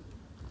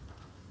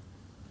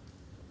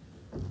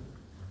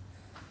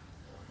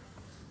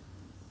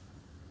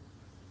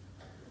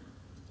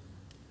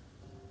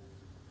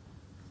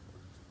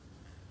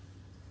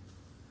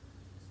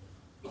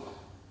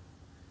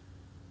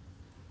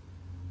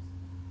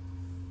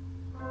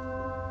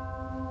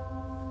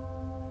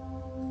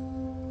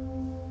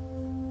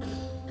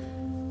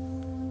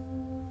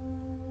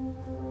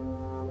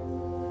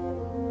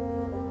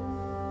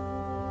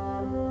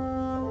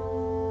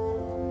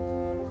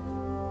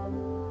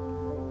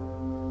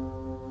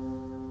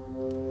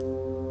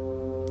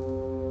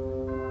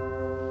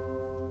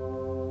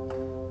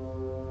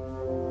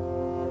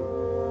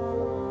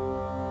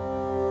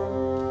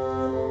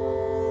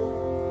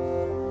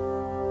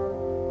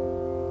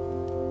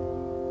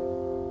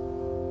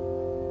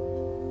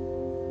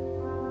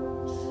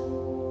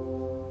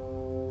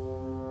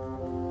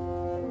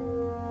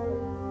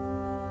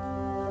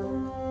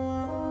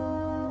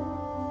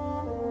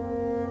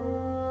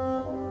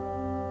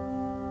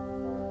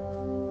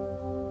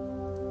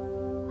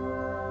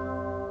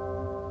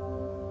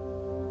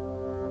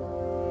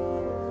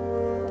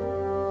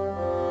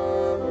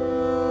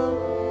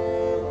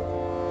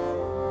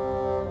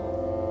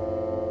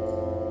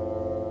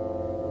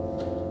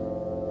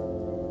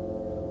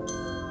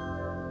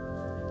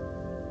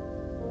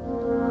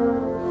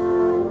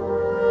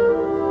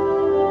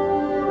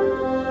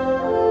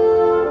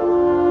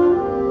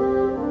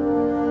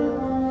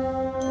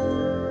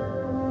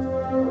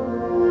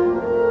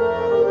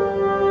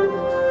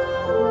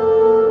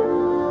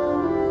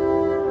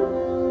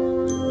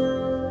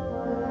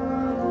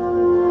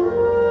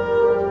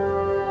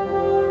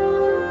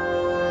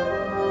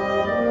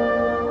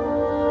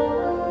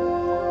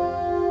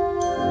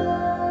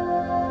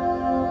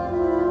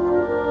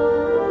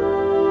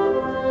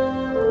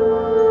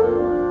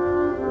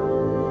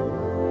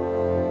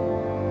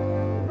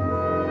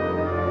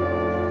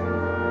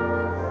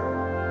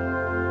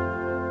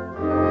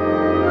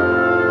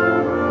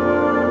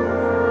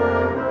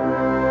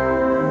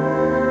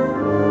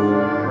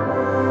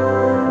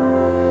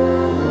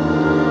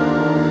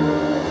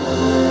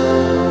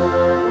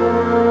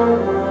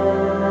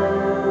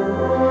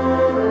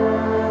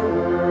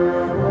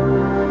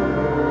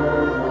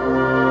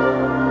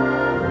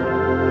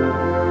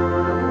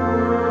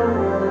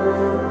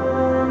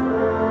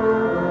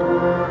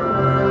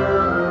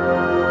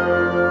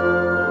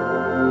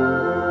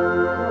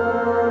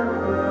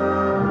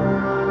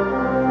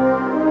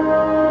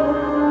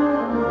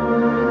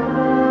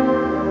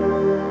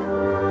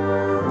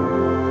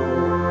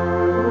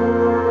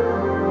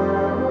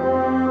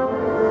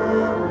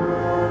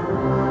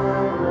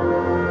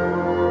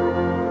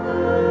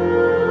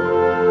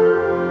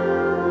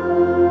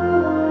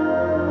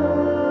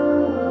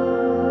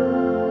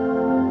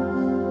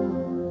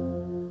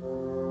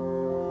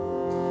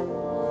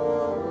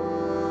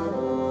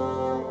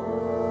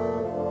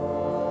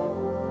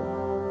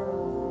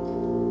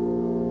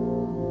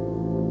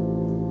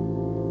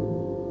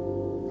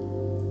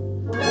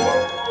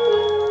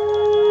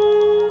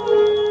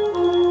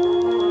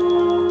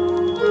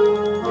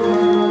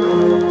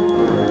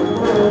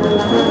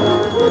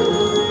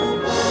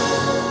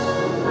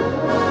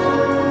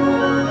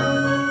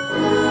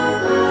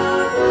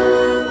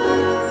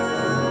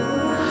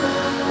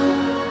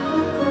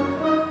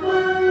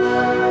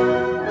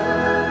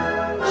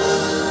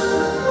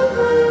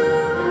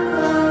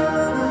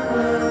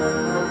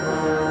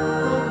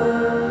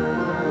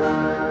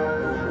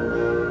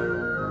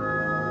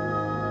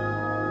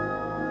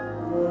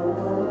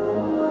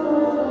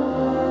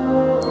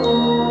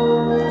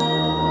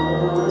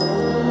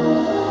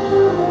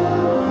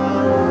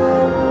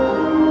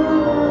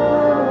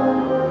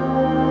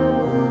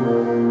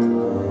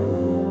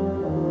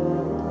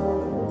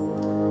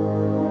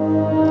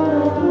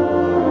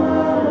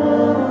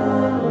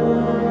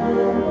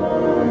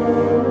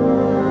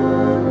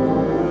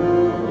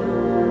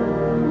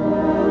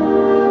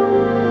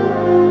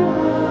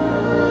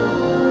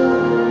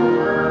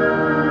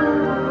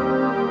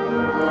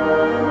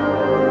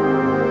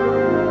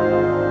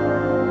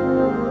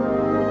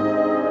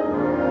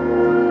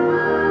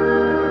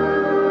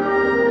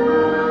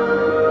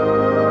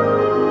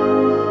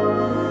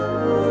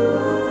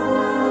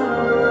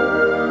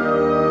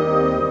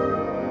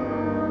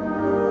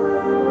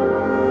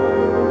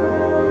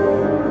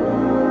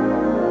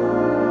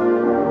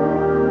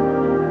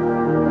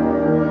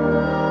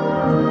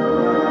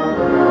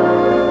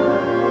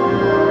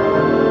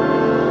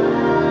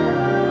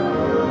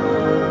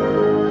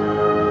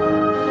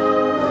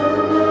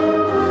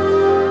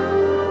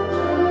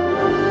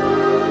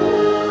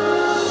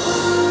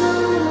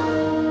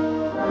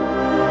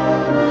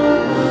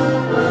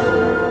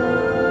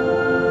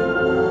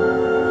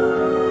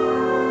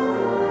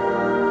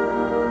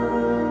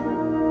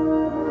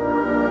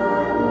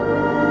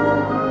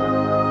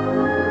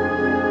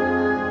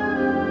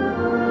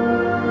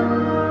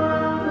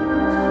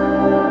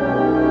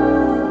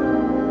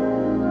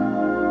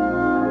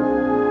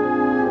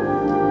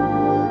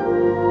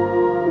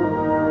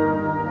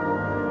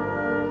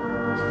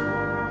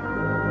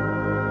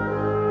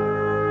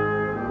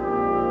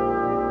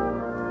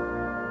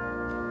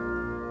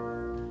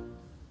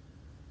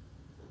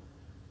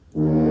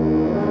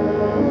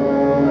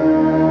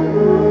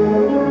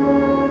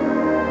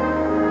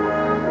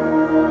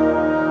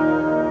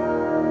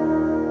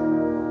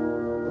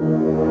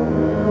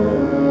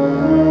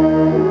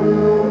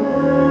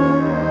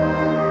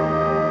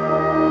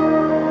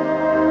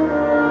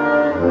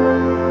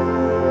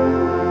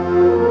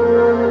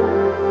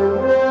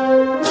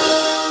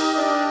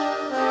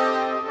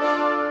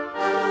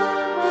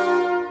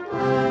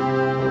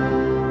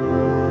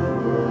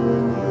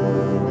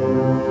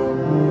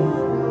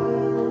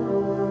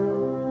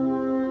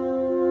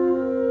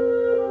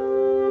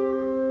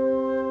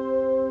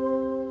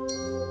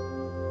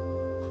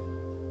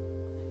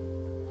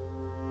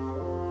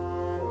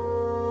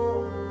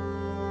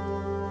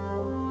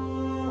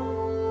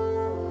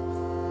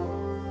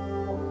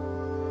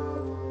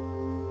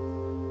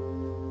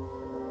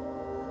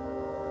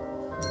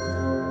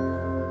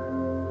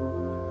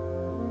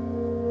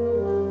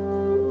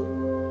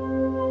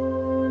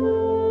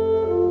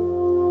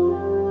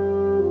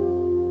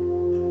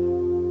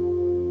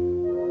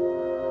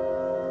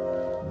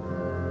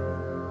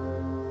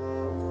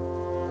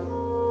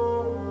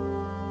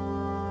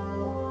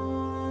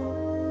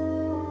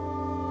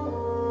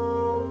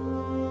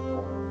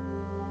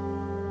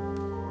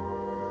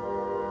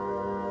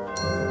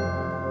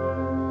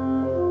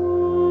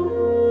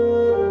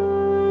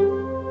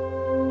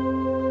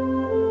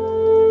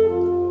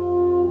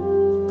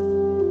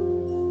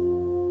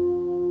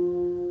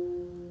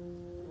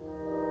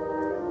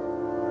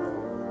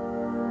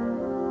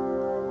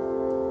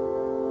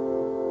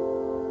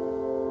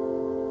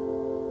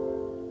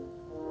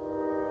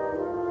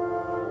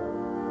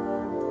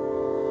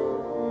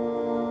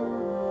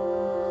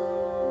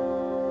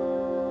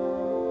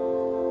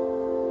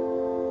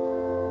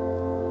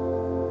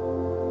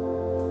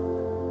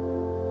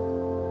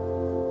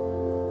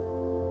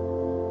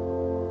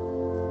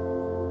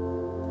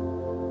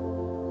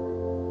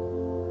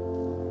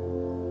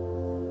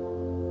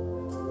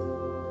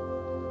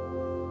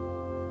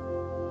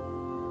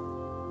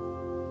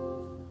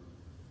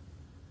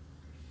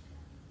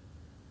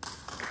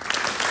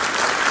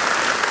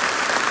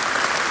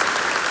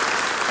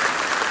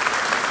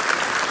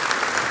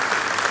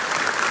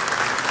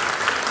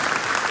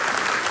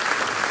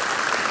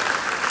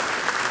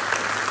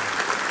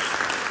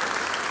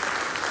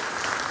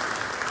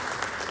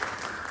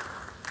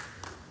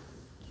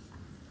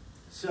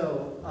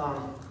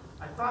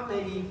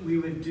 maybe we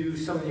would do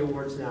some of the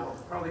awards now,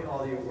 probably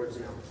all the awards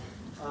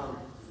now,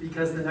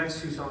 because the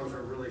next 2 songs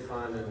are really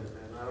fun, and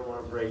I don't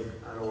want to break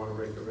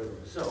the rhythm.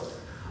 So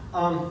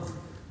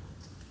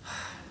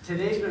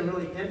today's been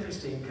really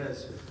interesting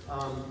because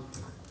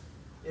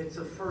it's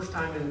the first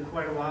time in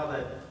quite a while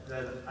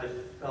that I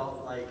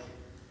felt like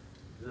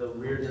the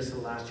weirdness of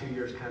the last 2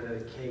 years kind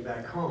of came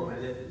back home,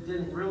 and it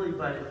didn't really,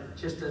 but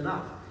just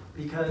enough,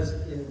 because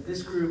in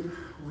this group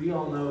we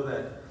all know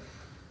that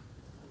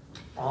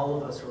all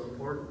of us are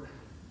important.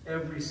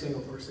 Every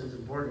single person is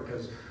important,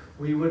 because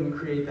we wouldn't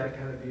create that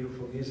kind of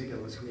beautiful music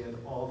unless we had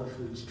all the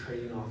flutes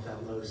trading off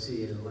that low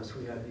C, and unless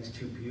we had these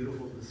 2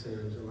 beautiful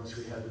bassoons, unless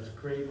we had those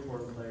great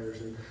horn players.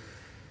 And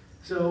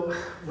so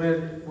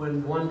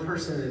when one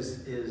person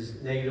is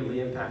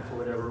negatively impacted for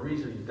whatever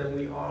reason, then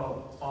we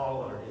all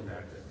are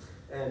impacted.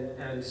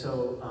 And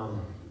so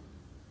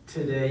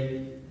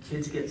today,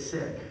 kids get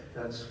sick.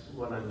 That's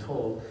what I'm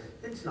told.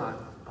 It's not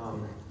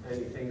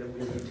anything that we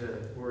need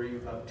to worry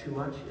about too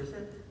much, is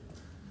it?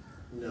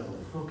 No.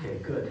 Okay,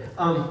 good.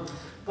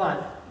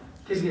 But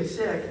kids get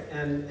sick,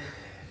 and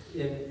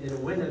in a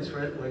wind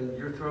instrument, when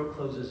your throat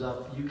closes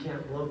up, you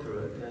can't blow through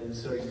it, and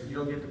so you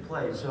don't get to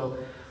play. So,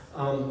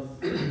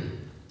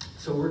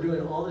 so we're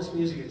doing all this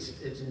music.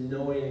 It's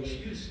no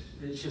excuse.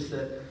 It's just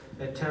that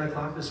at 10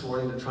 o'clock this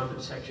morning, the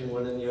trumpet section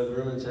went in the other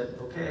room and said,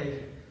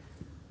 "Okay,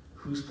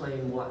 who's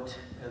playing what?"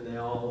 And they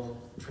all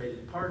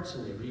traded parts,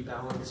 and they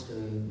rebalanced,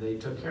 and they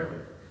took care of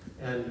it.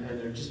 And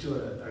they're just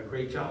doing a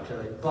great job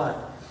tonight.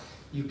 But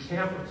you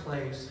can't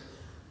replace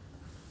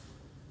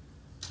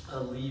a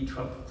lead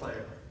trumpet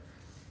player.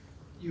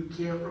 You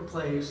can't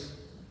replace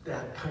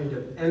that kind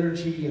of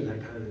energy and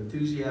that kind of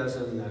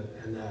enthusiasm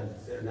and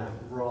that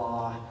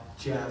raw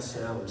jazz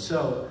sound.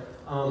 So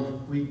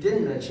we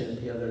didn't mention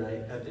it the other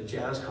night at the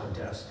jazz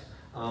contest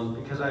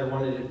because I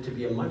wanted it to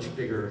be a much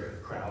bigger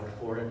crowd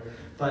for it.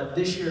 But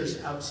this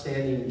year's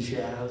outstanding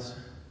jazz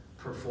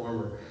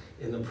performer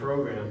in the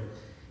program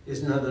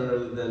is none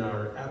other than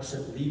our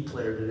absent lead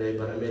player today,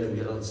 but I made him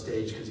get on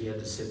stage because he had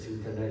to sit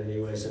through the night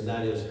anyways, and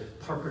that is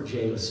Parker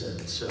Jameson.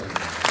 So.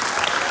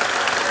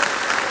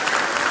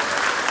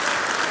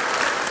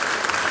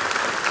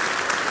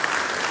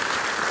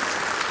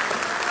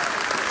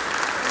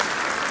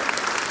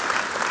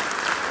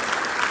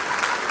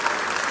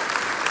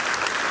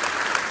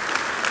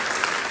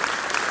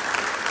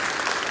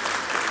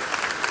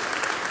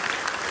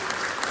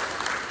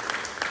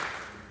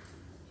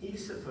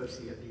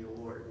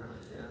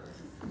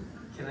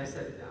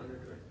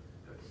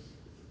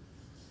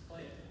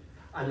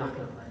 I'm not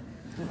going to play.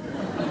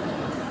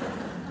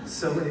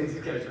 So many of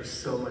these guys are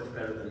so much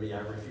better than me, I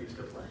refuse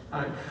to play.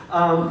 All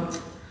right.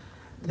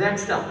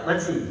 Next up,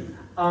 let's see.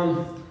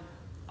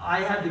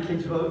 I had the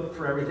kids vote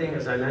for everything,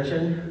 as I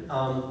mentioned.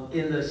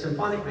 In the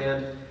Symphonic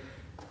Band,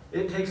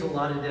 it takes a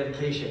lot of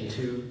dedication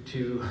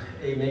to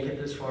A, make it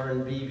this far,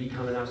 and B,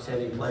 become an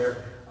outstanding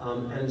player.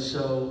 And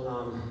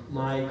so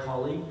my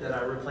colleague that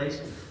I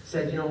replaced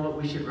said, you know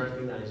what, we should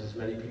recognize as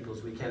many people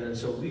as we can. And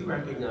so we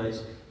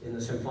recognize in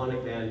the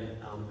Symphonic Band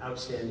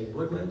outstanding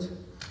woodwind,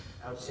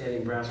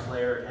 outstanding brass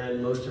player,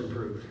 and most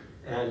improved.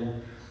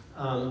 And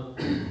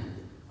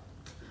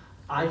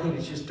I think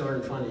it's just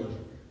darn funny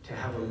to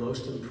have a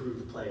most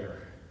improved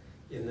player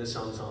in this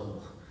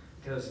ensemble,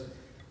 because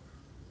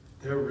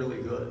they're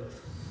really good.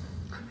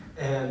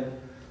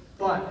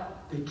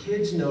 But the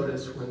kids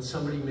notice when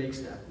somebody makes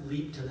that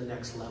leap to the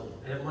next level.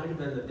 And it might have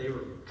been that they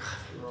were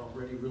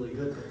already really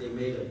good, but they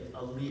made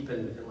a leap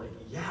and like,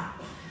 yeah.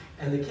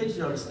 And the kids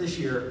noticed this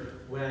year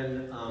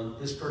when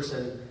this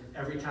person,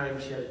 every time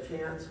she had a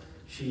chance,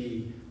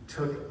 she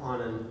took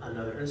on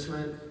another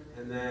instrument,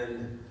 and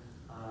then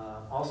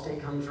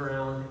All-State comes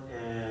around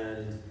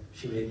and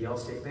she made the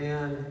All-State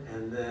Band,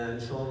 and then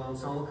Solo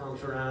Ensemble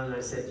comes around, and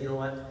I said, you know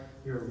what,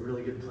 you're a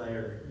really good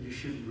player. You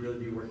should really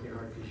be working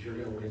hard because you're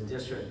going to win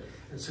district.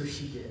 And so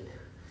she did.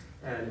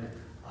 And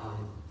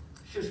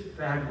it's just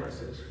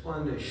fabulous. It's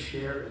fun to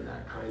share in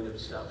that kind of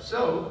stuff.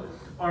 So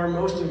our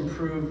most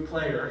improved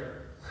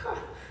player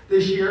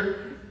this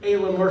year,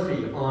 Ayla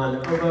Murphy on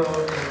oboe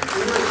and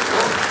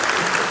flute.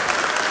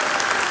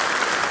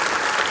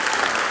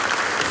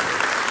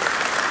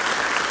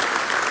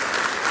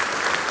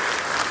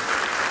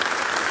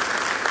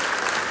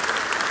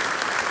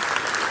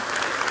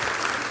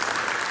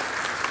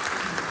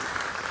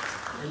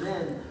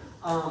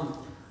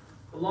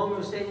 Along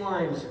those same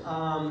lines,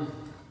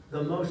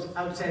 the most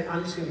outstanding,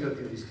 I'm just going to go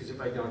through these because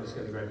if I don't, it's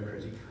going to drive me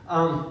crazy.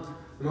 The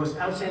most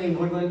outstanding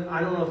woodwind,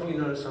 I don't know if you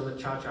noticed on the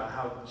cha-cha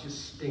how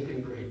just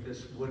stinking great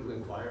this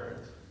woodwind choir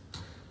is.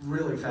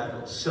 Really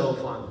fabulous, so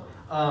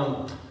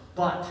fun.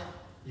 But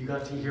you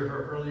got to hear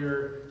her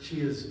earlier.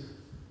 She is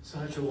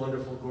such a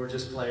wonderful,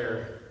 gorgeous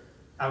player.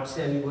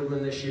 Outstanding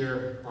woodwind this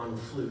year on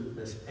flute,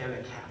 Miss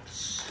Anna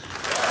Capps.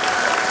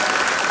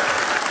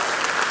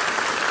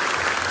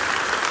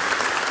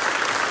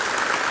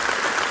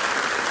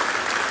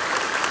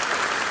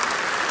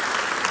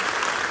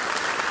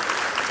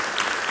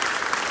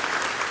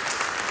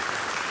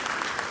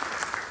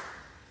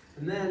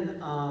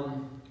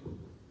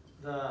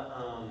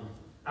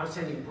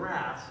 outstanding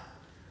brass,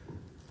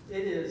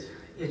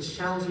 it's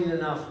challenging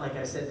enough, like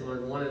I said, to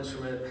learn one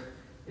instrument.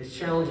 It's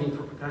challenging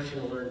for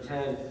percussion to learn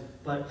 10,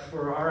 but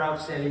for our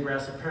outstanding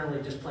brass,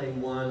 apparently just playing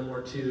 1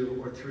 or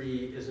 2 or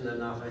 3 isn't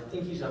enough. I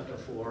think he's up to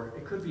 4.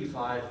 It could be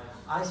 5.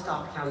 I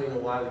stopped counting a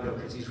while ago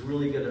because he's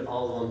really good at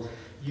all of them.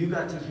 You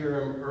got to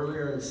hear him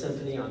earlier in the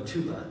symphony on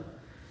tuba,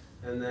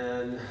 and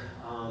then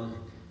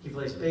he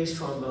plays bass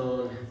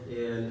trombone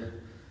in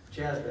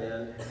jazz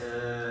band,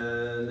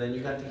 and then you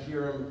got to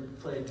hear him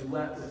play a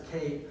duet with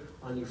Kate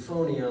on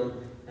euphonium,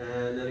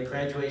 and then at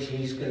graduation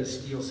he's going to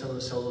steal some of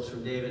the solos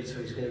from David,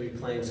 so he's going to be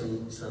playing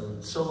some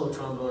solo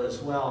trombone as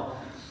well.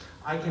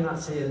 I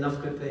cannot say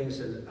enough good things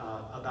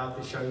about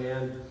this young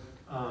man.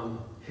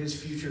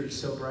 His future is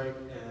so bright,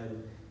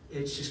 and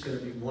it's just going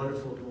to be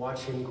wonderful to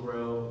watch him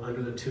grow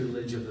under the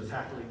tutelage of the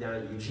faculty down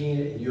at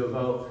Eugene and U of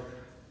O.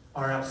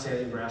 Our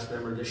outstanding brass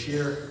member this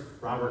year,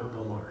 Robert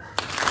Bomar.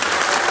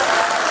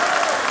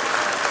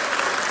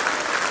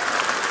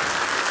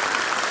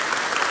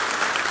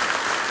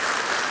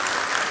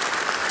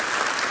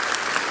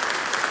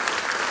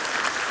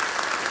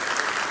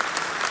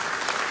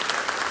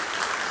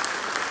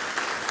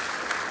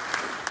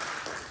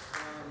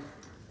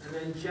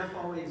 Jeff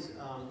always,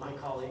 my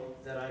colleague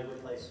that I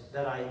replaced,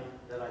 that I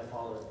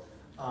followed,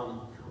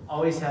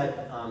 always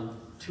had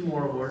 2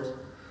 more awards.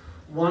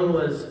 One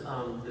was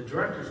the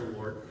Director's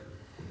Award,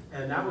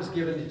 and that was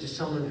given to just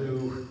someone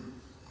who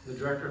the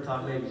director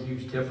thought made a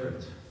huge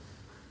difference.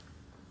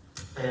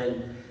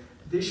 And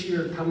this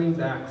year, coming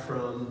back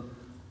from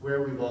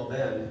where we've all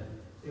been,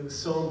 it was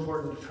so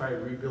important to try to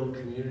rebuild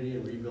community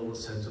and rebuild a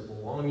sense of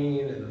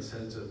belonging and a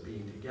sense of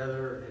being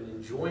together and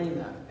enjoying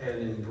that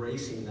and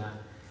embracing that.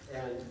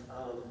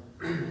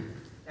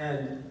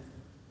 And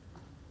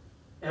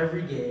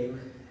every game,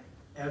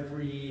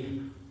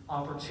 every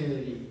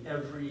opportunity,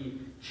 every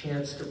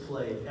chance to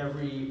play,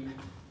 every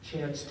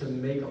chance to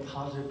make a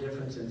positive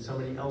difference in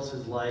somebody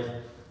else's life,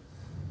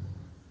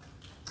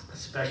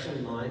 especially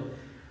mine,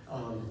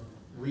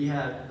 we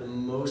had the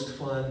most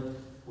fun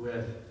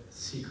with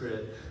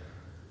Secret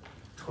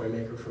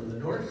Toymaker from the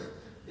North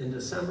in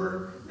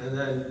December, and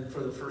then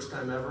for the first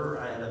time ever,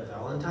 I had a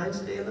Valentine's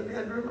Day in the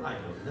band room. I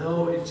don't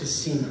know, it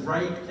just seemed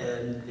right,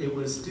 and it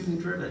was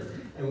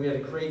student-driven, and we had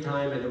a great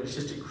time, and it was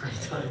just a great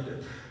time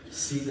to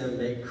see them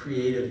make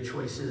creative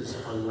choices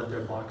on what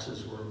their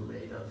boxes were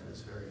made of.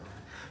 It's very odd.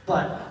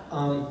 But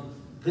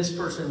this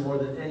person, more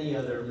than any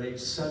other, made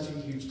such a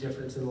huge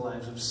difference in the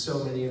lives of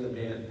so many in the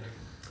band,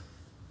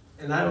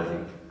 and I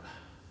don't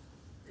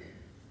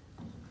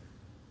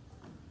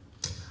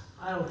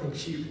think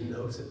she even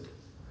knows it.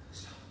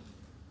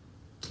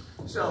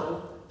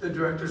 So, the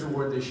Director's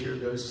Award this year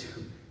goes to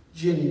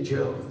Ginny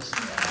Jones.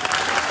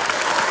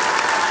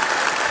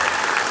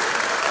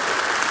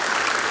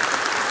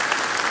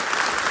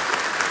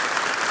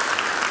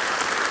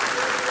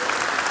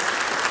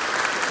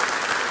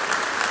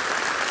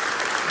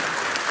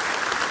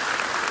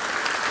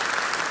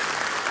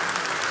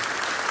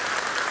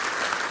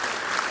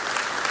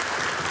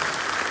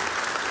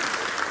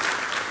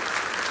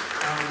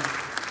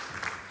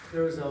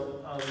 There was a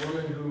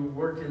woman who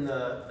worked in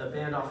the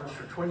band office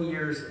for 20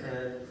 years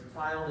and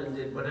filed and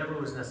did whatever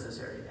was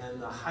necessary. And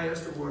the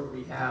highest award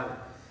we have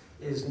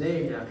is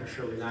named after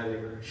Shirley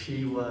Nylager.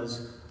 She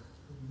was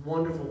a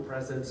wonderful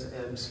presence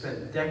and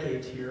spent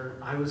decades here.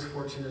 I was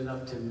fortunate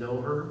enough to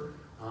know her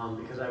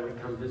because I would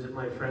come visit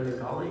my friend and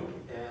colleague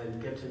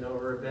and get to know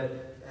her a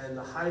bit. And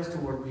the highest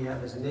award we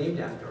have is named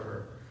after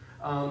her.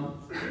 I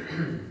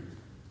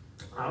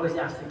always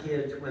ask the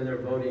kids when they're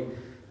voting,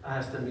 I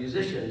ask the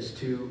musicians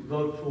to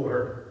vote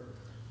for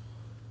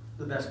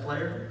the best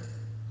player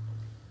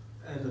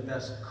and the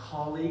best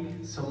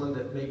colleague, someone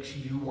that makes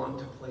you want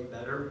to play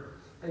better,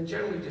 and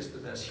generally just the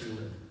best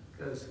human,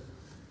 because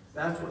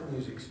that's what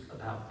music's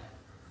about.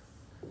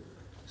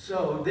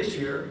 So this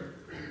year,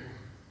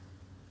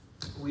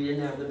 we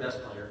didn't have the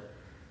best player,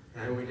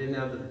 and we didn't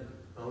have the,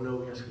 oh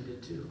no, yes we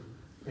did too.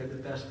 We had the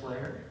best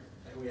player,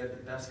 and we had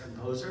the best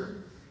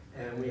composer,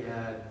 and we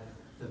had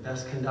the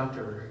best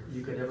conductor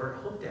you could ever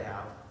hope to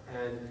have.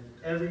 And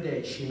every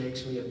day she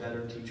makes me a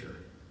better teacher.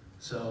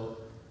 So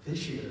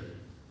this year,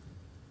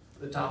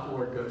 the top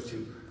award goes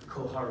to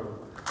Koharu.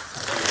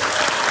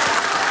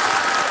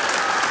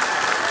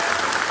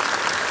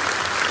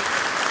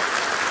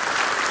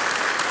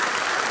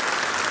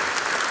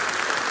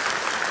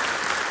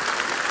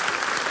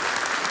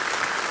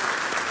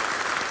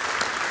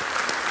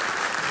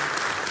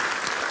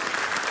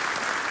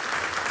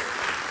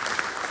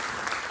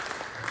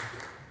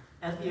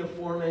 At the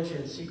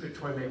aforementioned Secret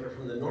Toymaker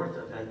from the North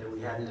event that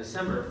we had in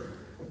December,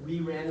 we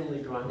randomly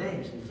draw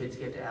names, and kids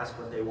get to ask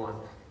what they want,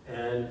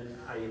 and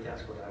I get to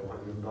ask what I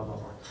want, and blah, blah,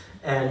 blah.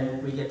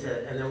 And we get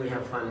to, and then we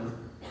have fun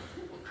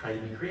trying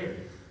to be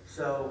creative.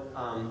 So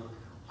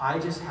I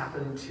just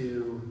happened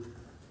to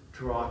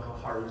draw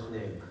Koharu's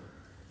name,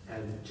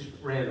 and just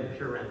random,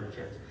 pure random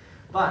chance.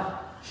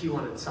 But she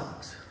wanted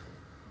socks.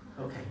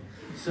 Okay,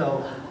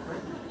 so,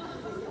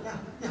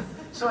 yeah.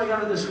 So I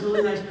got her this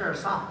really nice pair of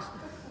socks.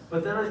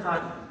 But then I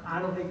thought,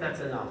 I don't think that's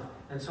enough.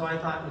 And so I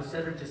thought,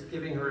 instead of just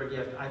giving her a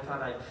gift, I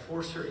thought I'd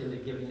force her into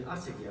giving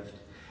us a gift.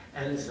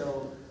 And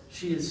so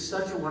she is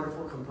such a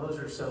wonderful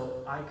composer,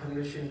 so I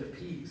commissioned a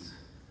piece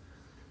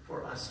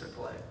for us to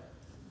play.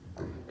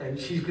 And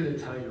she's going to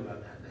tell you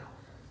about that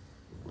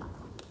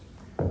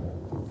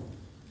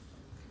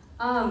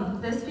now.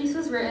 This piece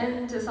was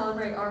written to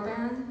celebrate our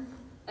band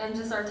and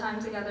just our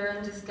time together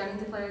and just getting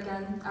to play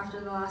again after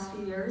the last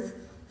few years.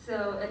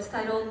 So it's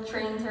titled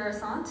Très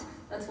Intéressant.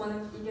 That's one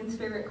of Egan's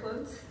favorite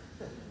quotes.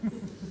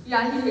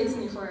 Yeah, he hates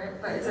me for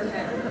it, but it's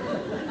okay.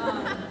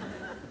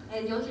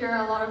 And you'll hear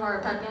a lot of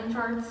our pep band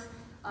charts.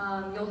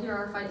 You'll hear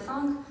our fight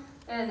song.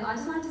 And I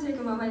just wanted to take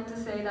a moment to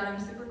say that I'm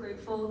super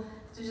grateful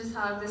to just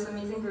have this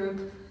amazing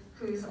group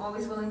who's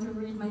always willing to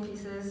read my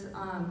pieces.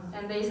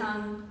 And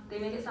they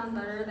make it sound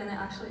better than it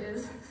actually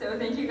is. So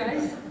thank you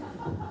guys.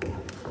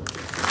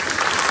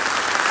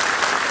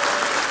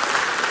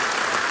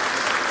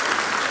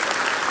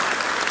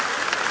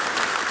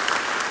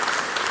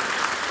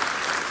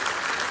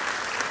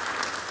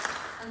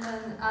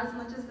 As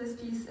much as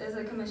this piece is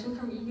a commission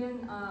from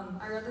Egan,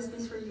 I wrote this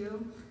piece for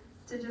you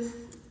to just...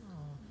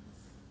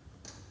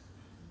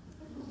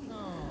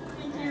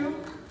 Thank you.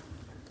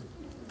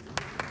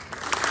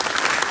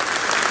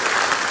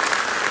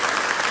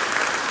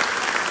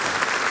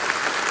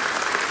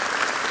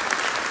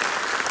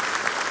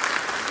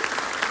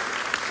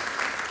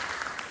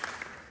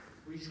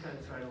 We just kind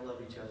of try to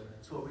love each other.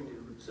 That's what we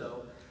do.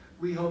 So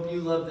we hope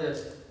you love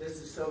this. This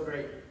is so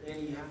great.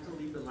 And you have to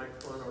leave the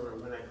microphone, or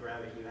when I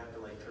grab it, you have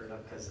to like turn it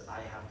up because I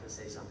have to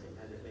say something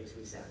and it makes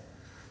me sad.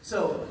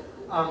 So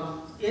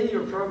in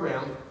your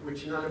program,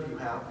 which none of you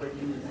have, but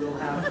you will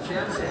have a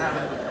chance to have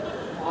it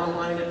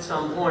online at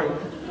some point,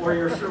 or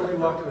you're certainly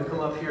welcome to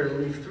come up here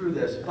and leaf through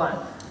this.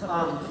 But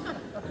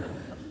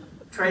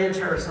Très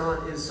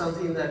Intéressant is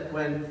something that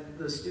when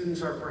the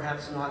students are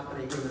perhaps not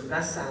making the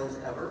best sounds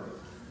ever,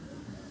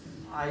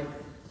 I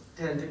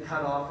tend to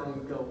cut off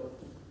and go,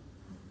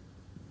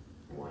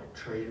 why,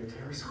 Très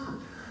Intéressant?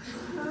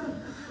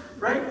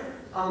 Right?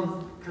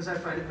 Because I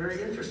find it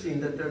very interesting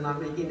that they're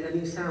not making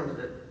any sounds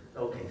that,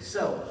 okay,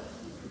 so,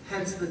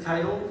 hence the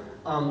title.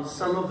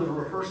 Some of the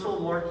rehearsal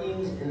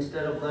markings,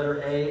 instead of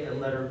letter A and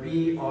letter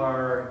B,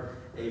 are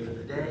A for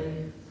the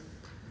day,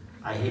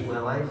 I hate my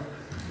life,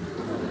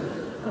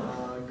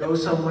 go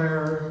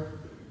somewhere,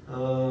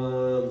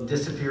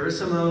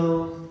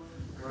 disappearissimo,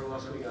 what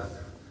else we got?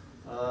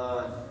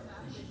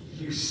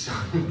 You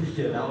son,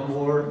 get out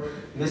more.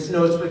 Miss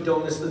notes but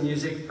don't miss the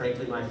music,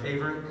 frankly my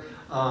favorite.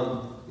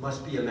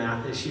 Must be a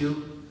math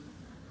issue,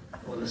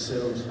 one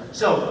assumes.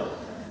 So,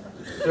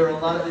 there are a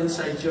lot of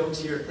inside jokes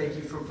here. Thank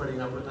you for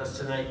putting up with us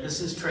tonight. This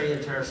is Très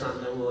Intéressant,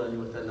 and then we'll end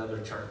with another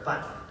chart.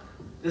 But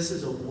this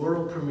is a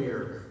world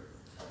premiere.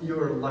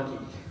 You're lucky,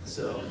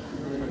 so.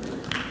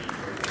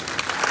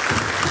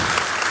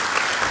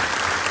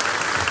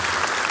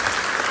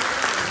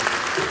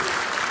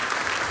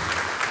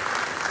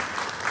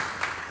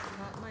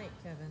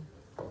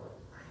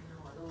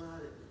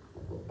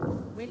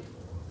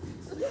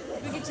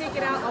 Can you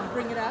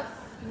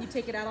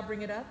take it out? I'll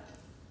bring it up.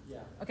 Yeah.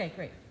 Okay,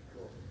 great.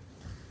 Cool.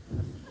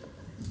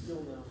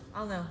 You'll know.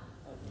 I'll know.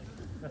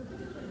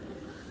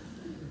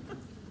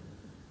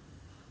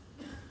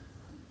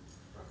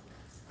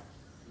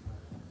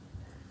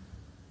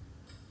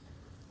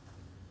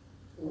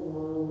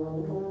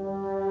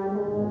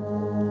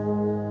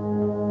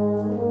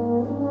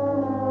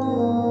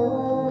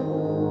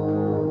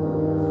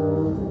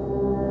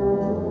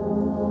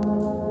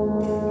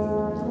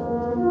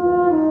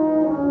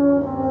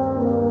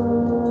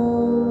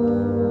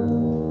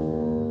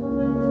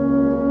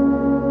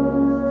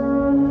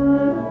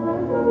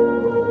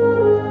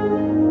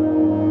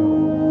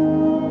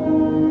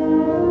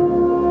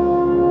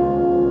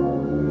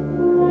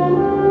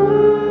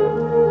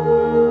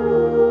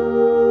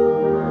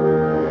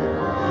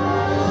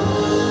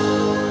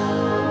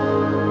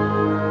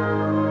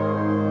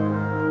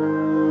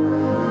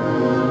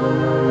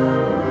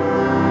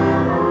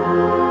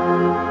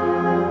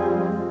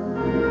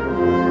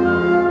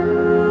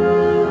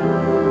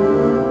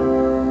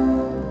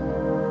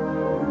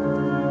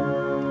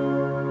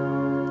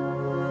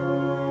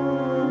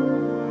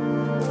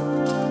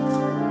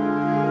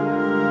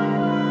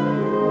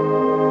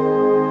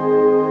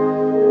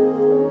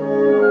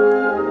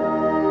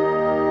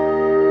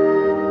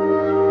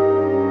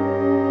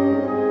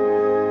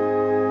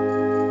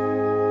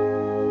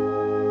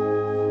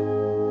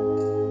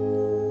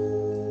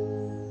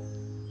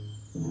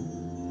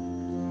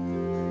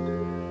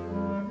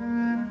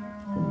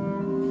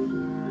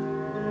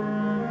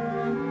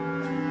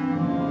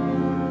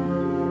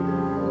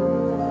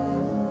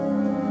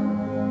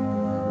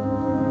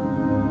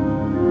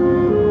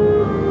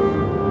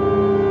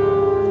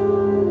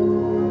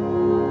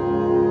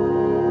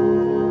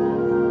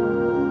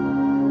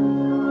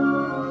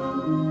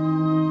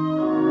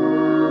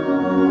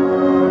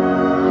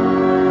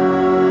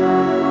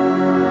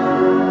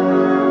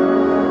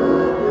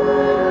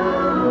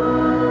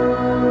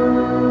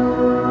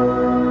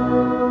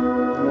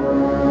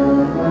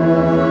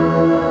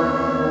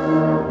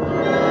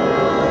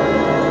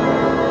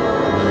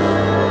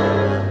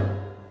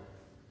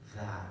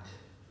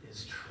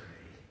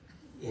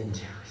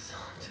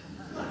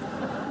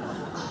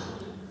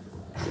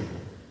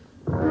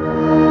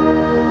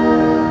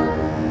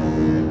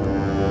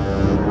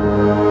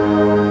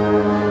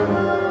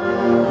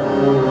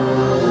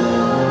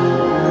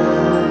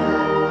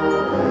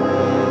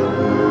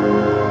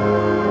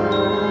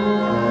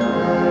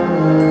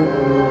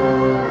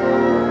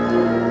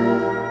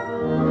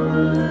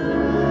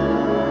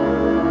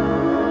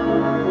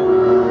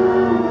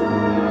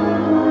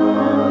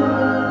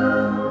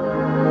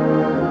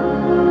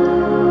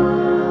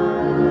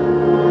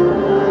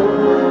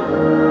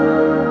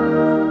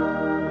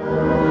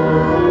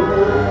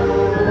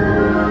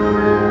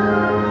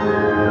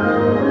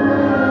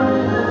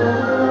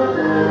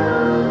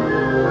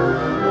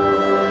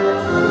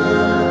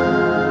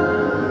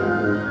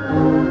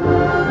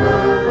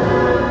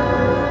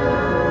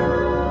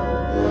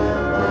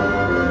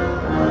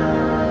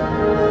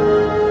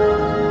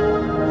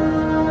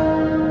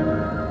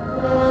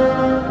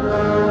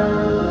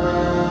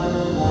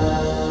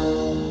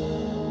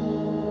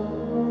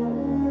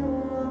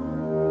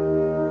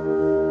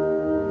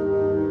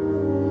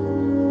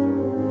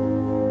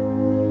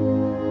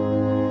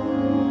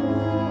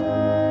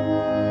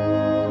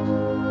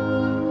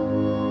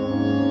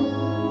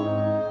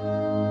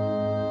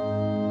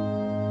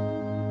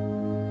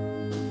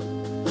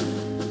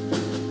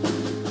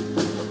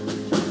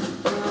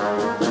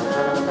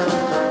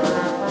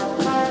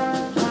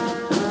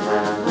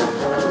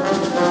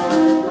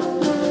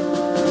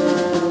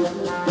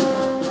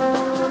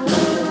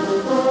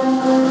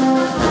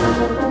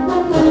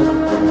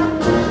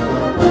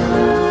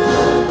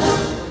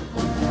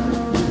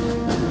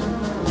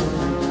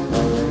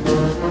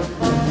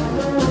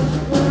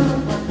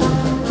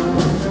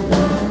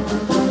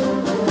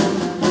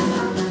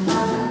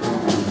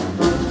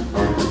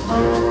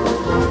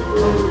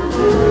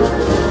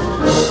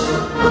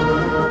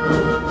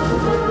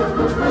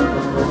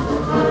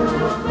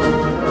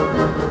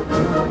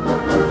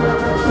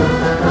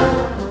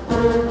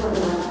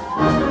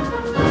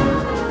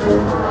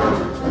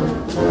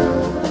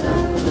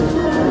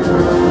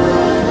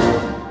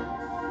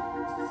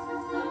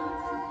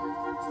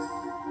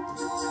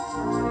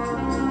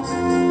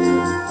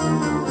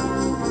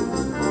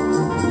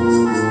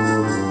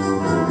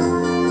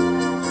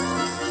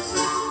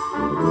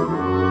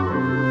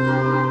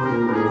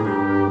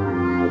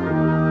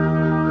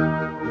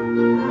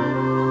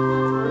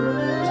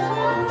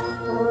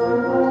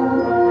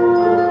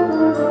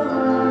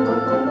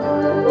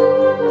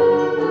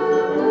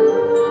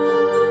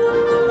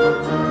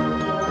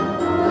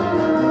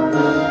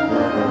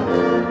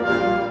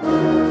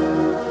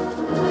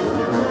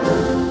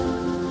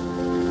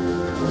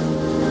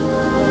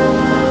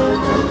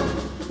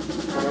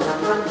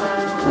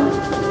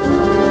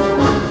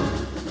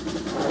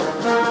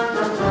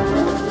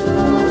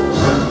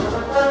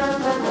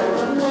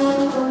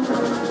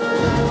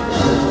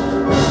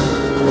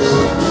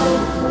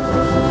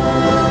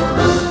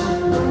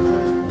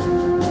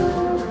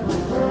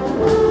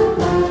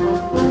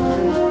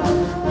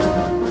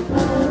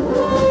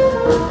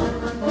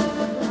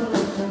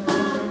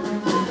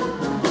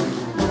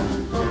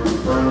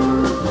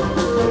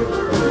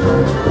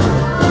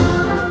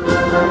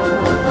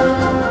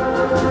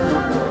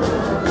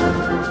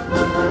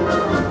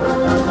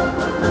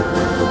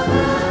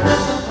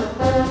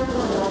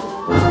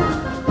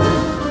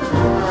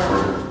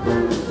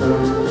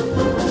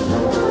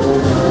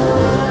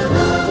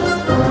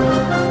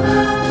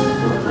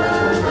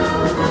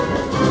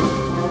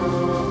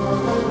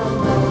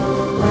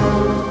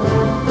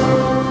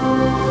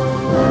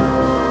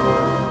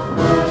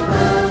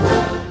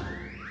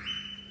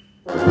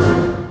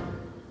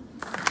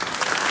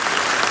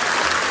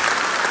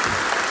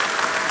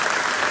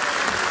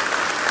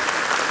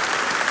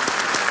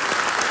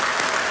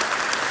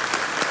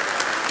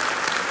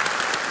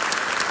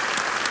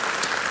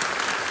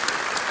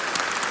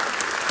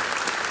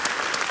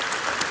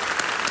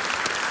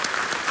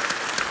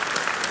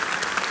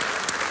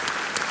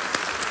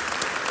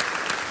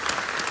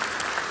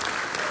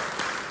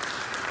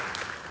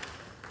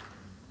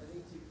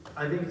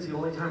 I think it's the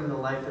only time in their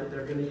life that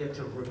they're going to get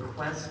to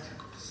request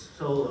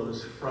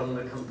solos from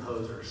the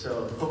composer.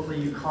 So hopefully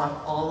you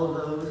caught all of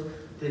those.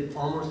 Did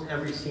almost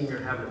every senior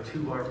have a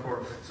 2-bar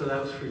chord? So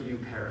that was for you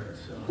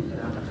parents.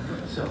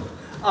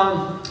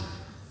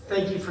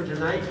 Thank you for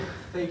tonight.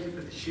 Thank you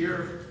for the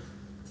cheer.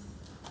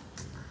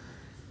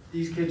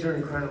 These kids are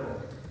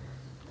incredible.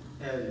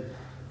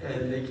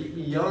 And they keep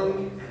me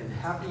young and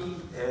happy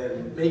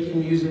and making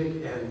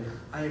music, and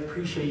I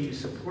appreciate you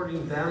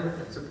supporting them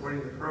and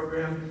supporting the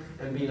program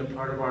and being a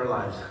part of our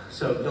lives.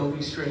 So don't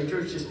be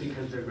strangers just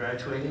because they're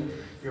graduating.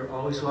 You're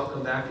always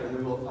welcome back, and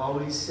we will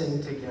always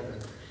sing together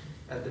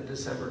at the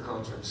December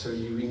concert. So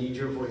we need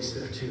your voice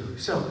there too.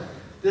 So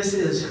this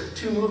is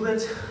 2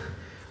 movements.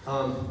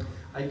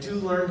 I do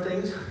learn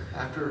things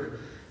after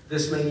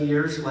this many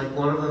years. Like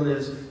one of them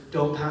is,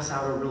 don't pass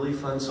out a really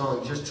fun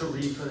song just to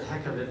read for the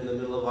heck of it in the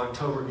middle of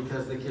October,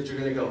 because the kids are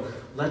going to go,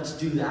 let's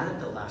do that at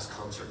the last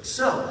concert.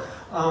 So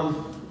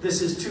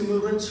this is 2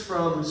 movements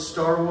from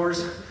Star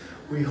Wars.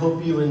 We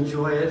hope you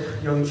enjoy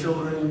it. Young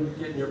children,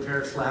 get in your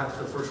parents' laps.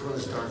 The first one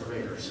is Darth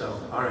Vader. So,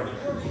 all right.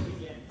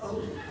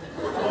 Oh.